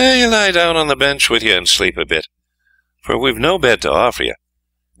 You lie down on the bench with you and sleep a bit, for we've no bed to offer you,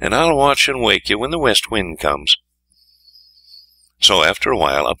 and I'll watch and wake you when the west wind comes. So after a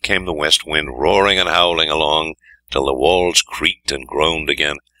while up came the west wind, roaring and howling along till the walls creaked and groaned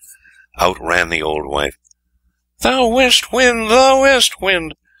again. Out ran the old wife. Thou west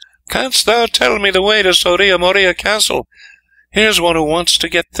wind, canst thou tell me the way to Soria Moria Castle? Here's one who wants to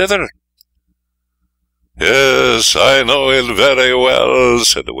get thither. Yes, I know it very well,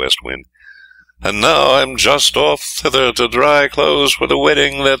 said the west wind, and now I'm just off thither to dry clothes for the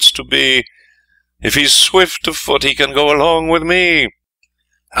wedding that's to be. If he's swift of foot, he can go along with me.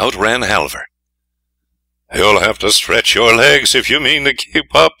 Out ran Halvor. You'll have to stretch your legs if you mean to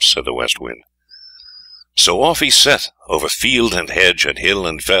keep up, said the west wind. So off he set, over field and hedge and hill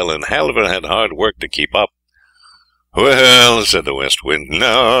and fell, and Halvor had hard work to keep up. Well, said the west wind,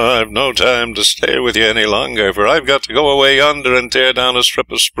 now I've no time to stay with you any longer, for I've got to go away yonder and tear down a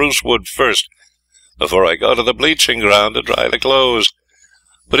strip of spruce wood first, before I go to the bleaching ground to dry the clothes.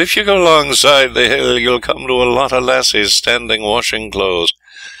 But if you go alongside the hill, you'll come to a lot of lassies standing washing clothes,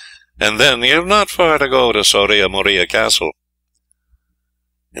 and then you've not far to go to Soria Moria Castle.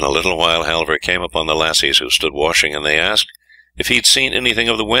 In a little while Halvor came upon the lassies who stood washing, and they asked if he'd seen anything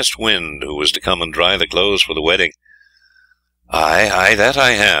of the west wind who was to come and dry the clothes for the wedding. Aye, that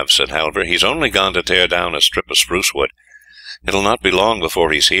I have, said Halvor. He's only gone to tear down a strip of spruce wood. It'll not be long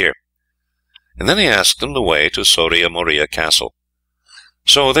before he's here. And then he asked them the way to Soria Moria Castle.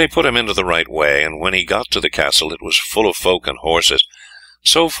 So they put him into the right way, and when he got to the castle it was full of folk and horses,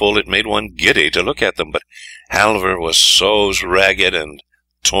 so full it made one giddy to look at them. But Halvor was so ragged and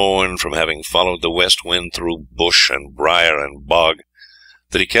torn from having followed the west wind through bush and briar and bog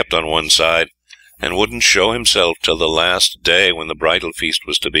that he kept on one side, and wouldn't show himself till the last day when the bridal feast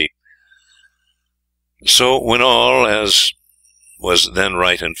was to be. So when all, as was then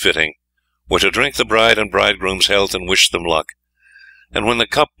right and fitting, were to drink the bride and bridegroom's health and wish them luck, and when the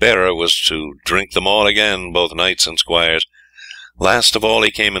cup-bearer was to drink them all again, both knights and squires, last of all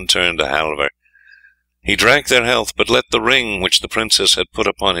he came in turn to Halvor. He drank their health, but let the ring which the princess had put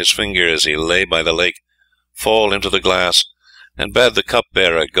upon his finger as he lay by the lake fall into the glass, and bade the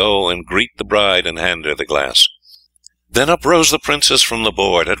cup-bearer go and greet the bride and hand her the glass. Then up rose the princess from the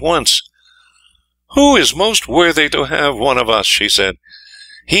board at once. "Who is most worthy to have one of us?" she said.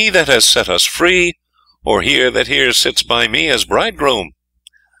 "He that has set us free, or he that here sits by me as bridegroom?"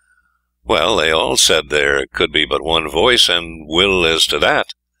 Well, they all said there could be but one voice and will as to that.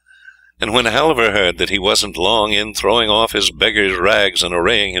 And when Halvor heard that he wasn't long in throwing off his beggar's rags and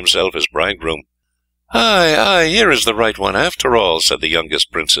arraying himself as bridegroom, "Aye, here is the right one after all," said the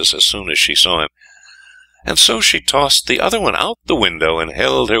youngest princess as soon as she saw him, and so she tossed the other one out the window and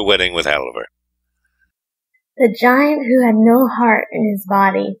held her wedding with Halvor. The giant who had no heart in his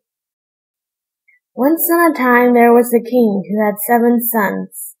body. Once on a time there was a king who had 7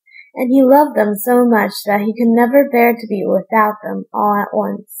 sons, and he loved them so much that he could never bear to be without them all at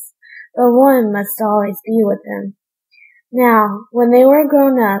once, but one must always be with him. Now, when they were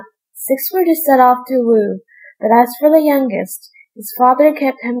grown up, 6 were to set off to woo, but as for the youngest, his father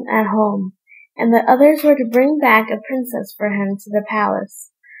kept him at home, and the others were to bring back a princess for him to the palace.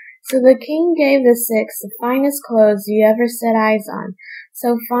 So the king gave the 6 the finest clothes you ever set eyes on,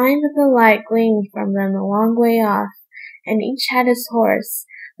 so fine that the light gleamed from them a long way off, and each had his horse,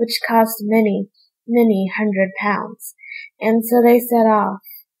 which cost many, many £100, and so they set off.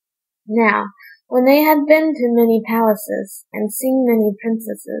 Now, when they had been to many palaces, and seen many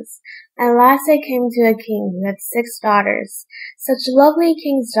princesses, at last they came to a king who had 6 daughters, such lovely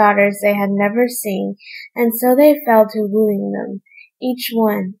king's daughters they had never seen, and so they fell to wooing them, each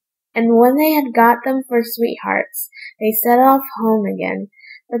one. And when they had got them for sweethearts, they set off home again,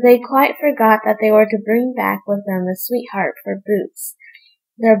 but they quite forgot that they were to bring back with them a sweetheart for Boots,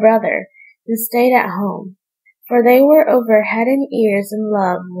 their brother, who stayed at home, for they were over head and ears in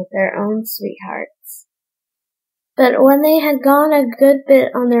love with their own sweethearts. But when they had gone a good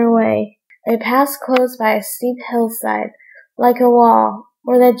bit on their way, they passed close by a steep hillside, like a wall,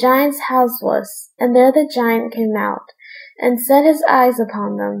 where the giant's house was, and there the giant came out, and set his eyes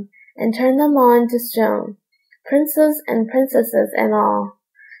upon them, and turned them all into stone, princes and princesses and all.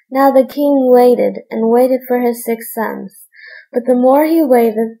 Now the king waited, and waited for his 6 sons, but the more he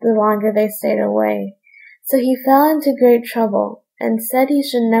waited, the longer they stayed away. So he fell into great trouble, and said he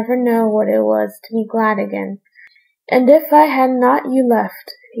should never know what it was to be glad again. And if I had not you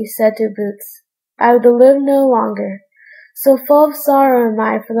left, he said to Boots, I would live no longer. So full of sorrow am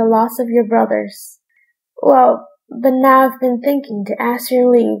I for the loss of your brothers. Well, but now I've been thinking to ask your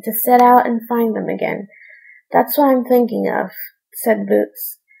leave to set out and find them again. That's what I'm thinking of, said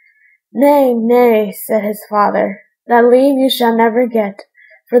Boots. Nay, nay, said his father, that leave you shall never get,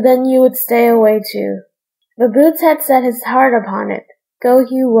 for then you would stay away too. But Boots had set his heart upon it, go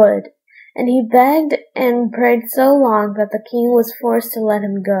he would, and he begged and prayed so long that the king was forced to let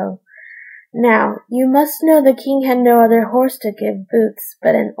him go. Now, you must know the king had no other horse to give Boots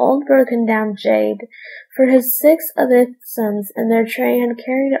but an old broken-down jade, for his 6 other sons and their train had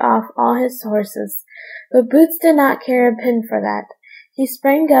carried off all his horses, but Boots did not care a pin for that. He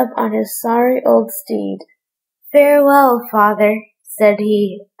sprang up on his sorry old steed. Farewell, father, said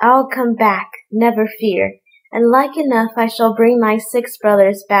he, I'll come back, never fear, and like enough I shall bring my 6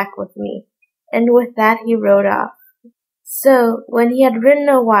 brothers back with me. And with that he rode off. So, when he had ridden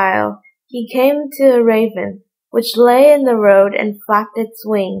a while, he came to a raven, which lay in the road and flapped its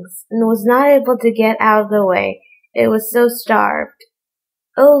wings, and was not able to get out of the way, it was so starved.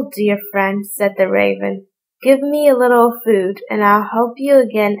 Oh, dear friend, said the raven, give me a little food, and I'll help you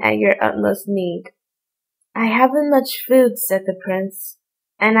again at your utmost need. I haven't much food, said the prince,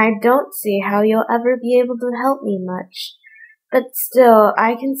 and I don't see how you'll ever be able to help me much, but still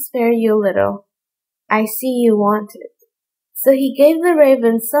I can spare you a little. I see you want it. So he gave the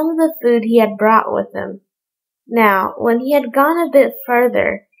raven some of the food he had brought with him. Now, when he had gone a bit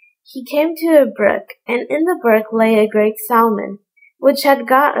further, he came to a brook, and in the brook lay a great salmon, which had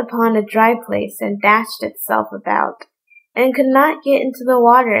got upon a dry place and dashed itself about, and could not get into the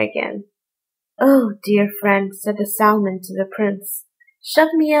water again. Oh, dear friend, said the salmon to the prince,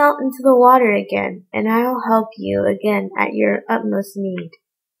 shove me out into the water again, and I'll help you again at your utmost need.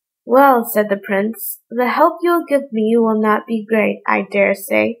 Well, said the prince, the help you'll give me will not be great, I dare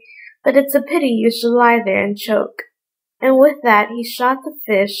say, but it's a pity you should lie there and choke. And with that he shot the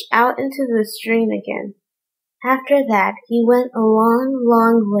fish out into the stream again. After that he went a long,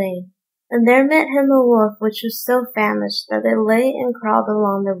 long way, and there met him a wolf which was so famished that it lay and crawled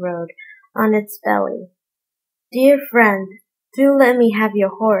along the road on its belly. Dear friend, do let me have your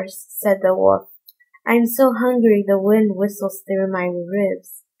horse, said the wolf. I'm so hungry the wind whistles through my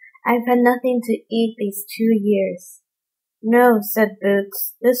ribs. I've had nothing to eat these 2 years. No, said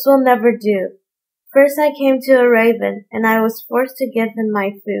Boots, this will never do. First I came to a raven, and I was forced to give him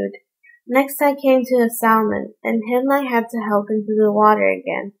my food. Next I came to a salmon, and him I had to help into the water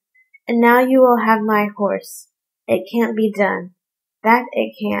again. And now you will have my horse. It can't be done. That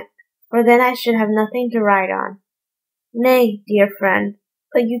it can't, for then I should have nothing to ride on. Nay, dear friend,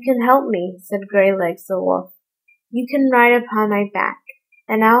 but you can help me, said Greylegs the wolf. You can ride upon my back,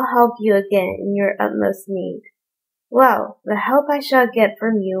 and I'll help you again in your utmost need. Well, the help I shall get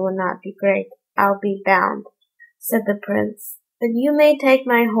from you will not be great, I'll be bound, said the prince, but you may take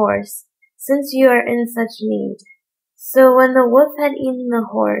my horse, since you are in such need. So when the wolf had eaten the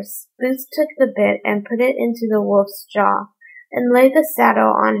horse, Boots took the bit and put it into the wolf's jaw, and laid the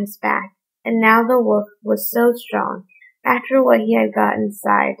saddle on his back, and now the wolf was so strong, after what he had got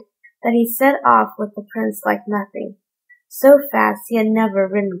inside, that he set off with the prince like nothing. So fast he had never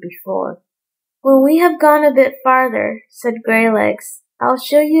ridden before. When we have gone a bit farther, said Greylegs, I'll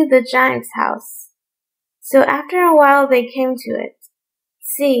show you the giant's house. So after a while they came to it.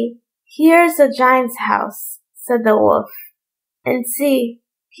 See, here is the giant's house, said the wolf. And see,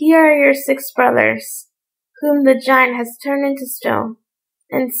 here are your 6 brothers, whom the giant has turned into stone.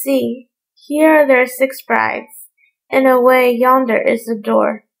 And see, here are their 6 brides, and away yonder is the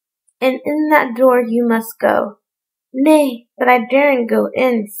door, and in that door you must go." "Nay, but I daren't go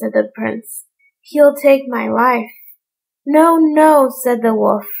in," said the prince. "He'll take my life." "No, no," said the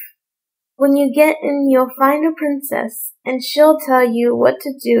wolf. "When you get in you'll find a princess, and she'll tell you what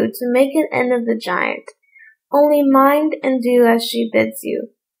to do to make an end of the giant. Only mind and do as she bids you."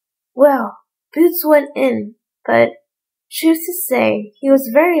 Well, Boots went in, but, truth to say, he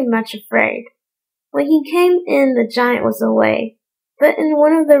was very much afraid. When he came in the giant was away, but in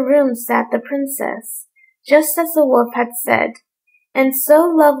one of the rooms sat the princess, just as the wolf had said, and so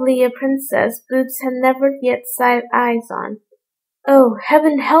lovely a princess Boots had never yet set eyes on. "Oh,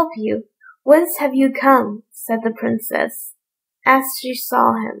 heaven help you! Whence have you come?" said the princess, as she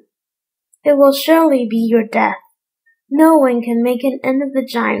saw him. "It will surely be your death. No one can make an end of the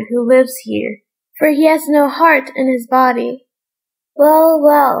giant who lives here, for he has no heart in his body." "Well,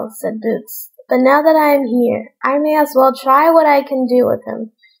 well," said Boots, "but now that I am here, I may as well try what I can do with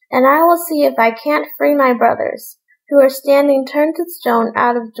him, and I will see if I can't free my brothers, who are standing turned to stone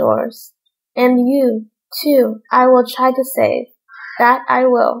out of doors. And you, too, I will try to save. That I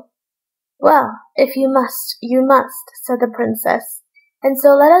will." "Well, if you must, you must," said the princess, "and so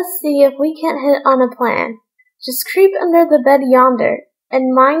let us see if we can't hit on a plan. Just creep under the bed yonder,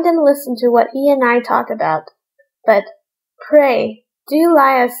 and mind and listen to what he and I talk about. But, pray, do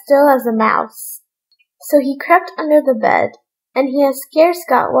lie as still as a mouse." So he crept under the bed, and he had scarce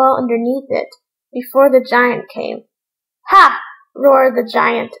got well underneath it, before the giant came. "Ha!" roared the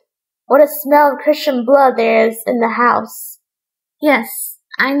giant. "What a smell of Christian blood there is in the house!" "Yes,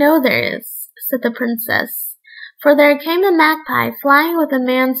 I know there is," said the princess, "for there came a magpie flying with a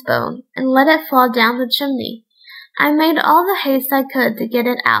man's bone, and let it fall down the chimney. I made all the haste I could to get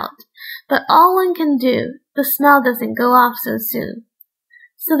it out, but all one can do, the smell doesn't go off so soon."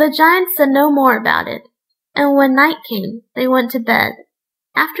 So the giant said no more about it, and when night came, they went to bed.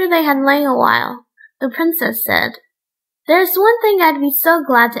 After they had lain a while, the princess said, "There's one thing I'd be so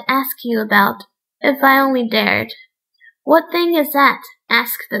glad to ask you about, if I only dared." "What thing is that?"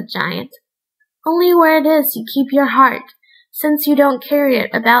 asked the giant. "Only where it is you keep your heart, since you don't carry it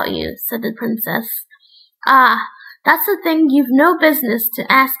about you," said the princess. "Ah, that's a thing you've no business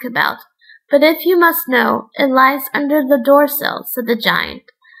to ask about, but if you must know, it lies under the door-sill," said the giant.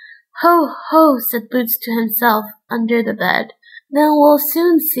 "Ho, ho," said Boots to himself, under the bed. "Then we'll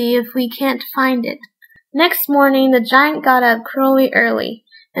soon see if we can't find it." Next morning the giant got up cruelly early,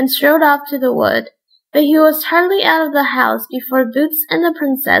 and strode off to the wood, but he was hardly out of the house before Boots and the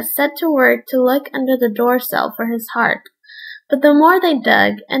princess set to work to look under the door-sill for his heart. But the more they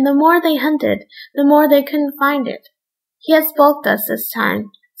dug, and the more they hunted, the more they couldn't find it. "He has balked us this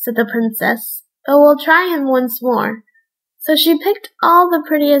time," said the princess, "but we'll try him once more." So she picked all the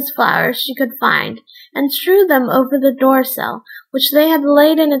prettiest flowers she could find, and strewed them over the door-sill, which they had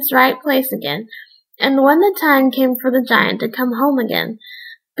laid in its right place again, and when the time came for the giant to come home again,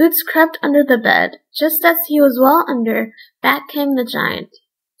 Boots crept under the bed. Just as he was well under, back came the giant.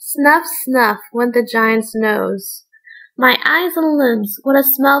 Snuff, snuff went the giant's nose. "My eyes and limbs, what a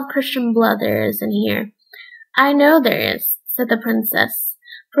smell of Christian blood there is in here." "I know there is," said the princess,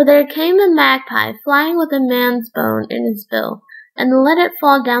 "for there came a magpie flying with a man's bone in his bill, and let it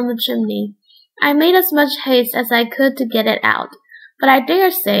fall down the chimney. I made as much haste as I could to get it out, but I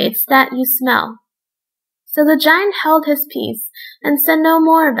dare say it's that you smell." So the giant held his peace, and said no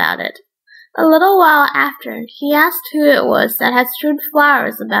more about it. A little while after, he asked who it was that had strewed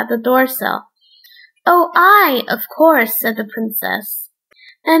flowers about the door-sill. "Oh, I, of course," said the princess.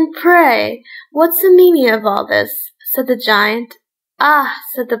 "And pray, what's the meaning of all this?" said the giant. "Ah,"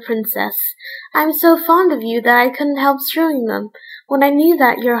 said the princess, "I'm so fond of you that I couldn't help strewing them, when I knew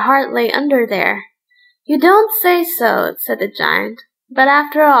that your heart lay under there." "You don't say so," said the giant, "but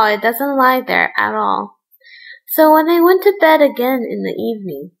after all it doesn't lie there at all." So when they went to bed again in the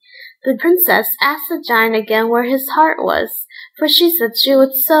evening, the princess asked the giant again where his heart was, for she said she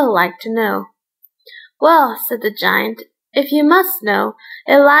would so like to know. "Well," said the giant, "if you must know,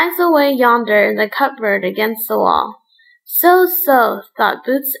 it lies away yonder in the cupboard against the wall." So, thought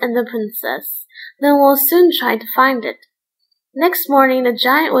Boots and the princess, "then we'll soon try to find it." Next morning the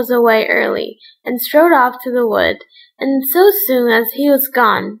giant was away early, and strode off to the wood, and so soon as he was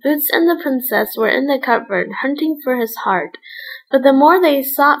gone, Boots and the princess were in the cupboard hunting for his heart, but the more they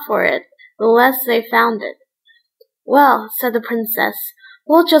sought for it, the less they found it. "Well," said the princess,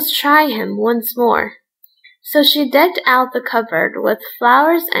 "we'll just try him once more." So she decked out the cupboard with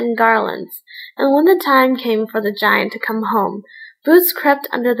flowers and garlands, and when the time came for the giant to come home, Boots crept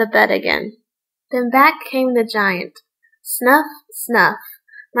under the bed again. Then back came the giant. "Snuff, snuff,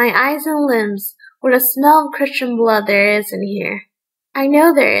 my eyes and limbs, What a smell of Christian blood there is in here." "I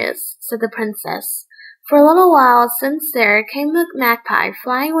know there is," said the princess. "For a little while since there came a magpie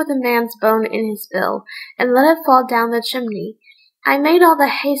flying with a man's bone in his bill, and let it fall down the chimney. I made all the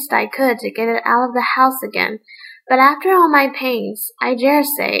haste I could to get it out of the house again, but after all my pains, I dare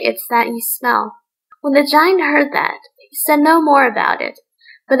say it's that you smell." When the giant heard that, he said no more about it,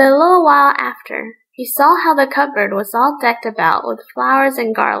 but a little while after, he saw how the cupboard was all decked about with flowers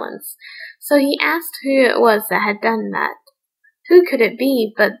and garlands, so he asked who it was that had done that. Who could it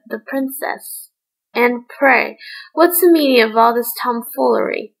be but the princess? "And pray, what's the meaning of all this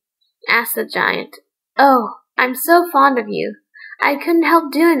tomfoolery?" asked the giant. "Oh, I'm so fond of you, I couldn't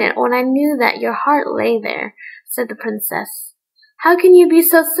help doing it when I knew that your heart lay there," said the princess. "How can you be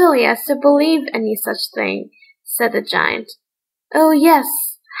so silly as to believe any such thing?" said the giant. "Oh, yes,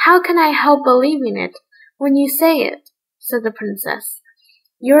 how can I help believing it when you say it?" said the princess.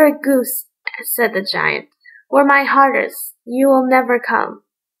 "You're a goose," said the giant. "Where my heart is, you will never come."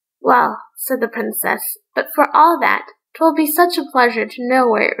 "Well," said the princess, "but for all that, 'twill be such a pleasure to know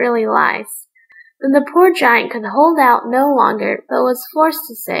where it really lies." Then the poor giant could hold out no longer, but was forced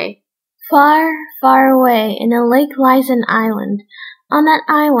to say, "Far, far away in a lake lies an island. On that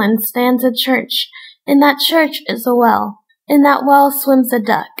island stands a church. In that church is a well. In that well swims a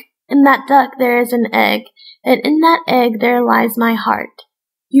duck. In that duck there is an egg, and in that egg there lies my heart.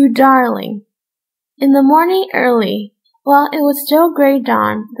 You darling." In the morning early, while it was still grey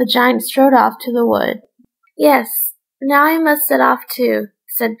dawn, the giant strode off to the wood. "Yes, now I must set off too,"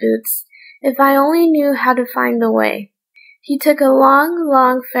 said Boots. "If I only knew how to find the way." He took a long,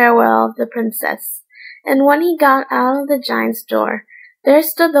 long farewell of the princess, and when he got out of the giant's door, there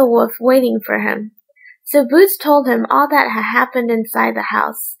stood the wolf waiting for him. So Boots told him all that had happened inside the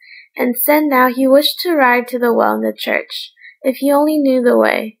house, and said now he wished to ride to the well in the church, if he only knew the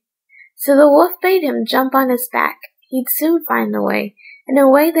way. So the wolf bade him jump on his back. He'd soon find the way, and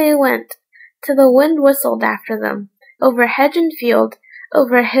away they went, till the wind whistled after them, over hedge and field,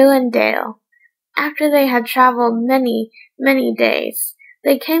 over hill and dale. After they had travelled many, many days,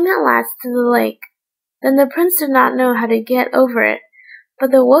 they came at last to the lake. Then the prince did not know how to get over it,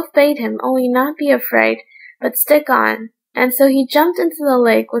 but the wolf bade him only not be afraid, but stick on, and so he jumped into the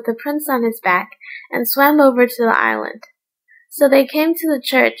lake with the prince on his back, and swam over to the island. So they came to the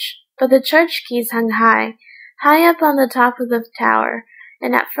church, but the church keys hung high, high up on the top of the tower,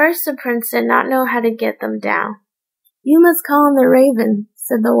 and at first the prince did not know how to get them down. "You must call on the raven,"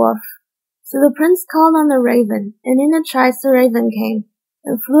 said the wolf. So the prince called on the raven, and in a trice the raven came,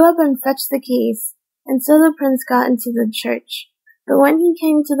 and flew up and fetched the keys, and so the prince got into the church. But when he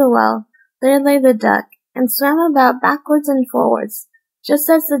came to the well, there lay the duck, and swam about backwards and forwards, just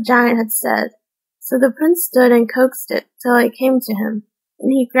as the giant had said. So the prince stood and coaxed it till it came to him,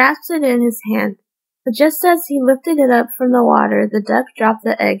 and he grasped it in his hand. But just as he lifted it up from the water, the duck dropped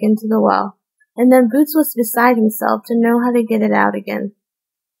the egg into the well, and then Boots was beside himself to know how to get it out again.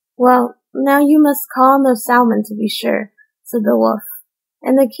 "Well, now you must call on the salmon to be sure," said the wolf.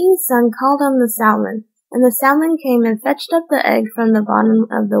 And the king's son called on the salmon, and the salmon came and fetched up the egg from the bottom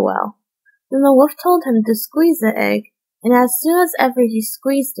of the well. Then the wolf told him to squeeze the egg, and as soon as ever he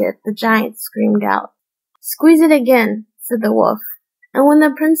squeezed it, the giant screamed out. "Squeeze it again," said the wolf. And when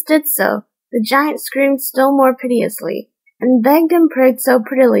the prince did so, the giant screamed still more piteously, and begged and prayed so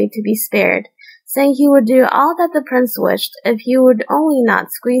prettily to be spared, saying he would do all that the prince wished if he would only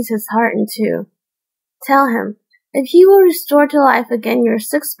not squeeze his heart in two. "Tell him, if he will restore to life again your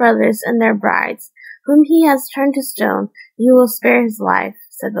 6 brothers and their brides, whom he has turned to stone, you will spare his life,"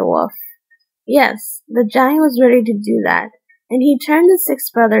 said the wolf. Yes, the giant was ready to do that, and he turned the 6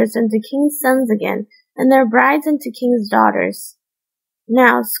 brothers into king's sons again, and their brides into king's daughters.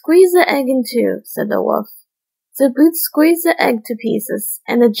 "Now squeeze the egg in two," said the wolf. So Boots squeezed the egg to pieces,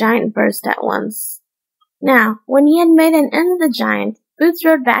 and the giant burst at once. Now, when he had made an end of the giant, Boots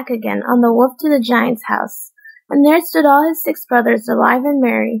rode back again on the wolf to the giant's house, and there stood all his 6 brothers alive and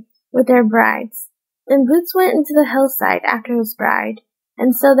merry, with their brides. Then Boots went into the hillside after his bride,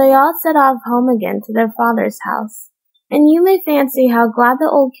 and so they all set off home again to their father's house. And you may fancy how glad the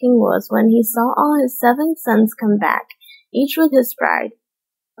old king was when he saw all his 7 sons come back, each with his bride.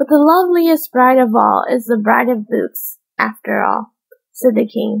 "But the loveliest bride of all is the bride of Boots, after all," said the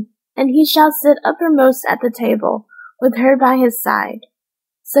king, "and he shall sit uppermost at the table, with her by his side."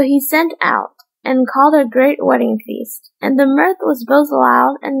 So he sent out, and called a great wedding feast, and the mirth was both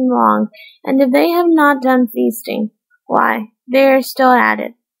loud and long, and if they have not done feasting, why, they are still at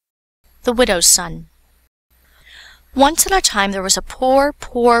it. The Widow's Son. Once on a time there was a poor,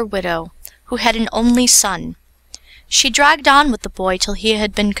 poor widow, who had an only son. She dragged on with the boy till he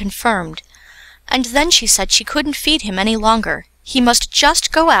had been confirmed, and then she said she couldn't feed him any longer. He must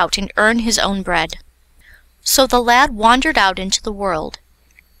just go out and earn his own bread. So the lad wandered out into the world,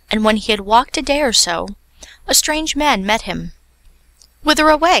 and when he had walked a day or so, a strange man met him. "Whither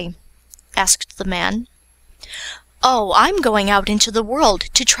away?" asked the man. "Oh, I'm going out into the world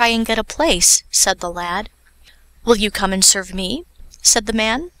to try and get a place," said the lad. "Will you come and serve me?" said the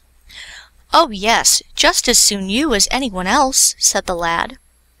man. "Oh, yes, just as soon you as anyone else," said the lad.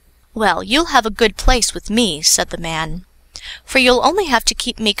 "Well, you'll have a good place with me," said the man, "for you'll only have to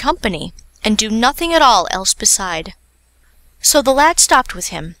keep me company, and do nothing at all else beside." So the lad stopped with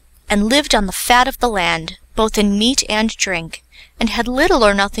him, and lived on the fat of the land, both in meat and drink, and had little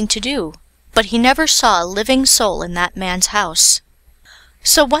or nothing to do, but he never saw a living soul in that man's house.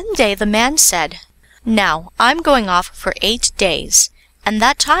 So one day the man said, "Now, I'm going off for 8 days, and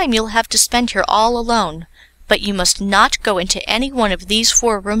that time you'll have to spend here all alone, but you must not go into any one of these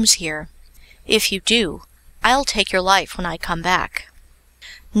 4 rooms here. If you do, I'll take your life when I come back."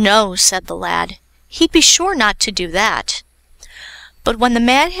 "No," said the lad, he'd be sure not to do that. But when the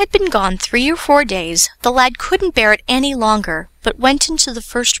man had been gone 3 or 4 days, the lad couldn't bear it any longer, but went into the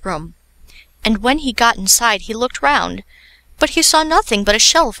first room. And when he got inside he looked round, but he saw nothing but a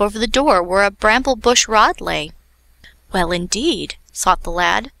shelf over the door where a bramble bush rod lay. "Well, indeed," thought the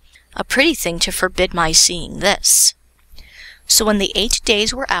lad, "a pretty thing to forbid my seeing this." So when the 8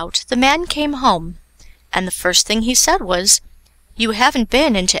 days were out, the man came home, and the first thing he said was, "You haven't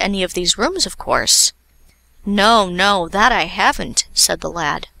been into any of these rooms, of course." "No, no, that I haven't," said the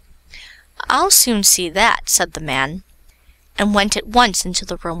lad. "I'll soon see that," said the man, and went at once into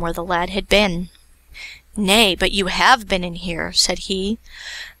the room where the lad had been. "Nay, but you have been in here," said he,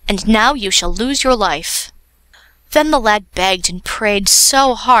 "and now you shall lose your life." Then the lad begged and prayed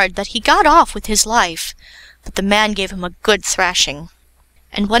so hard that he got off with his life, but the man gave him a good thrashing.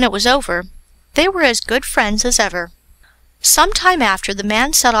 And when it was over, they were as good friends as ever. Some time after, the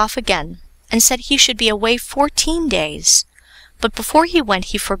man set off again, and said he should be away 14 days. But before he went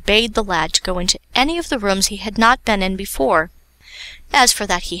he forbade the lad to go into any of the rooms he had not been in before. As for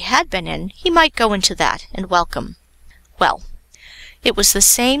that he had been in, he might go into that, and welcome. Well, it was the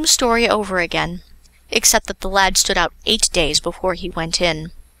same story over again, except that the lad stood out 8 days before he went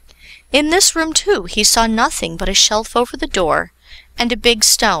in. In this room, too, he saw nothing but a shelf over the door, and a big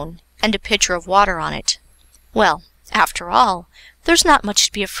stone, and a pitcher of water on it. "Well, after all, there's not much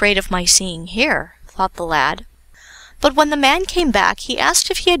to be afraid of my seeing here," thought the lad. But when the man came back, he asked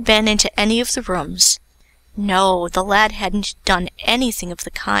if he had been into any of the rooms. No, the lad hadn't done anything of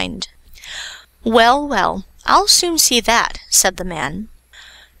the kind. "Well, well, I'll soon see that," said the man.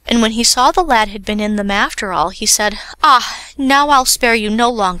 And when he saw the lad had been in them after all, he said, "Ah, now I'll spare you no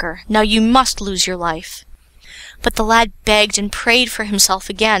longer. Now you must lose your life." But the lad begged and prayed for himself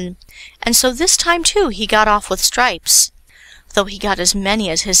again, and so this time too he got off with stripes, though he got as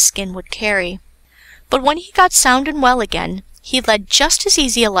many as his skin would carry. But when he got sound and well again, he led just as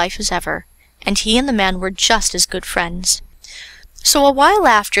easy a life as ever, and he and the man were just as good friends. So a while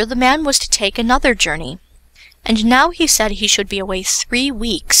after, the man was to take another journey, and now he said he should be away 3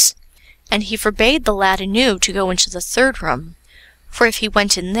 weeks, and he forbade the lad anew to go into the third room, for if he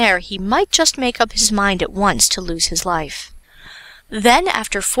went in there he might just make up his mind at once to lose his life. Then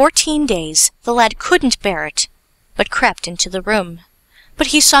after 14 days the lad couldn't bear it, but crept into the room. But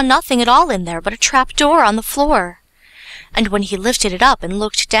he saw nothing at all in there but a trap door on the floor. And when he lifted it up and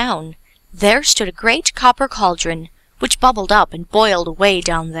looked down, there stood a great copper cauldron, which bubbled up and boiled away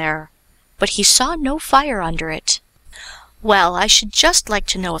down there. But he saw no fire under it. "Well, I should just like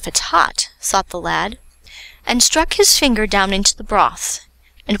to know if it's hot," thought the lad, and struck his finger down into the broth.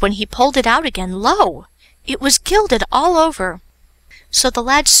 And when he pulled it out again, lo! it was gilded all over. So the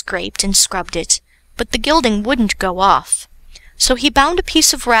lad scraped and scrubbed it, but the gilding wouldn't go off. So he bound a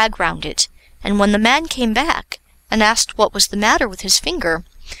piece of rag round it, and when the man came back and asked what was the matter with his finger,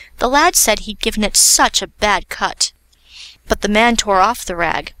 the lad said he'd given it such a bad cut. But the man tore off the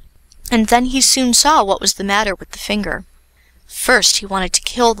rag, and then he soon saw what was the matter with the finger. First he wanted to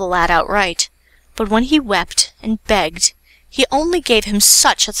kill the lad outright, but when he wept and begged, he only gave him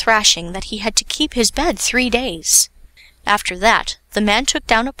such a thrashing that he had to keep his bed 3 days. After that, the man took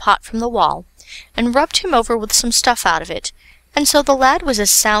down a pot from the wall, and rubbed him over with some stuff out of it, and so the lad was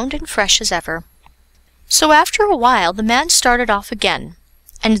as sound and fresh as ever. So after a while the man started off again,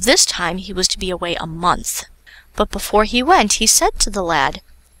 and this time he was to be away a month. But before he went he said to the lad,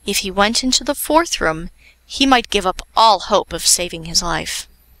 if he went into the 4th room, he might give up all hope of saving his life.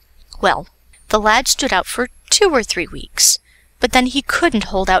 Well, the lad stood out for 2 or 3 weeks, but then he couldn't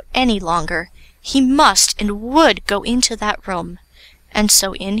hold out any longer. He must and would go into that room, and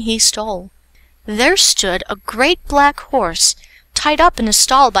so in he stole. there stood a great black horse, tied up in a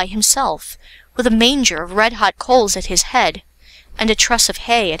stall by himself, with a manger of red-hot coals at his head, and a truss of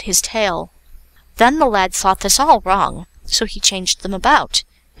hay at his tail. Then the lad thought this all wrong, so he changed them about,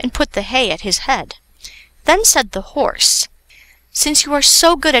 and put the hay at his head. Then said the horse, "Since you are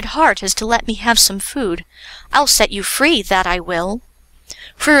so good at heart as to let me have some food, I'll set you free, that I will.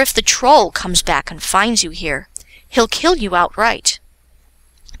 For if the troll comes back and finds you here, he'll kill you outright.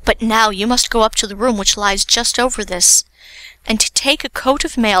 But now you must go up to the room which lies just over this, and take a coat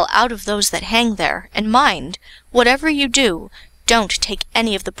of mail out of those that hang there, and mind, whatever you do, don't take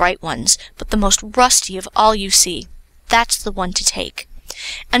any of the bright ones, but the most rusty of all you see. That's the one to take.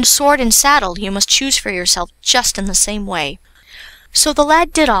 And sword and saddle you must choose for yourself just in the same way." So the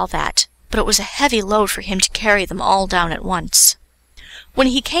lad did all that, but it was a heavy load for him to carry them all down at once. When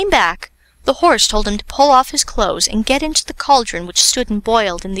he came back, the horse told him to pull off his clothes and get into the cauldron which stood and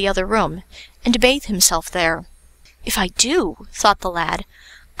boiled in the other room, and bathe himself there. "If I do," thought the lad,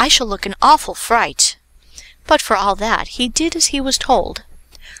 "I shall look an awful fright." But for all that, he did as he was told.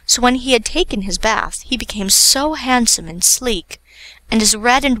 So when he had taken his bath, he became so handsome and sleek, and as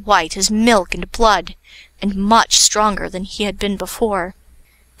red and white as milk and blood, and much stronger than he had been before.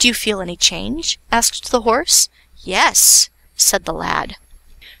 "Do you feel any change?" asked the horse. "Yes," said the lad.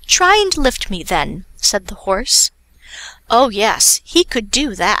 "Try and lift me, then," said the horse. Oh yes, he could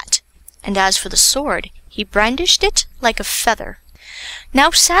do that, and as for the sword, he brandished it like a feather.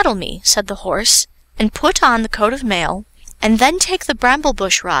 "Now saddle me," said the horse, "and put on the coat of mail, and then take the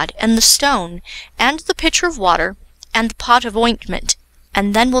bramble-bush rod, and the stone, and the pitcher of water, and the pot of ointment,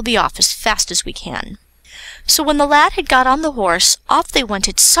 and then we'll be off as fast as we can." So when the lad had got on the horse, off they went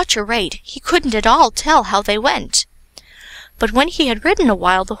at such a rate he couldn't at all tell how they went. But when he had ridden a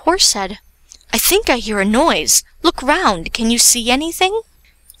while, the horse said, "I think I hear a noise. Look round. Can you see anything?"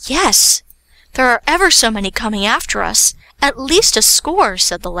 "Yes, there are ever so many coming after us, at least a score,"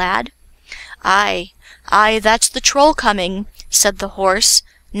 said the lad. "Aye, aye, that's the troll coming," said the horse.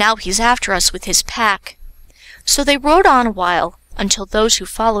 "Now he's after us with his pack." So they rode on a while, until those who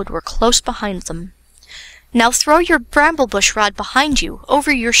followed were close behind them. "Now throw your bramble-bush rod behind you,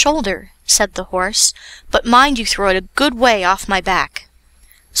 over your shoulder," said the horse, "but mind you throw it a good way off my back."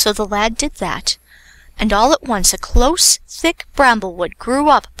 So the lad did that, and all at once a close, thick bramblewood grew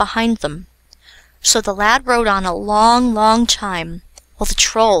up behind them. So the lad rode on a long, long time, while the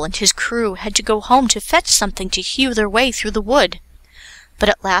troll and his crew had to go home to fetch something to hew their way through the wood. But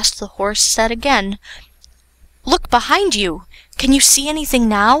at last the horse said again, "Look behind you. Can you see anything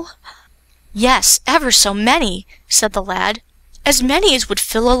now?" "Yes, ever so many," said the lad, "as many as would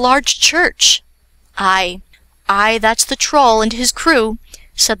fill a large church." "Aye, aye, that's the troll and his crew,"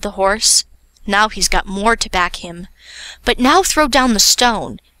 said the horse. "Now he's got more to back him. But now throw down the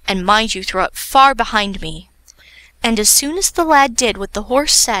stone, and mind you throw it far behind me." And as soon as the lad did what the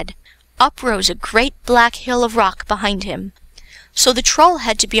horse said, up rose a great black hill of rock behind him. So the troll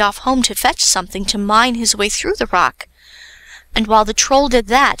had to be off home to fetch something to mine his way through the rock. And while the troll did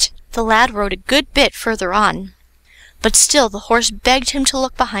that, the lad rode a good bit further on. But still the horse begged him to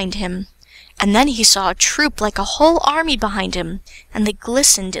look behind him. And then he saw a troop like a whole army behind him, and they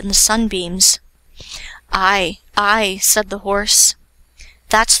glistened in the sunbeams. "Aye, aye," said the horse,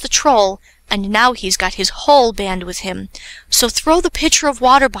 "that's the troll, and now he's got his whole band with him. So throw the pitcher of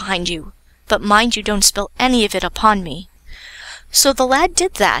water behind you, but mind you don't spill any of it upon me." So the lad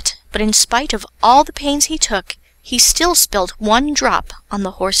did that, but in spite of all the pains he took, he still spilled one drop on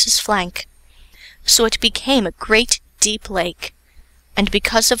the horse's flank. So it became a great deep lake, and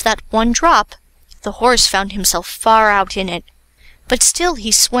because of that one drop, the horse found himself far out in it, but still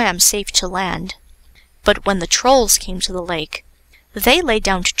he swam safe to land. But when the trolls came to the lake, they lay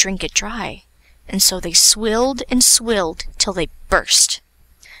down to drink it dry, and so they swilled and swilled till they burst.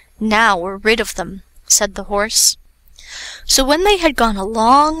 "Now we're rid of them," said the horse. So when they had gone a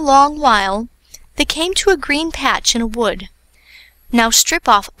long, long while, they came to a green patch in a wood. "Now strip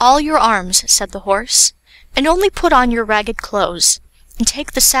off all your arms," said the horse, "and only put on your ragged clothes, and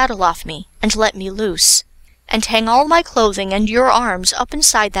take the saddle off me, and let me loose, and hang all my clothing and your arms up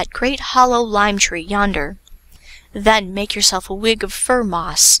inside that great hollow lime tree yonder. Then make yourself a wig of fir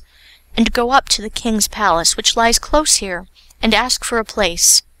moss, and go up to the king's palace, which lies close here, and ask for a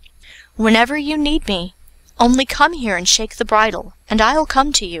place. Whenever you need me, only come here and shake the bridle, and I'll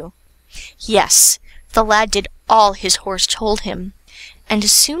come to you." Yes, the lad did all his horse told him, and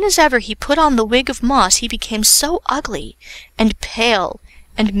as soon as ever he put on the wig of moss he became so ugly, and pale,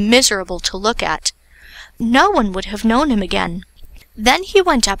 and miserable to look at, no one would have known him again. Then he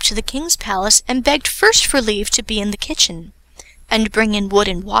went up to the king's palace and begged first for leave to be in the kitchen, and bring in wood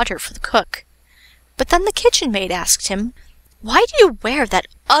and water for the cook. But then the kitchen maid asked him, "Why do you wear that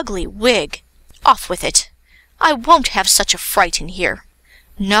ugly wig? Off with it! I won't have such a fright in here."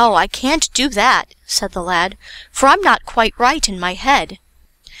 "No, I can't do that," said the lad, "for I'm not quite right in my head."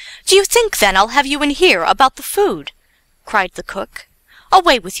 "Do you think, then, I'll have you in here about the food?" cried the cook.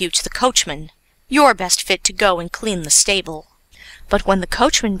 "Away with you to the coachman. You're best fit to go and clean the stable." But when the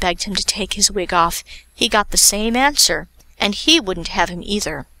coachman begged him to take his wig off, he got the same answer, and he wouldn't have him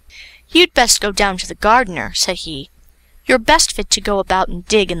either. "You'd best go down to the gardener," said he. "You're best fit to go about and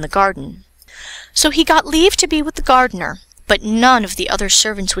dig in the garden." So he got leave to be with the gardener, but none of the other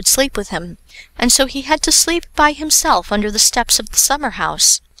servants would sleep with him, and so he had to sleep by himself under the steps of the summer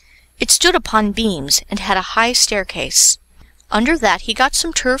house. It stood upon beams, and had a high staircase. Under that he got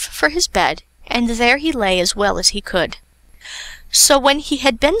some turf for his bed, and there he lay as well as he could. So when he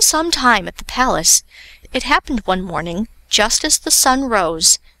had been some time at the palace, it happened one morning, just as the sun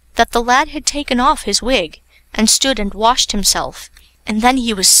rose, that the lad had taken off his wig, and stood and washed himself, and then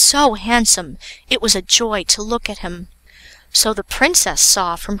he was so handsome, it was a joy to look at him. So the princess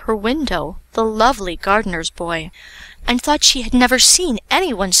saw from her window the lovely gardener's boy, and thought she had never seen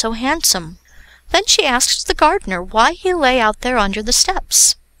anyone so handsome. Then she asked the gardener why he lay out there under the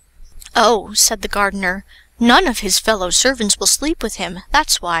steps. "Oh," said the gardener, "none of his fellow servants will sleep with him,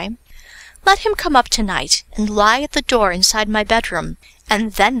 that's why. Let him come up tonight, and lie at the door inside my bedroom,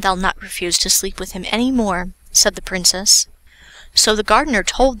 and then they'll not refuse to sleep with him any more," said the princess. So the gardener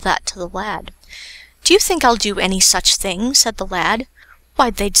told that to the lad. "Do you think I'll do any such thing?" said the lad.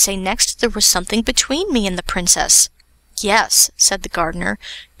 "Why, they'd say next there was something between me and the princess." "Yes," said the gardener,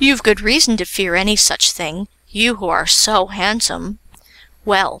 "you've good reason to fear any such thing, you who are so handsome."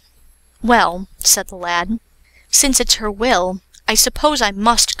 "Well, well," said the lad, "since it's her will, I suppose I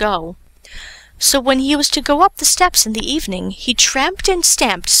must go." So when he was to go up the steps in the evening, he tramped and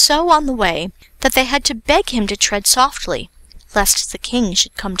stamped so on the way that they had to beg him to tread softly, lest the king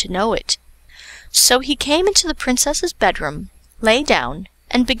should come to know it. So he came into the princess's bedroom, lay down,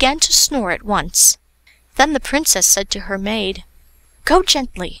 and began to snore at once. Then the princess said to her maid, "Go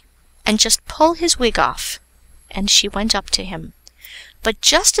gently, and just pull his wig off." And she went up to him. But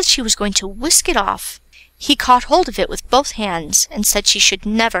just as she was going to whisk it off, he caught hold of it with both hands, and said she should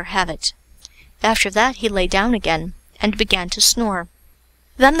never have it. After that he lay down again, and began to snore.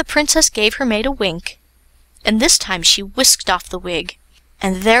 Then the princess gave her maid a wink, and this time she whisked off the wig,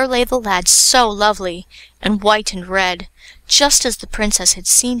 and there lay the lad so lovely, and white and red, just as the princess had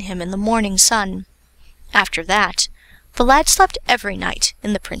seen him in the morning sun. After that, the lad slept every night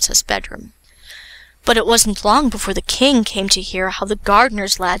in the princess' bedroom. But it wasn't long before the king came to hear how the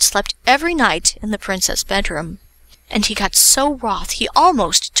gardener's lad slept every night in the princess' bedroom, and he got so wroth he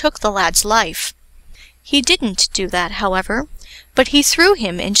almost took the lad's life. He didn't do that, however, but he threw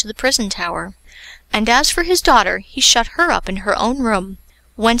him into the prison tower, and as for his daughter, he shut her up in her own room,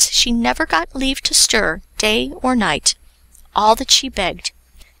 whence she never got leave to stir day or night. All that she begged,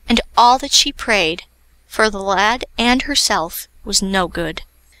 and all that she prayed, for the lad and herself, was no good.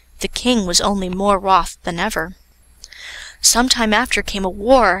 The king was only more wroth than ever. Some time after came a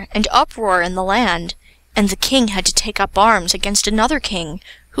war and uproar in the land, and the king had to take up arms against another king,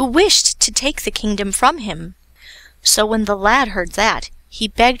 who wished to take the kingdom from him. So when the lad heard that, he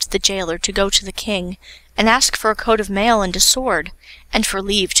begged the jailer to go to the king, and ask for a coat of mail and a sword, and for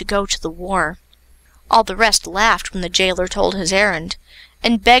leave to go to the war. All the rest laughed when the jailer told his errand,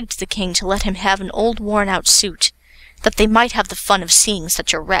 and begged the king to let him have an old worn-out suit, that they might have the fun of seeing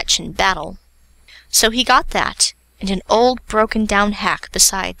such a wretch in battle. So he got that, and an old broken-down hack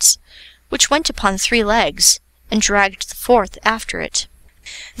besides, which went upon 3 legs, and dragged the 4th after it.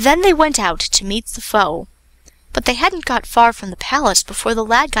 Then they went out to meet the foe, but they hadn't got far from the palace before the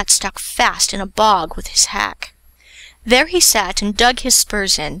lad got stuck fast in a bog with his hack. There he sat and dug his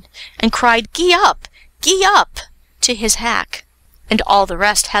spurs in, and cried, "Gee up! Gee up!" to his hack, and all the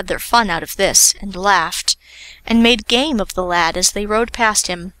rest had their fun out of this, and laughed, and made game of the lad as they rode past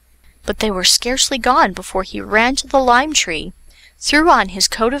him. But they were scarcely gone before he ran to the lime tree, threw on his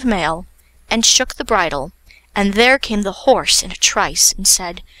coat of mail, and shook the bridle, and there came the horse in a trice, and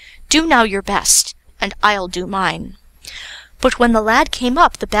said, "Do now your best, and I'll do mine." But when the lad came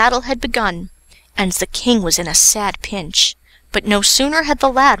up, the battle had begun, and the king was in a sad pinch. But no sooner had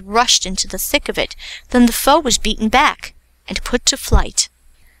the lad rushed into the thick of it than the foe was beaten back, and put to flight.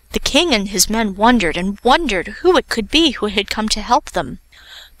 The king and his men wondered and wondered who it could be who had come to help them,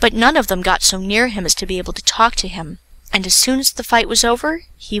 but none of them got so near him as to be able to talk to him, and as soon as the fight was over,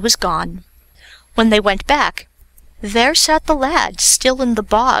 he was gone. When they went back, there sat the lad still in the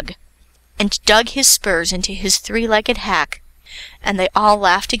bog, and dug his spurs into his 3-legged hack, and they all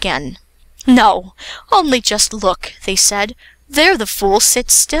laughed again, "No, only just look," they said. "There the fool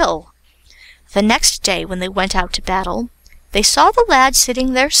sits still." The next day when they went out to battle, they saw the lad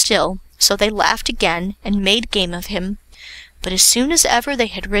sitting there still, so they laughed again and made game of him. But as soon as ever they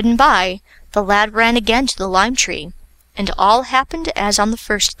had ridden by, the lad ran again to the lime tree, and all happened as on the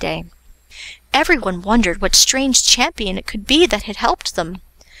first day. Everyone wondered what strange champion it could be that had helped them,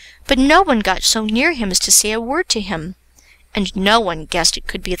 but no one got so near him as to say a word to him, and no one guessed it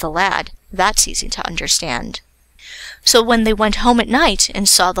could be the lad. That's easy to understand. So when they went home at night and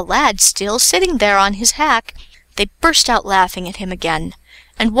saw the lad still sitting there on his hack, they burst out laughing at him again,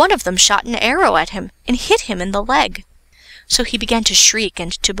 and one of them shot an arrow at him and hit him in the leg. So he began to shriek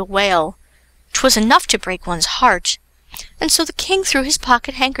and to bewail. 'Twas enough to break one's heart, and so the king threw his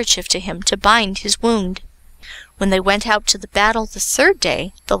pocket handkerchief to him to bind his wound. When they went out to the battle the third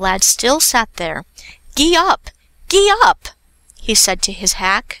day, the lad still sat there. "Gee up! Gee up!" he said to his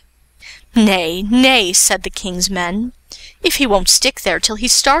hack. "Nay, nay," said the king's men, "if he won't stick there till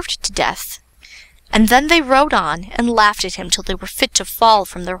he's starved to death." And then they rode on and laughed at him till they were fit to fall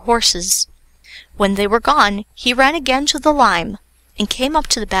from their horses. When they were gone, he ran again to the lime, and came up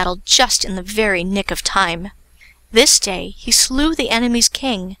to the battle just in the very nick of time. This day he slew the enemy's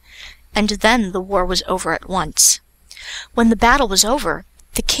king, and then the war was over at once. When the battle was over,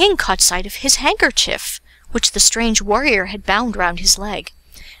 the king caught sight of his handkerchief, which the strange warrior had bound round his leg,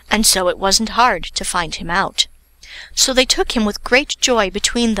 and so it wasn't hard to find him out. So they took him with great joy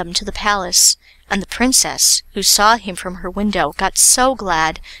between them to the palace, and the princess, who saw him from her window, got so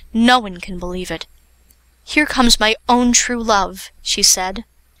glad no one can believe it. "Here comes my own true love," she said.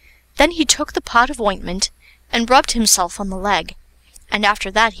 Then he took the pot of ointment and rubbed himself on the leg, and after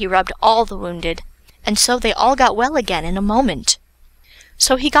that he rubbed all the wounded, and so they all got well again in a moment.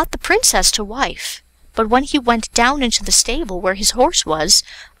 So he got the princess to wife, but when he went down into the stable where his horse was,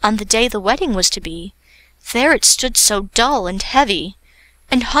 on the day the wedding was to be, there it stood so dull and heavy,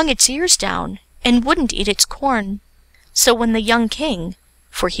 and hung its ears down, and wouldn't eat its corn. So when the young king,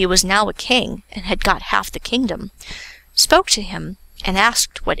 for he was now a king and had got half the kingdom, spoke to him and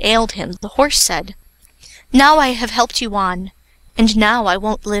asked what ailed him, the horse said, "Now I have helped you on, and now I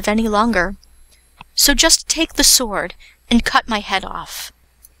won't live any longer. So just take the sword and cut my head off."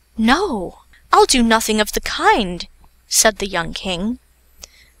 "No, I'll do nothing of the kind," said the young king.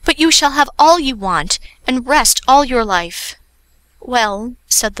 "But you shall have all you want, and rest all your life." "Well,"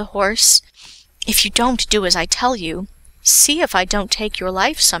 said the horse, "if you don't do as I tell you, see if I don't take your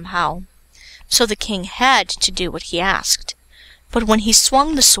life somehow." So the king had to do what he asked. But when he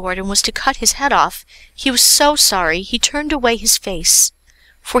swung the sword and was to cut his head off, he was so sorry he turned away his face,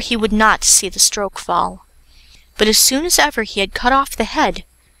 for he would not see the stroke fall. But as soon as ever he had cut off the head,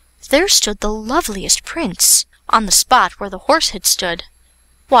 there stood the loveliest prince on the spot where the horse had stood.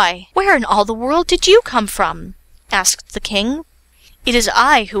 "Why, where in all the world did you come from?" asked the king. "It is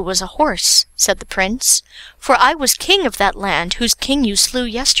I who was a horse," said the prince, "for I was king of that land whose king you slew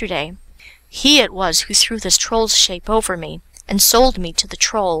yesterday. He it was who threw this troll's shape over me, and sold me to the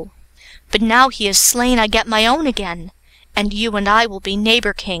troll. But now he is slain I get my own again, and you and I will be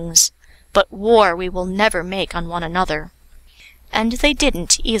neighbour kings, but war we will never make on one another." And they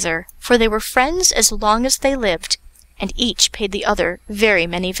didn't either, for they were friends as long as they lived, and each paid the other very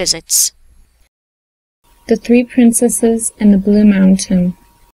many visits. The Three Princesses and the Blue Mountain.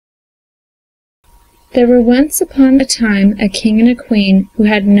 There were once upon a time a king and a queen who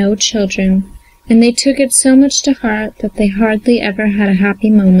had no children, and they took it so much to heart that they hardly ever had a happy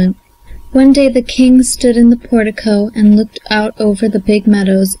moment. One day the king stood in the portico and looked out over the big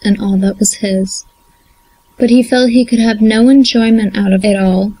meadows and all that was his. But he felt he could have no enjoyment out of it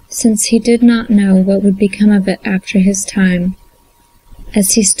all, since he did not know what would become of it after his time.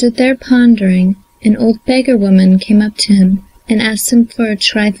 As he stood there pondering, an old beggar woman came up to him and asked him for a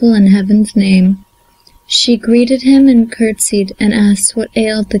trifle in heaven's name. She greeted him and curtsied and asked what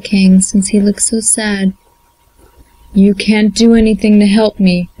ailed the king, since he looked so sad. "You can't do anything to help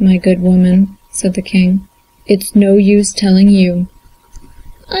me, my good woman," said the king. "It's no use telling you."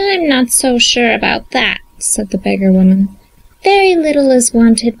 "I'm not so sure about that," said the beggar woman. "Very little is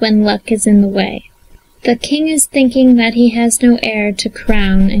wanted when luck is in the way. The king is thinking that he has no heir to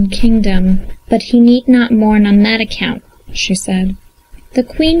crown and kingdom, but he need not mourn on that account," she said. "The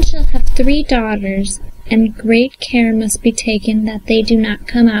queen shall have 3 daughters, and great care must be taken that they do not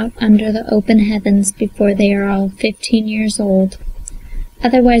come out under the open heavens before they are all 15 years old.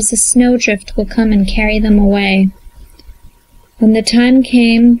 Otherwise the snowdrift will come and carry them away." When the time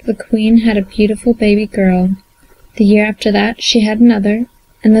came, the queen had a beautiful baby girl. The year after that she had another,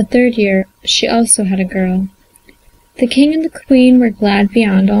 and the 3rd year she also had a girl. The king and the queen were glad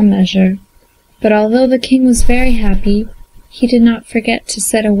beyond all measure, But although the king was very happy, he did not forget to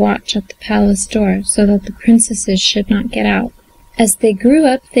set a watch at the palace door so that the princesses should not get out. As they grew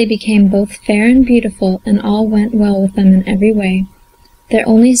up, they became both fair and beautiful, and all went well with them in every way. Their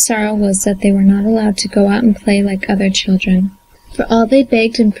only sorrow was that they were not allowed to go out and play like other children. For all they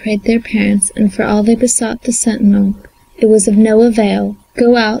begged and prayed their parents, and for all they besought the sentinel, it was of no avail.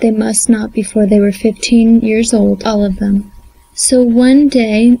 Go out they must not before they were 15 years old, all of them. So one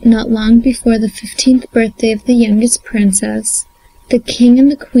day, not long before the 15th birthday of the youngest princess, the king and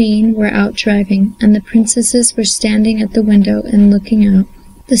the queen were out driving, and the princesses were standing at the window and looking out.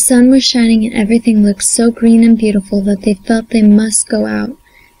 The sun was shining and everything looked so green and beautiful that they felt they must go out,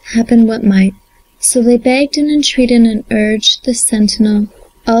 happen what might. So they begged and entreated and urged the sentinel,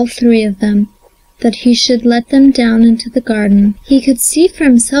 all three of them, that he should let them down into the garden. He could see for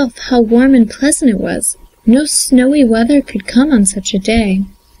himself how warm and pleasant it was. No snowy weather could come on such a day.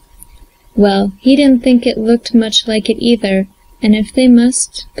 Well, he didn't think it looked much like it either, and if they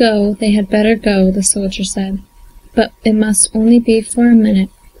must go, they had better go, the soldier said. But it must only be for a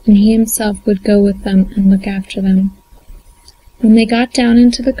minute, and he himself would go with them and look after them. When they got down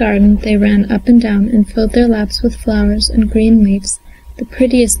into the garden, they ran up and down and filled their laps with flowers and green leaves, the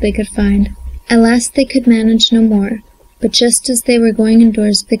prettiest they could find. At last they could manage no more, but just as they were going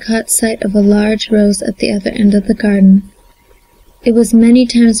indoors, they caught sight of a large rose at the other end of the garden. It was many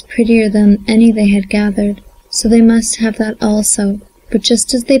times prettier than any they had gathered, so they must have that also. But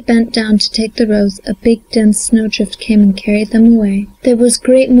just as they bent down to take the rose, a big dense snowdrift came and carried them away. There was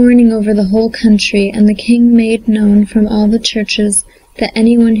great mourning over the whole country, and the king made known from all the churches that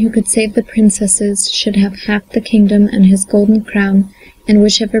anyone who could save the princesses should have half the kingdom and his golden crown, and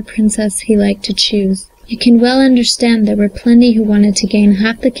whichever princess he liked to choose. You can well understand there were plenty who wanted to gain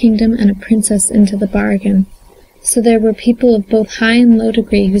half the kingdom and a princess into the bargain. So there were people of both high and low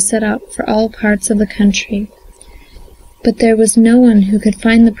degree who set out for all parts of the country. But there was no one who could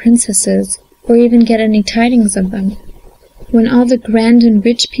find the princesses, or even get any tidings of them. When all the grand and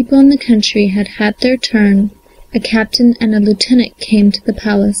rich people in the country had had their turn, a captain and a lieutenant came to the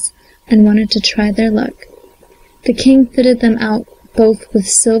palace, and wanted to try their luck. The king fitted them out both with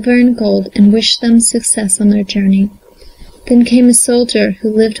silver and gold, and wished them success on their journey. Then came a soldier who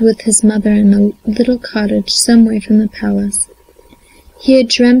lived with his mother in a little cottage some way from the palace. He had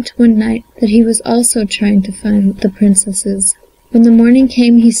dreamt one night that he was also trying to find the princesses. When the morning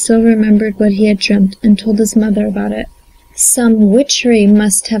came, he still remembered what he had dreamt, and told his mother about it. "Some witchery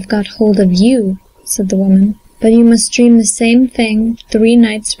must have got hold of you," said the woman, "but you must dream the same thing 3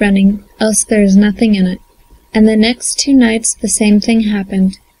 nights running, else there is nothing in it." And the next 2 nights the same thing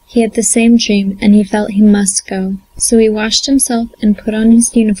happened. He had the same dream, and he felt he must go. So he washed himself and put on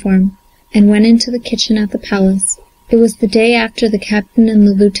his uniform, and went into the kitchen at the palace. It was the day after the captain and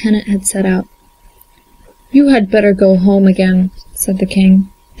the lieutenant had set out. "You had better go home again," said the king.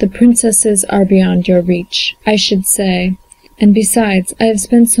 "The princesses are beyond your reach, I should say. And besides, I have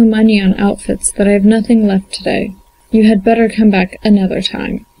spent so money on outfits that I have nothing left today. You had better come back another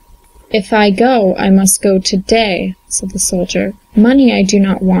time." "If I go, I must go today," said the soldier. "Money I do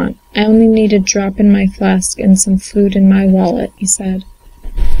not want. I only need a drop in my flask and some food in my wallet," he said.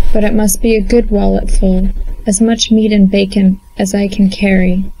 "But it must be a good wallet full, as much meat and bacon as I can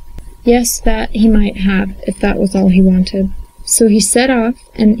carry." Yes, that he might have, if that was all he wanted. So he set off,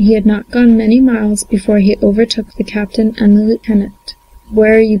 and he had not gone many miles before he overtook the captain and the lieutenant.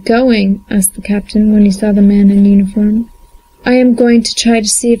 "Where are you going?" asked the captain when he saw the man in uniform. "I am going to try to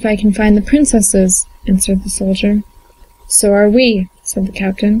see if I can find the princesses," answered the soldier. "So are we," said the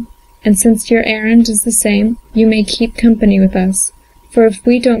captain, "and since your errand is the same, you may keep company with us, for if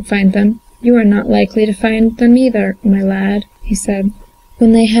we don't find them, you are not likely to find them either, my lad," he said.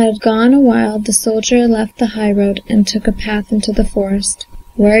 When they had gone a while, the soldier left the high road and took a path into the forest.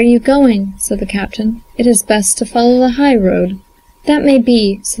 "Where are you going?" said the captain. "It is best to follow the high road." "That may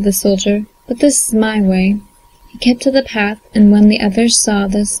be," said the soldier, "but this is my way." He kept to the path, and when the others saw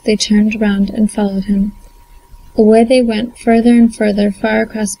this, they turned round and followed him. Away they went, further and further, far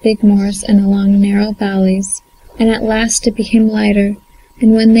across big moors and along narrow valleys, and at last it became lighter,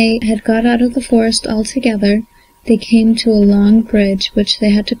 and when they had got out of the forest altogether, they came to a long bridge which they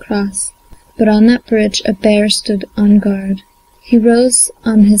had to cross. But on that bridge a bear stood on guard. He rose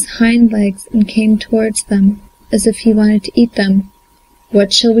on his hind legs and came towards them, as if he wanted to eat them.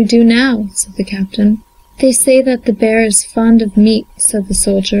 "What shall we do now?" said the captain. "They say that the bear is fond of meat," said the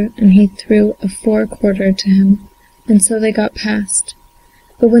soldier, and he threw a 4-quarter to him, and so they got past.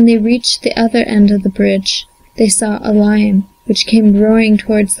 But when they reached the other end of the bridge, they saw a lion, which came roaring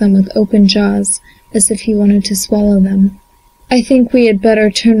towards them with open jaws, as if he wanted to swallow them. "I think we had better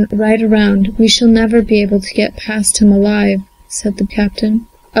turn right around. We shall never be able to get past him alive," said the captain.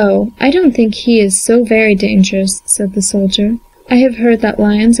 "Oh, I don't think he is so very dangerous," said the soldier. "I have heard that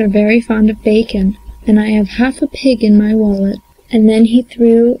lions are very fond of bacon, and I have half a pig in my wallet." And then he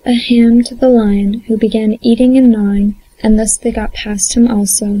threw a ham to the lion, who began eating and gnawing, and thus they got past him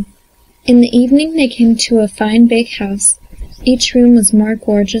also. In the evening they came to a fine big house. Each room was more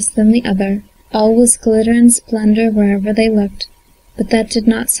gorgeous than the other. All was glitter and splendor wherever they looked, but that did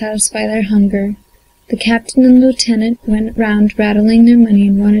not satisfy their hunger. The captain and lieutenant went round rattling their money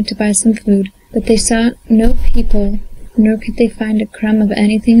and wanted to buy some food, but they saw no people, nor could they find a crumb of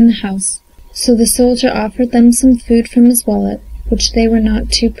anything in the house. So the soldier offered them some food from his wallet, which they were not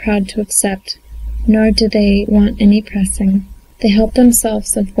too proud to accept, nor did they want any pressing. They helped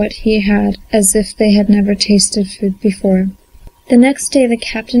themselves of what he had, as if they had never tasted food before. The next day the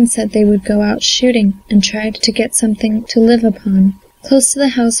captain said they would go out shooting, and tried to get something to live upon. Close to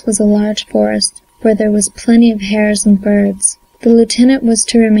the house was a large forest, where there was plenty of hares and birds. The lieutenant was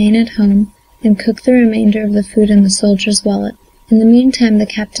to remain at home, and cook the remainder of the food in the soldier's wallet. In the meantime the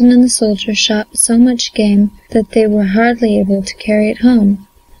captain and the soldier shot so much game that they were hardly able to carry it home.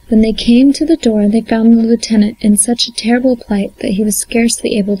 When they came to the door they found the lieutenant in such a terrible plight that he was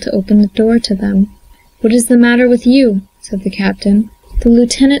scarcely able to open the door to them. "What is the matter with you?" said the captain. The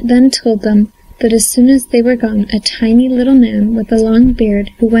lieutenant then told them that as soon as they were gone a tiny little man with a long beard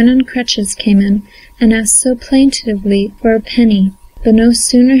who went on crutches came in and asked so plaintively for a penny, but no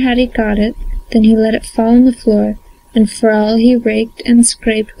sooner had he got it than he let it fall on the floor, and for all he raked and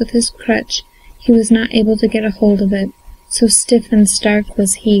scraped with his crutch, he was not able to get a hold of it, so stiff and stark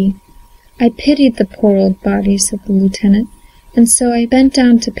was he. "I pitied the poor old body," said the lieutenant, "and so I bent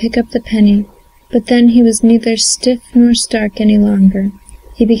down to pick up the penny, but then he was neither stiff nor stark any longer.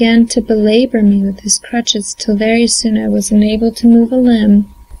 He began to belabor me with his crutches till very soon I was unable to move a limb."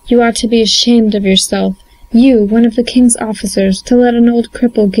 "You ought to be ashamed of yourself, you, one of the king's officers, to let an old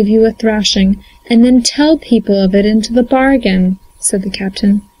cripple give you a thrashing, and then tell people of it into the bargain," said the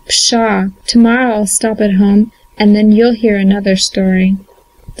captain. "Pshaw! Tomorrow I'll stop at home, and then you'll hear another story."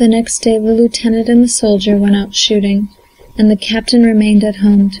 The next day the lieutenant and the soldier went out shooting, and the captain remained at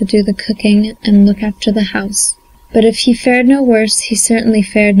home to do the cooking and look after the house. But if he fared no worse, he certainly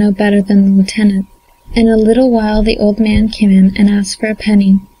fared no better than the lieutenant. In a little while the old man came in and asked for a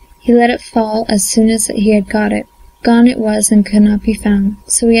penny. He let it fall as soon as he had got it. Gone it was and could not be found,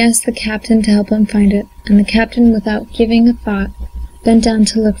 so he asked the captain to help him find it, and the captain, without giving a thought, bent down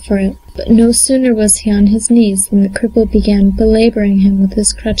to look for it. But no sooner was he on his knees than the cripple began belaboring him with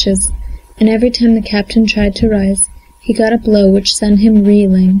his crutches, and every time the captain tried to rise, he got a blow which sent him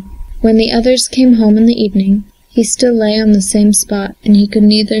reeling. When the others came home in the evening, he still lay on the same spot, and he could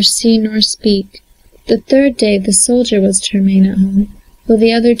neither see nor speak. The third day the soldier was to remain at home, while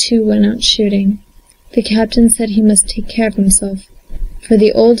the other two went out shooting. The captain said he must take care of himself, "For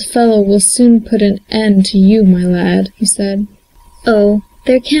the old fellow will soon put an end to you, my lad," he said. "Oh,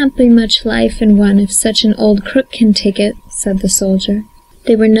 there can't be much life in one if such an old crook can take it," said the soldier.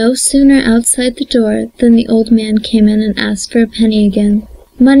 They were no sooner outside the door than the old man came in and asked for a penny again.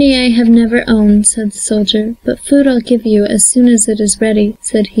 "Money I have never owned," said the soldier, "but food I'll give you as soon as it is ready,"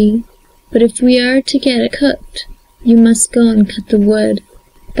 said he. "But if we are to get it cooked, you must go and cut the wood."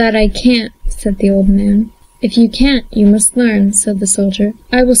 "That I can't," said the old man. "If you can't, you must learn," said the soldier.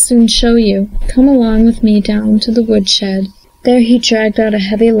 "I will soon show you. Come along with me down to the woodshed." There he dragged out a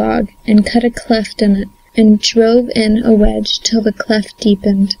heavy log, and cut a cleft in it, and drove in a wedge till the cleft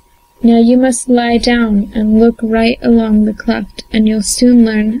deepened. "Now you must lie down and look right along the cleft, and you'll soon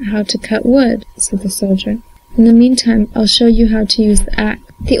learn how to cut wood," said the soldier. "In the meantime I'll show you how to use the axe."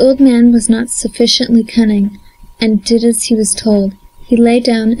 The old man was not sufficiently cunning, and did as he was told. He lay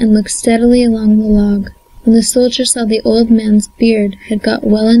down and looked steadily along the log. When the soldier saw the old man's beard had got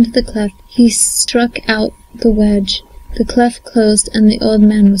well into the cleft, he struck out the wedge. The cleft closed, and the old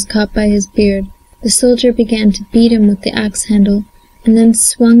man was caught by his beard. The soldier began to beat him with the axe handle, and then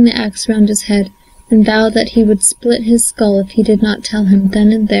swung the axe round his head, and vowed that he would split his skull if he did not tell him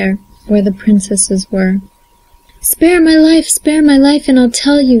then and there where the princesses were. Spare my life, and I'll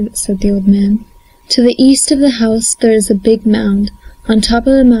tell you," said the old man. "To the east of the house there is a big mound. On top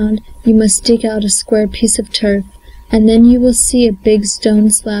of the mound you must dig out a square piece of turf, and then you will see a big stone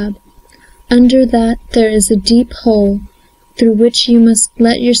slab. Under that there is a deep hole, through which you must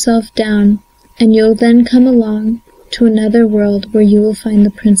let yourself down, and you'll then come along to another world where you will find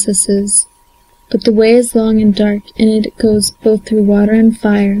the princesses. But the way is long and dark, and it goes both through water and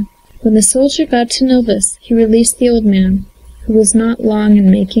fire." When the soldier got to know this, he released the old man, who was not long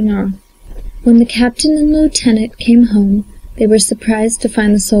in making off. When the captain and lieutenant came home, They were surprised to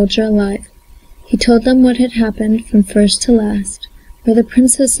find the soldier alive. He told them what had happened from first to last, where the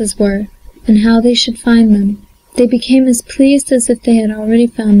princesses were, and how they should find them. They became as pleased as if they had already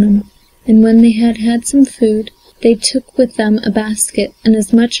found them, and when they had had some food, they took with them a basket and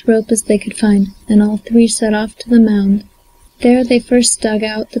as much rope as they could find, and all three set off to the mound. There they first dug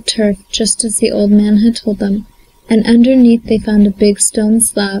out the turf just as the old man had told them, and underneath they found a big stone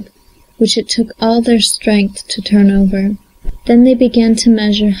slab, which it took all their strength to turn over. Then they began to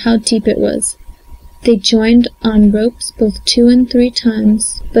measure how deep it was. They joined on ropes both 2 and 3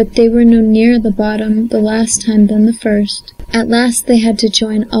 times, but they were no nearer the bottom the last time than the first. At last they had to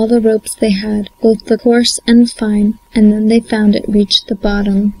join all the ropes they had, both the coarse and fine, and then they found it reached the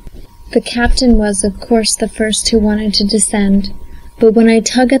bottom. The captain was, of course, the first who wanted to descend. "But when I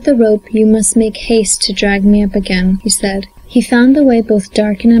tug at the rope, you must make haste to drag me up again," he said. He found the way both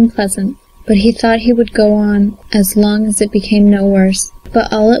dark and unpleasant, but he thought he would go on as long as it became no worse.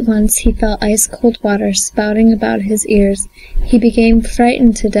 But all at once he felt ice-cold water spouting about his ears. He became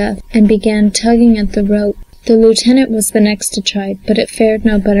frightened to death, and began tugging at the rope. The lieutenant was the next to try, but it fared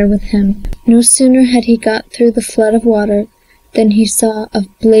no better with him. No sooner had he got through the flood of water than he saw a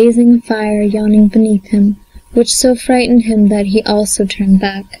blazing fire yawning beneath him, which so frightened him that he also turned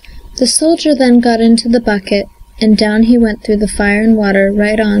back. The soldier then got into the bucket, and down he went through the fire and water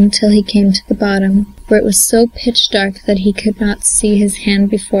right on till he came to the bottom, where it was so pitch dark that he could not see his hand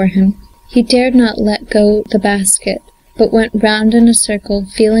before him. He dared not let go the basket, but went round in a circle,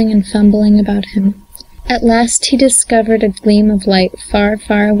 feeling and fumbling about him. At last he discovered a gleam of light far,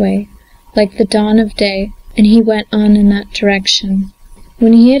 far away, like the dawn of day, and he went on in that direction.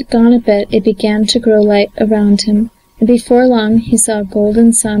 When he had gone a bit, it began to grow light around him, and before long he saw a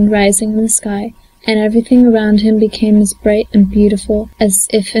golden sun rising in the sky, and everything around him became as bright and beautiful as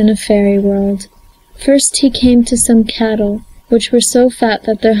if in a fairy world. First he came to some cattle, which were so fat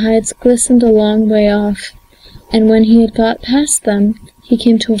that their hides glistened a long way off, and when he had got past them, he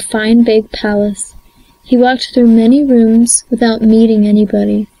came to a fine big palace. He walked through many rooms without meeting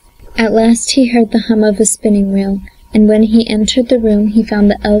anybody. At last he heard the hum of a spinning wheel, and when he entered the room he found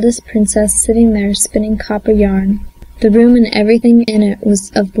the eldest princess sitting there spinning copper yarn. The room and everything in it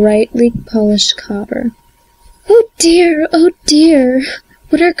was of brightly polished copper. "Oh dear, oh dear!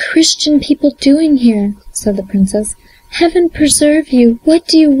 What are Christian people doing here?" said the princess. "Heaven preserve you! What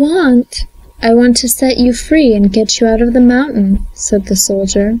do you want?" "I want to set you free and get you out of the mountain," said the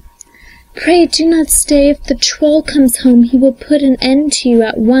soldier. "Pray do not stay. If the troll comes home, he will put an end to you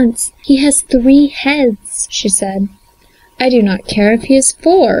at once. He has 3 heads," she said. "I do not care if he has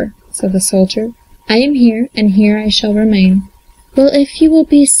 4," said the soldier. "I am here, and here I shall remain." "Well, if you will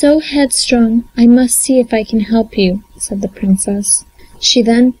be so headstrong, I must see if I can help you," said the princess. She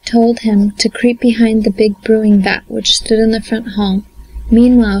then told him to creep behind the big brewing vat which stood in the front hall.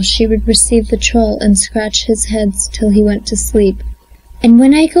 Meanwhile she would receive the troll and scratch his heads till he went to sleep. "And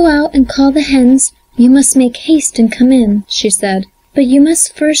when I go out and call the hens, you must make haste and come in," she said. "But you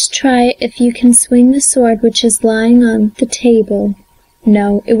must first try if you can swing the sword which is lying on the table."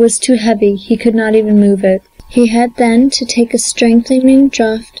 No, it was too heavy, he could not even move it. He had then to take a strengthening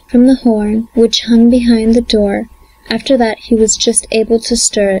draught from the horn which hung behind the door. After that he was just able to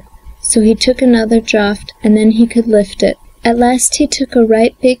stir it, so he took another draught, and then he could lift it. At last he took a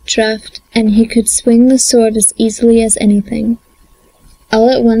right big draught, and he could swing the sword as easily as anything. All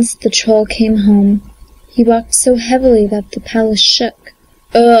at once the troll came home. He walked so heavily that the palace shook.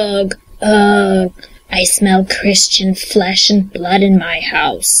 "Ugh, ugh! I smell Christian flesh and blood in my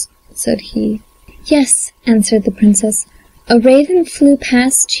house," said he. "Yes," answered the princess. "A raven flew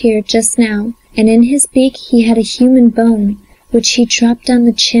past here just now, and in his beak he had a human bone, which he dropped down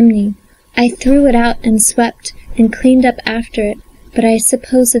the chimney. I threw it out and swept, and cleaned up after it, but I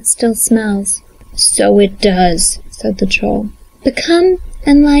suppose it still smells." "So it does," said the troll. "But come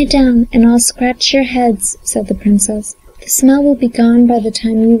and lie down, and I'll scratch your heads," said the princess. "The smell will be gone by the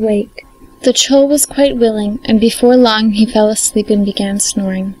time you wake." The troll was quite willing, and before long he fell asleep and began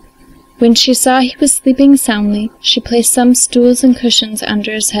snoring. When she saw he was sleeping soundly, she placed some stools and cushions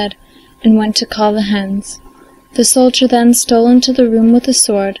under his head, and went to call the hens. The soldier then stole into the room with a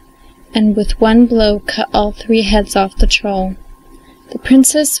sword, and with one blow cut all 3 heads off the troll. The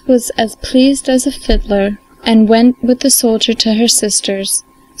princess was as pleased as a fiddler, and went with the soldier to her sisters,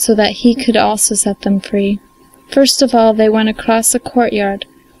 so that he could also set them free. First of all they went across a courtyard,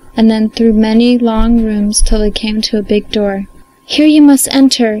 and then through many long rooms till they came to a big door. "Here you must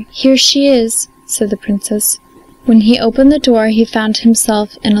enter, here she is," said the princess. When he opened the door he found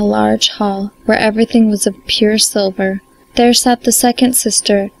himself in a large hall, where everything was of pure silver. There sat the second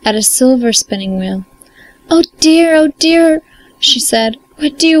sister at a silver spinning wheel. Oh dear, she said.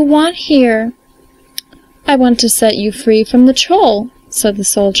 What do you want here? I want to set you free from the troll, said the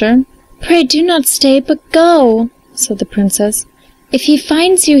soldier. Pray do not stay, but go, said the princess. If he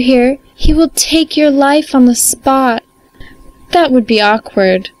finds you here, he will take your life on the spot. That would be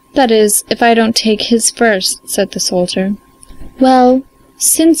awkward. That is, if I don't take his first, said the soldier. Well,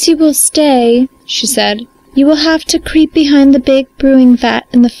 since you will stay, she said, you will have to creep behind the big brewing vat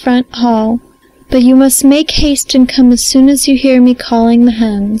in the front hall. But you must make haste and come as soon as you hear me calling the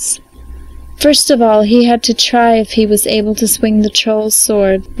hens. First of all, he had to try if he was able to swing the troll's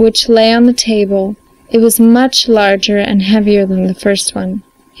sword, which lay on the table. It was much larger and heavier than the first one.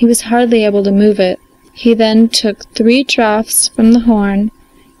 He was hardly able to move it. He then took 3 draughts from the horn,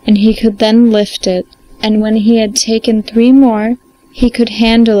 and he could then lift it, and when he had taken 3 more, he could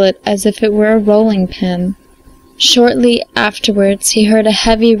handle it as if it were a rolling pin. Shortly afterwards he heard a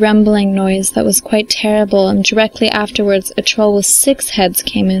heavy rumbling noise that was quite terrible, and directly afterwards a troll with 6 heads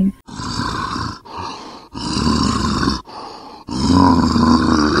came in.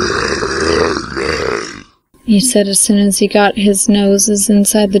 He said as soon as he got his noses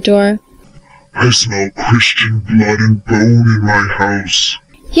inside the door. I smell Christian blood and bone in my house.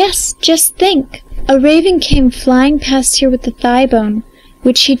 Yes, just think. A raven came flying past here with the thigh bone,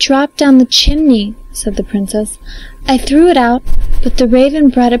 which he dropped down the chimney, said the princess. I threw it out, but the raven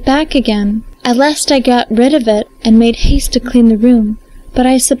brought it back again. At last I got rid of it and made haste to clean the room, but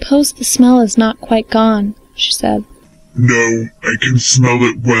I suppose the smell is not quite gone, she said. No, I can smell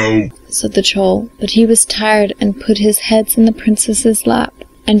it well, said the troll, but he was tired and put his heads in the princess's lap,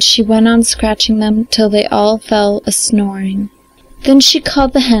 and she went on scratching them till they all fell a-snoring. Then she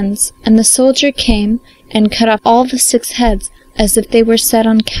called the hens, and the soldier came and cut off all the 6 heads as if they were set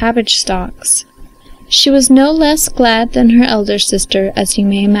on cabbage stalks. She was no less glad than her elder sister, as you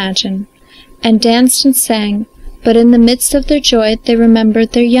may imagine, and danced and sang, but in the midst of their joy they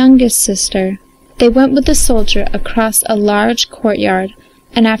remembered their youngest sister. They went with the soldier across a large courtyard,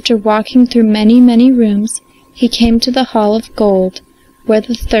 and after walking through many, many rooms, he came to the hall of gold, where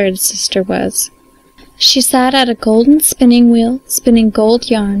the 3rd sister was. She sat at a golden spinning wheel, spinning gold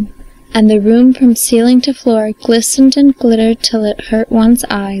yarn, and the room from ceiling to floor glistened and glittered till it hurt one's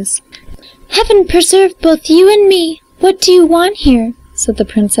eyes. Heaven preserve both you and me! What do you want here? Said the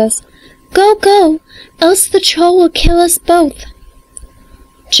princess. Go, go, else the troll will kill us both.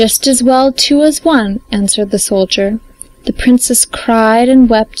 Just as well 2 as 1, answered the soldier. The princess cried and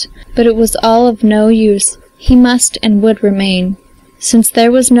wept, but it was all of no use. He must and would remain. Since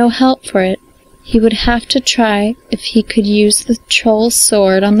there was no help for it, he would have to try if he could use the troll's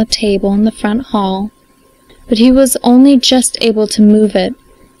sword on the table in the front hall. But he was only just able to move it.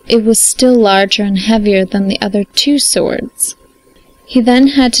 It was still larger and heavier than the other 2 swords. He then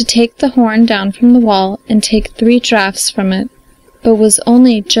had to take the horn down from the wall and take 3 draughts from it, but was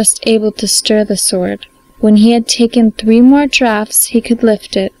only just able to stir the sword. When he had taken 3 more draughts he could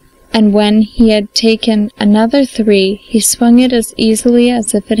lift it, and when he had taken another 3 he swung it as easily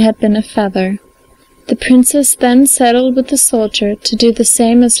as if it had been a feather. The princess then settled with the soldier to do the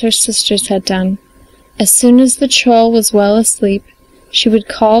same as her sisters had done. As soon as the troll was well asleep, she would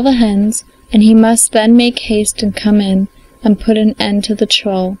call the hens, and he must then make haste and come in and put an end to the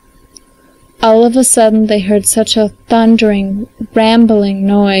troll. All of a sudden they heard such a thundering, rambling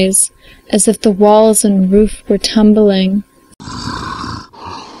noise, as if the walls and roof were tumbling.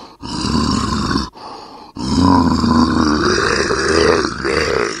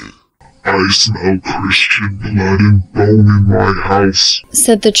 I smell Christian blood and bone in my house,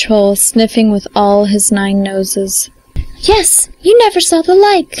 said the troll, sniffing with all his 9 noses. Yes, you never saw the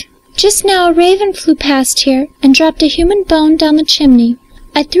like. Just now a raven flew past here and dropped a human bone down the chimney.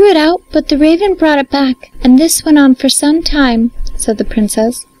 I threw it out, but the raven brought it back, and this went on for some time, said the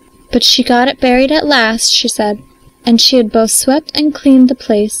princess. But she got it buried at last, she said, and she had both swept and cleaned the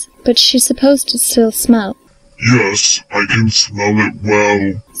place, but she supposed it still smelt. Yes, I can smell it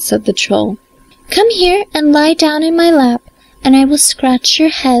well, said the troll. Come here and lie down in my lap, and I will scratch your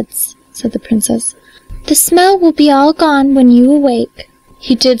heads, said the princess. The smell will be all gone when you awake.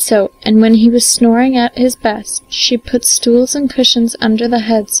 He did so, and when he was snoring at his best, she put stools and cushions under the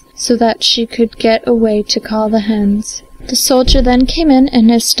heads so that she could get away to call the hens. The soldier then came in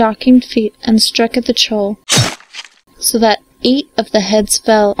his stockinged feet and struck at the troll, so that 8 of the heads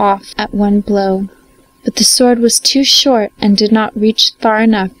fell off at one blow. But the sword was too short and did not reach far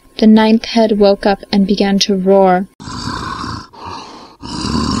enough. The 9th head woke up and began to roar.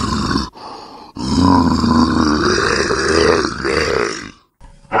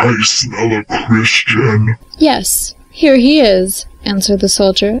 I smell a Christian. Yes, "Here he is," answered the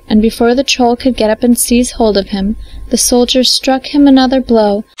soldier, and before the Troll could get up and seize hold of him, the soldier struck him another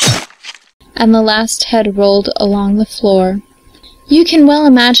blow, and the last head rolled along the floor. You can well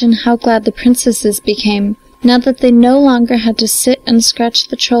imagine how glad the princesses became, now that they no longer had to sit and scratch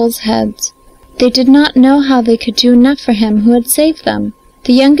the Trolls' heads. They did not know how they could do enough for him who had saved them.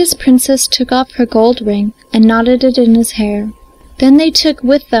 The youngest princess took off her gold ring and knotted it in his hair. Then they took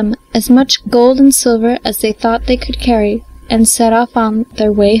with them as much gold and silver as they thought they could carry, and set off on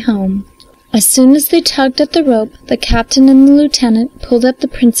their way home. As soon as they tugged at the rope, the captain and the lieutenant pulled up the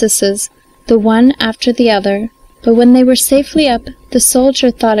princesses, the one after the other. But when they were safely up, the soldier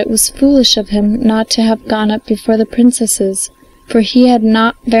thought it was foolish of him not to have gone up before the princesses, for he had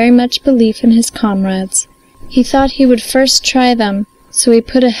not very much belief in his comrades. He thought he would first try them, so he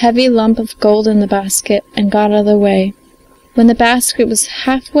put a heavy lump of gold in the basket and got out of the way. When the basket was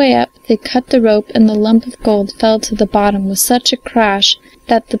halfway up, they cut the rope, and the lump of gold fell to the bottom with such a crash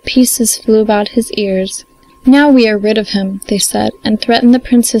that the pieces flew about his ears. "Now we are rid of him," they said, and threatened the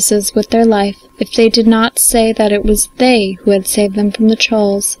princesses with their life if they did not say that it was they who had saved them from the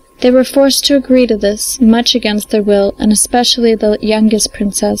Trolls. They were forced to agree to this, much against their will, and especially the youngest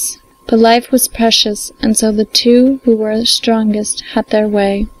princess. But life was precious, and so the two who were strongest had their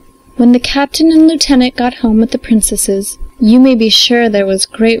way. When the captain and lieutenant got home with the princesses, you may be sure there was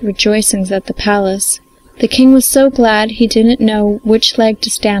great rejoicings at the palace. The king was so glad he didn't know which leg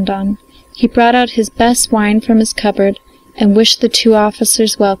to stand on. He brought out his best wine from his cupboard, and wished the two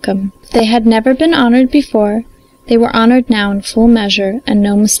officers welcome. They had never been honored before. They were honored now in full measure, and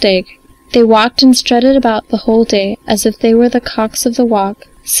no mistake. They walked and strutted about the whole day, as if they were the cocks of the walk,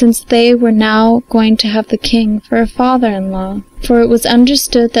 since they were now going to have the king for a father-in-law. For it was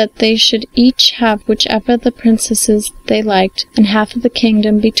understood that they should each have whichever the princesses they liked, and half of the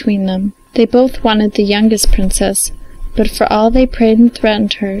kingdom between them. They both wanted the youngest princess, but for all they prayed and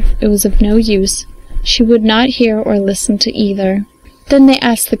threatened her, it was of no use. She would not hear or listen to either. Then they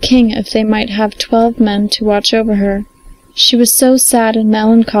asked the king if they might have 12 men to watch over her. She was so sad and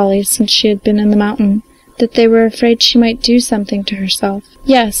melancholy since she had been in the mountain, that they were afraid she might do something to herself.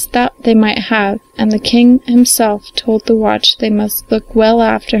 Yes, that they might have, and the king himself told the watch they must look well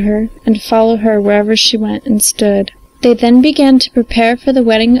after her, and follow her wherever she went and stood. They then began to prepare for the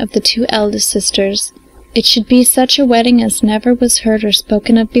wedding of the two eldest sisters. It should be such a wedding as never was heard or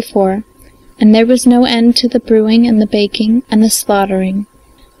spoken of before, and there was no end to the brewing and the baking and the slaughtering.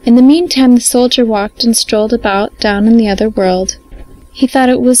 In the meantime the soldier walked and strolled about down in the other world. He thought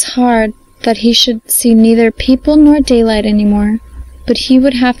it was hard that he should see neither people nor daylight any more, but he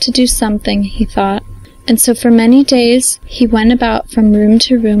would have to do something, he thought, and so for many days he went about from room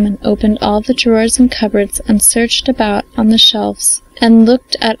to room and opened all the drawers and cupboards and searched about on the shelves and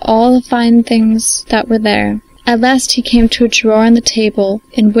looked at all the fine things that were there. At last he came to a drawer on the table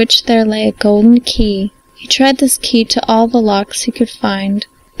in which there lay a golden key. He tried this key to all the locks he could find,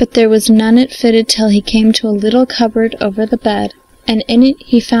 but there was none it fitted till he came to a little cupboard over the bed, and in it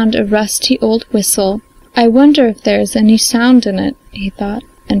he found a rusty old whistle. "I wonder if there is any sound in it," he thought,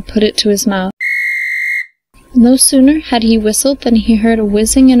 and put it to his mouth. No sooner had he whistled than he heard a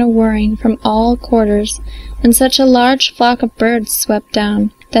whizzing and a whirring from all quarters, and such a large flock of birds swept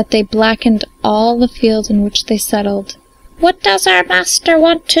down that they blackened all the field in which they settled. "What does our master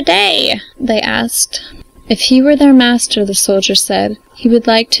want today?" they asked. If he were their master, the soldier said, he would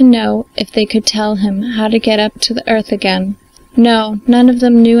like to know if they could tell him how to get up to the earth again. No, none of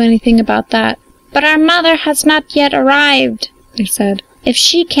them knew anything about that. "But our mother has not yet arrived," they said. "If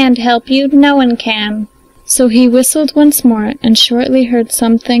she can't help you, no one can." So he whistled once more, and shortly heard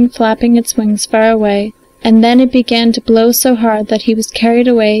something flapping its wings far away, and then it began to blow so hard that he was carried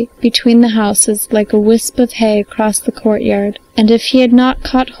away between the houses like a wisp of hay across the courtyard, and if he had not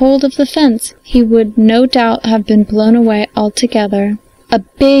caught hold of the fence, he would no doubt have been blown away altogether. A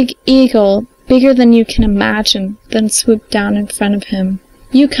big eagle, bigger than you can imagine, then swooped down in front of him.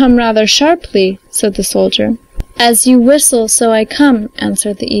 "You come rather sharply," said the soldier. "As you whistle, so I come,"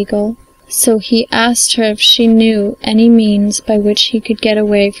 answered the eagle. So he asked her if she knew any means by which he could get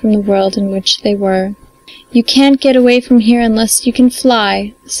away from the world in which they were. "You can't get away from here unless you can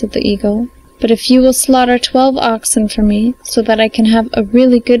fly," said the eagle. "But if you will slaughter 12 oxen for me, so that I can have a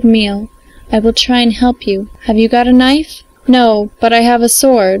really good meal, I will try and help you. Have you got a knife?" "No, but I have a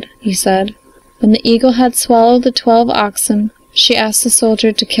sword," he said. When the eagle had swallowed the 12 oxen, she asked the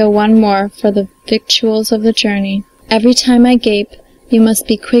soldier to kill one more for the victuals of the journey. "Every time I gape, you must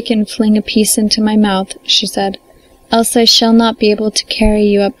be quick and fling a piece into my mouth," she said, "else I shall not be able to carry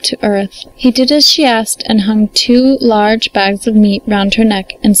you up to earth." He did as she asked, and hung 2 large bags of meat round her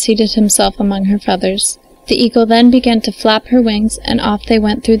neck, and seated himself among her feathers. The eagle then began to flap her wings, and off they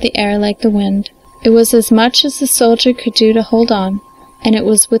went through the air like the wind. It was as much as the soldier could do to hold on, and it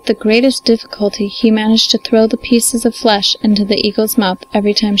was with the greatest difficulty he managed to throw the pieces of flesh into the eagle's mouth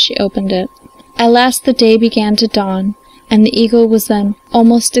every time she opened it. At last the day began to dawn, and the eagle was then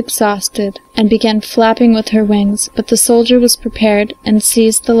almost exhausted, and began flapping with her wings, but the soldier was prepared, and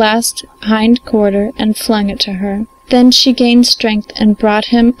seized the last hind quarter and flung it to her. Then she gained strength and brought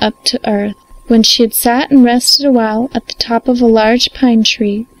him up to earth. When she had sat and rested a while at the top of a large pine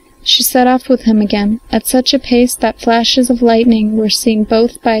tree, she set off with him again, at such a pace that flashes of lightning were seen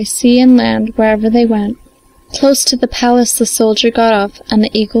both by sea and land wherever they went. Close to the palace the soldier got off, and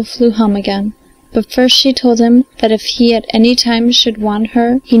the eagle flew home again. But first she told him that if he at any time should want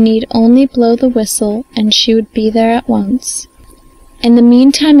her, he need only blow the whistle, and she would be there at once. In the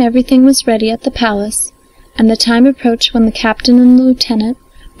meantime everything was ready at the palace, and the time approached when the captain and the lieutenant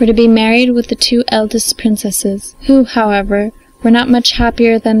were to be married with the two eldest princesses, who, however, were not much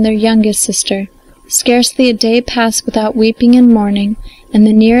happier than their youngest sister. Scarcely a day passed without weeping and mourning, and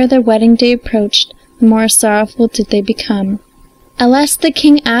the nearer their wedding day approached, the more sorrowful did they become. At last the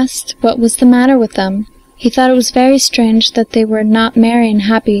king asked what was the matter with them. He thought it was very strange that they were not merry and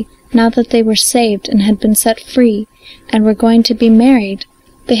happy now that they were saved and had been set free, and were going to be married.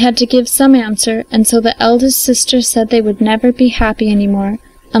 They had to give some answer, and so the eldest sister said they would never be happy any more,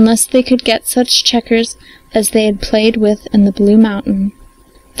 unless they could get such checkers as they had played with in the Blue Mountain.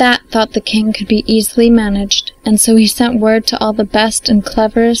 That, thought the king, could be easily managed, and so he sent word to all the best and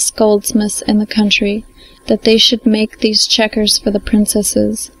cleverest goldsmiths in the country that they should make these checkers for the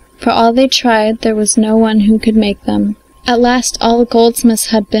princesses. For all they tried, there was no one who could make them. At last all the goldsmiths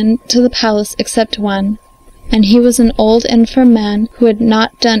had been to the palace except one, and he was an old infirm man who had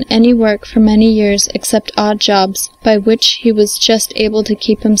not done any work for many years except odd jobs, by which he was just able to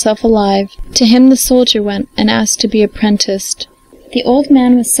keep himself alive. To him the soldier went and asked to be apprenticed. The old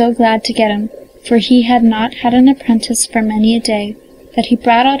man was so glad to get him, for he had not had an apprentice for many a day, that he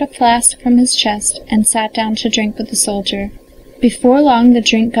brought out a flask from his chest and sat down to drink with the soldier. Before long the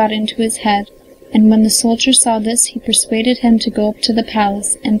drink got into his head, and when the soldier saw this he persuaded him to go up to the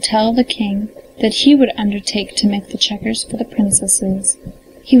palace and tell the king that he would undertake to make the checkers for the princesses.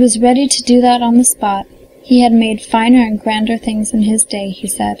 He was ready to do that on the spot. He had made finer and grander things in his day, he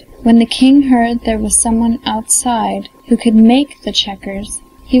said. When the king heard there was someone outside who could make the checkers,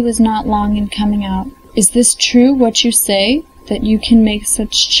 he was not long in coming out. "Is this true what you say, that you can make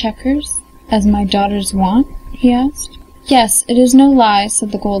such checkers as my daughters want?" he asked. "Yes, it is no lie,"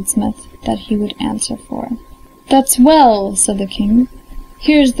 said the goldsmith, that he would answer for. "That's well," said the king.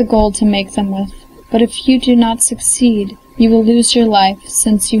 "Here's the gold to make them with, but if you do not succeed, you will lose your life,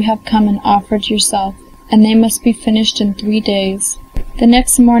 since you have come and offered yourself, and they must be finished in 3 days." The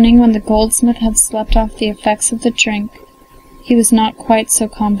next morning, when the goldsmith had slept off the effects of the drink, he was not quite so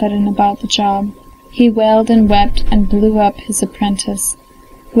confident about the job. He wailed and wept and blew up his apprentice,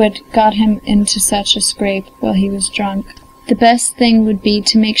 who had got him into such a scrape while he was drunk. The best thing would be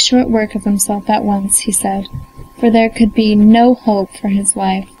to make short work of himself at once, he said, for there could be no hope for his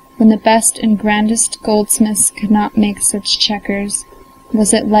life. When the best and grandest goldsmiths could not make such checkers,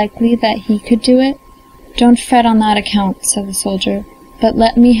 was it likely that he could do it? "Don't fret on that account," said the soldier, "but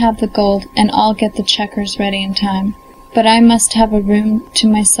let me have the gold, and I'll get the checkers ready in time. But I must have a room to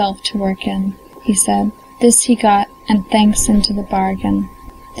myself to work in," he said. This he got, and thanks into the bargain.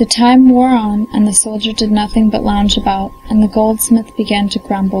 The time wore on, and the soldier did nothing but lounge about, and the goldsmith began to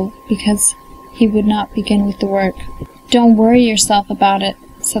grumble, because he would not begin with the work. "Don't worry yourself about it,"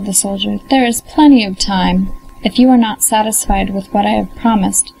 said the soldier. "There is plenty of time. If you are not satisfied with what I have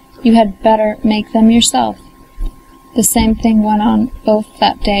promised, you had better make them yourself." The same thing went on both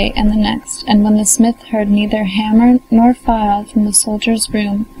that day and the next, and when the smith heard neither hammer nor file from the soldier's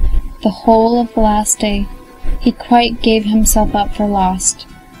room the whole of the last day, he quite gave himself up for lost.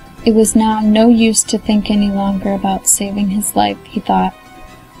 It was now no use to think any longer about saving his life, he thought.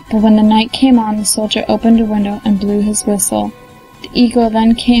 But when the night came on, the soldier opened a window and blew his whistle. The eagle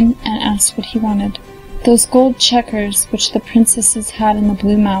then came and asked what he wanted. "Those gold checkers which the princesses had in the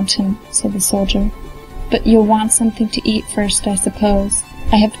Blue Mountain," said the soldier. "But you'll want something to eat first, I suppose.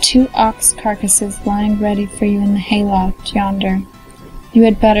 I have 2 ox carcasses lying ready for you in the hayloft yonder. You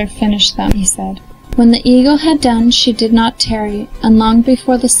had better finish them," he said. When the eagle had done, she did not tarry, and long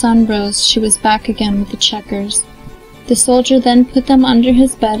before the sun rose she was back again with the checkers. The soldier then put them under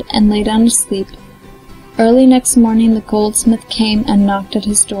his bed and lay down to sleep. Early next morning the goldsmith came and knocked at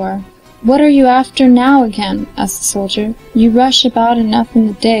his door. "What are you after now again?" asked the soldier. "You rush about enough in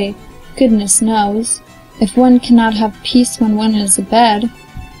the day, goodness knows. If one cannot have peace when one is abed,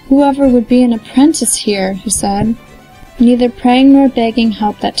 Whoever would be an apprentice here, he said. Neither praying nor begging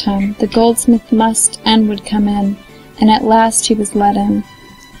helped that time. The goldsmith must and would come in, and at last he was let in.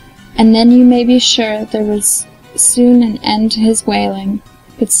 And then you may be sure there was soon an end to his wailing.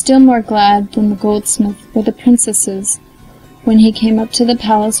 But still more glad than the goldsmith were the princesses, when he came up to the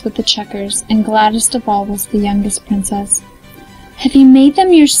palace with the checkers, and gladdest of all was the youngest princess. "Have you made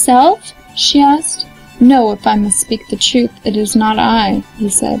them yourself?" she asked. "No, if I must speak the truth, it is not I," he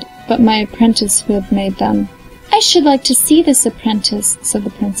said, "but my apprentice who have made them." "I should like to see this apprentice," said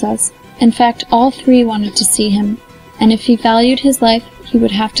the princess. In fact, all three wanted to see him, and if he valued his life, he would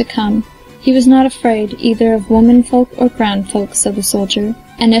have to come. He was not afraid either of womenfolk or groundfolk, said the soldier,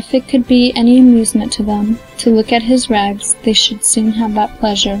 and if it could be any amusement to them to look at his rags, they should soon have that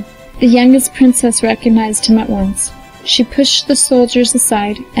pleasure. The youngest princess recognized him at once. She pushed the soldiers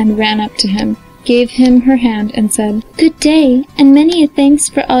aside and ran up to him, gave him her hand, and said, "Good day, and many a thanks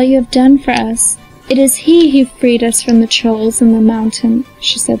for all you have done for us. It is he who freed us from the trolls in the mountain,"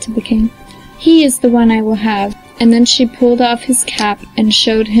 she said to the king. "He is the one I will have." And then she pulled off his cap and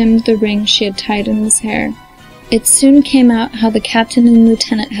showed him the ring she had tied in his hair. It soon came out how the captain and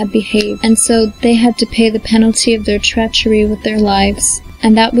lieutenant had behaved, and so they had to pay the penalty of their treachery with their lives,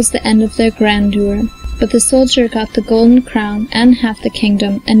 and that was the end of their grandeur. But the soldier got the golden crown and half the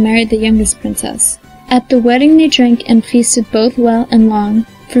kingdom, and married the youngest princess. At the wedding they drank and feasted both well and long,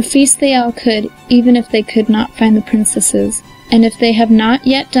 for feast they all could, even if they could not find the princesses, and if they have not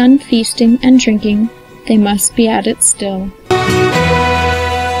yet done feasting and drinking, they must be at it still.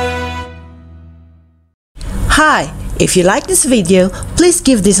 Hi, if you like this video, please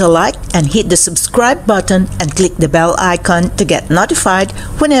give this a like and hit the subscribe button and click the bell icon to get notified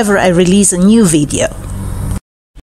whenever I release a new video.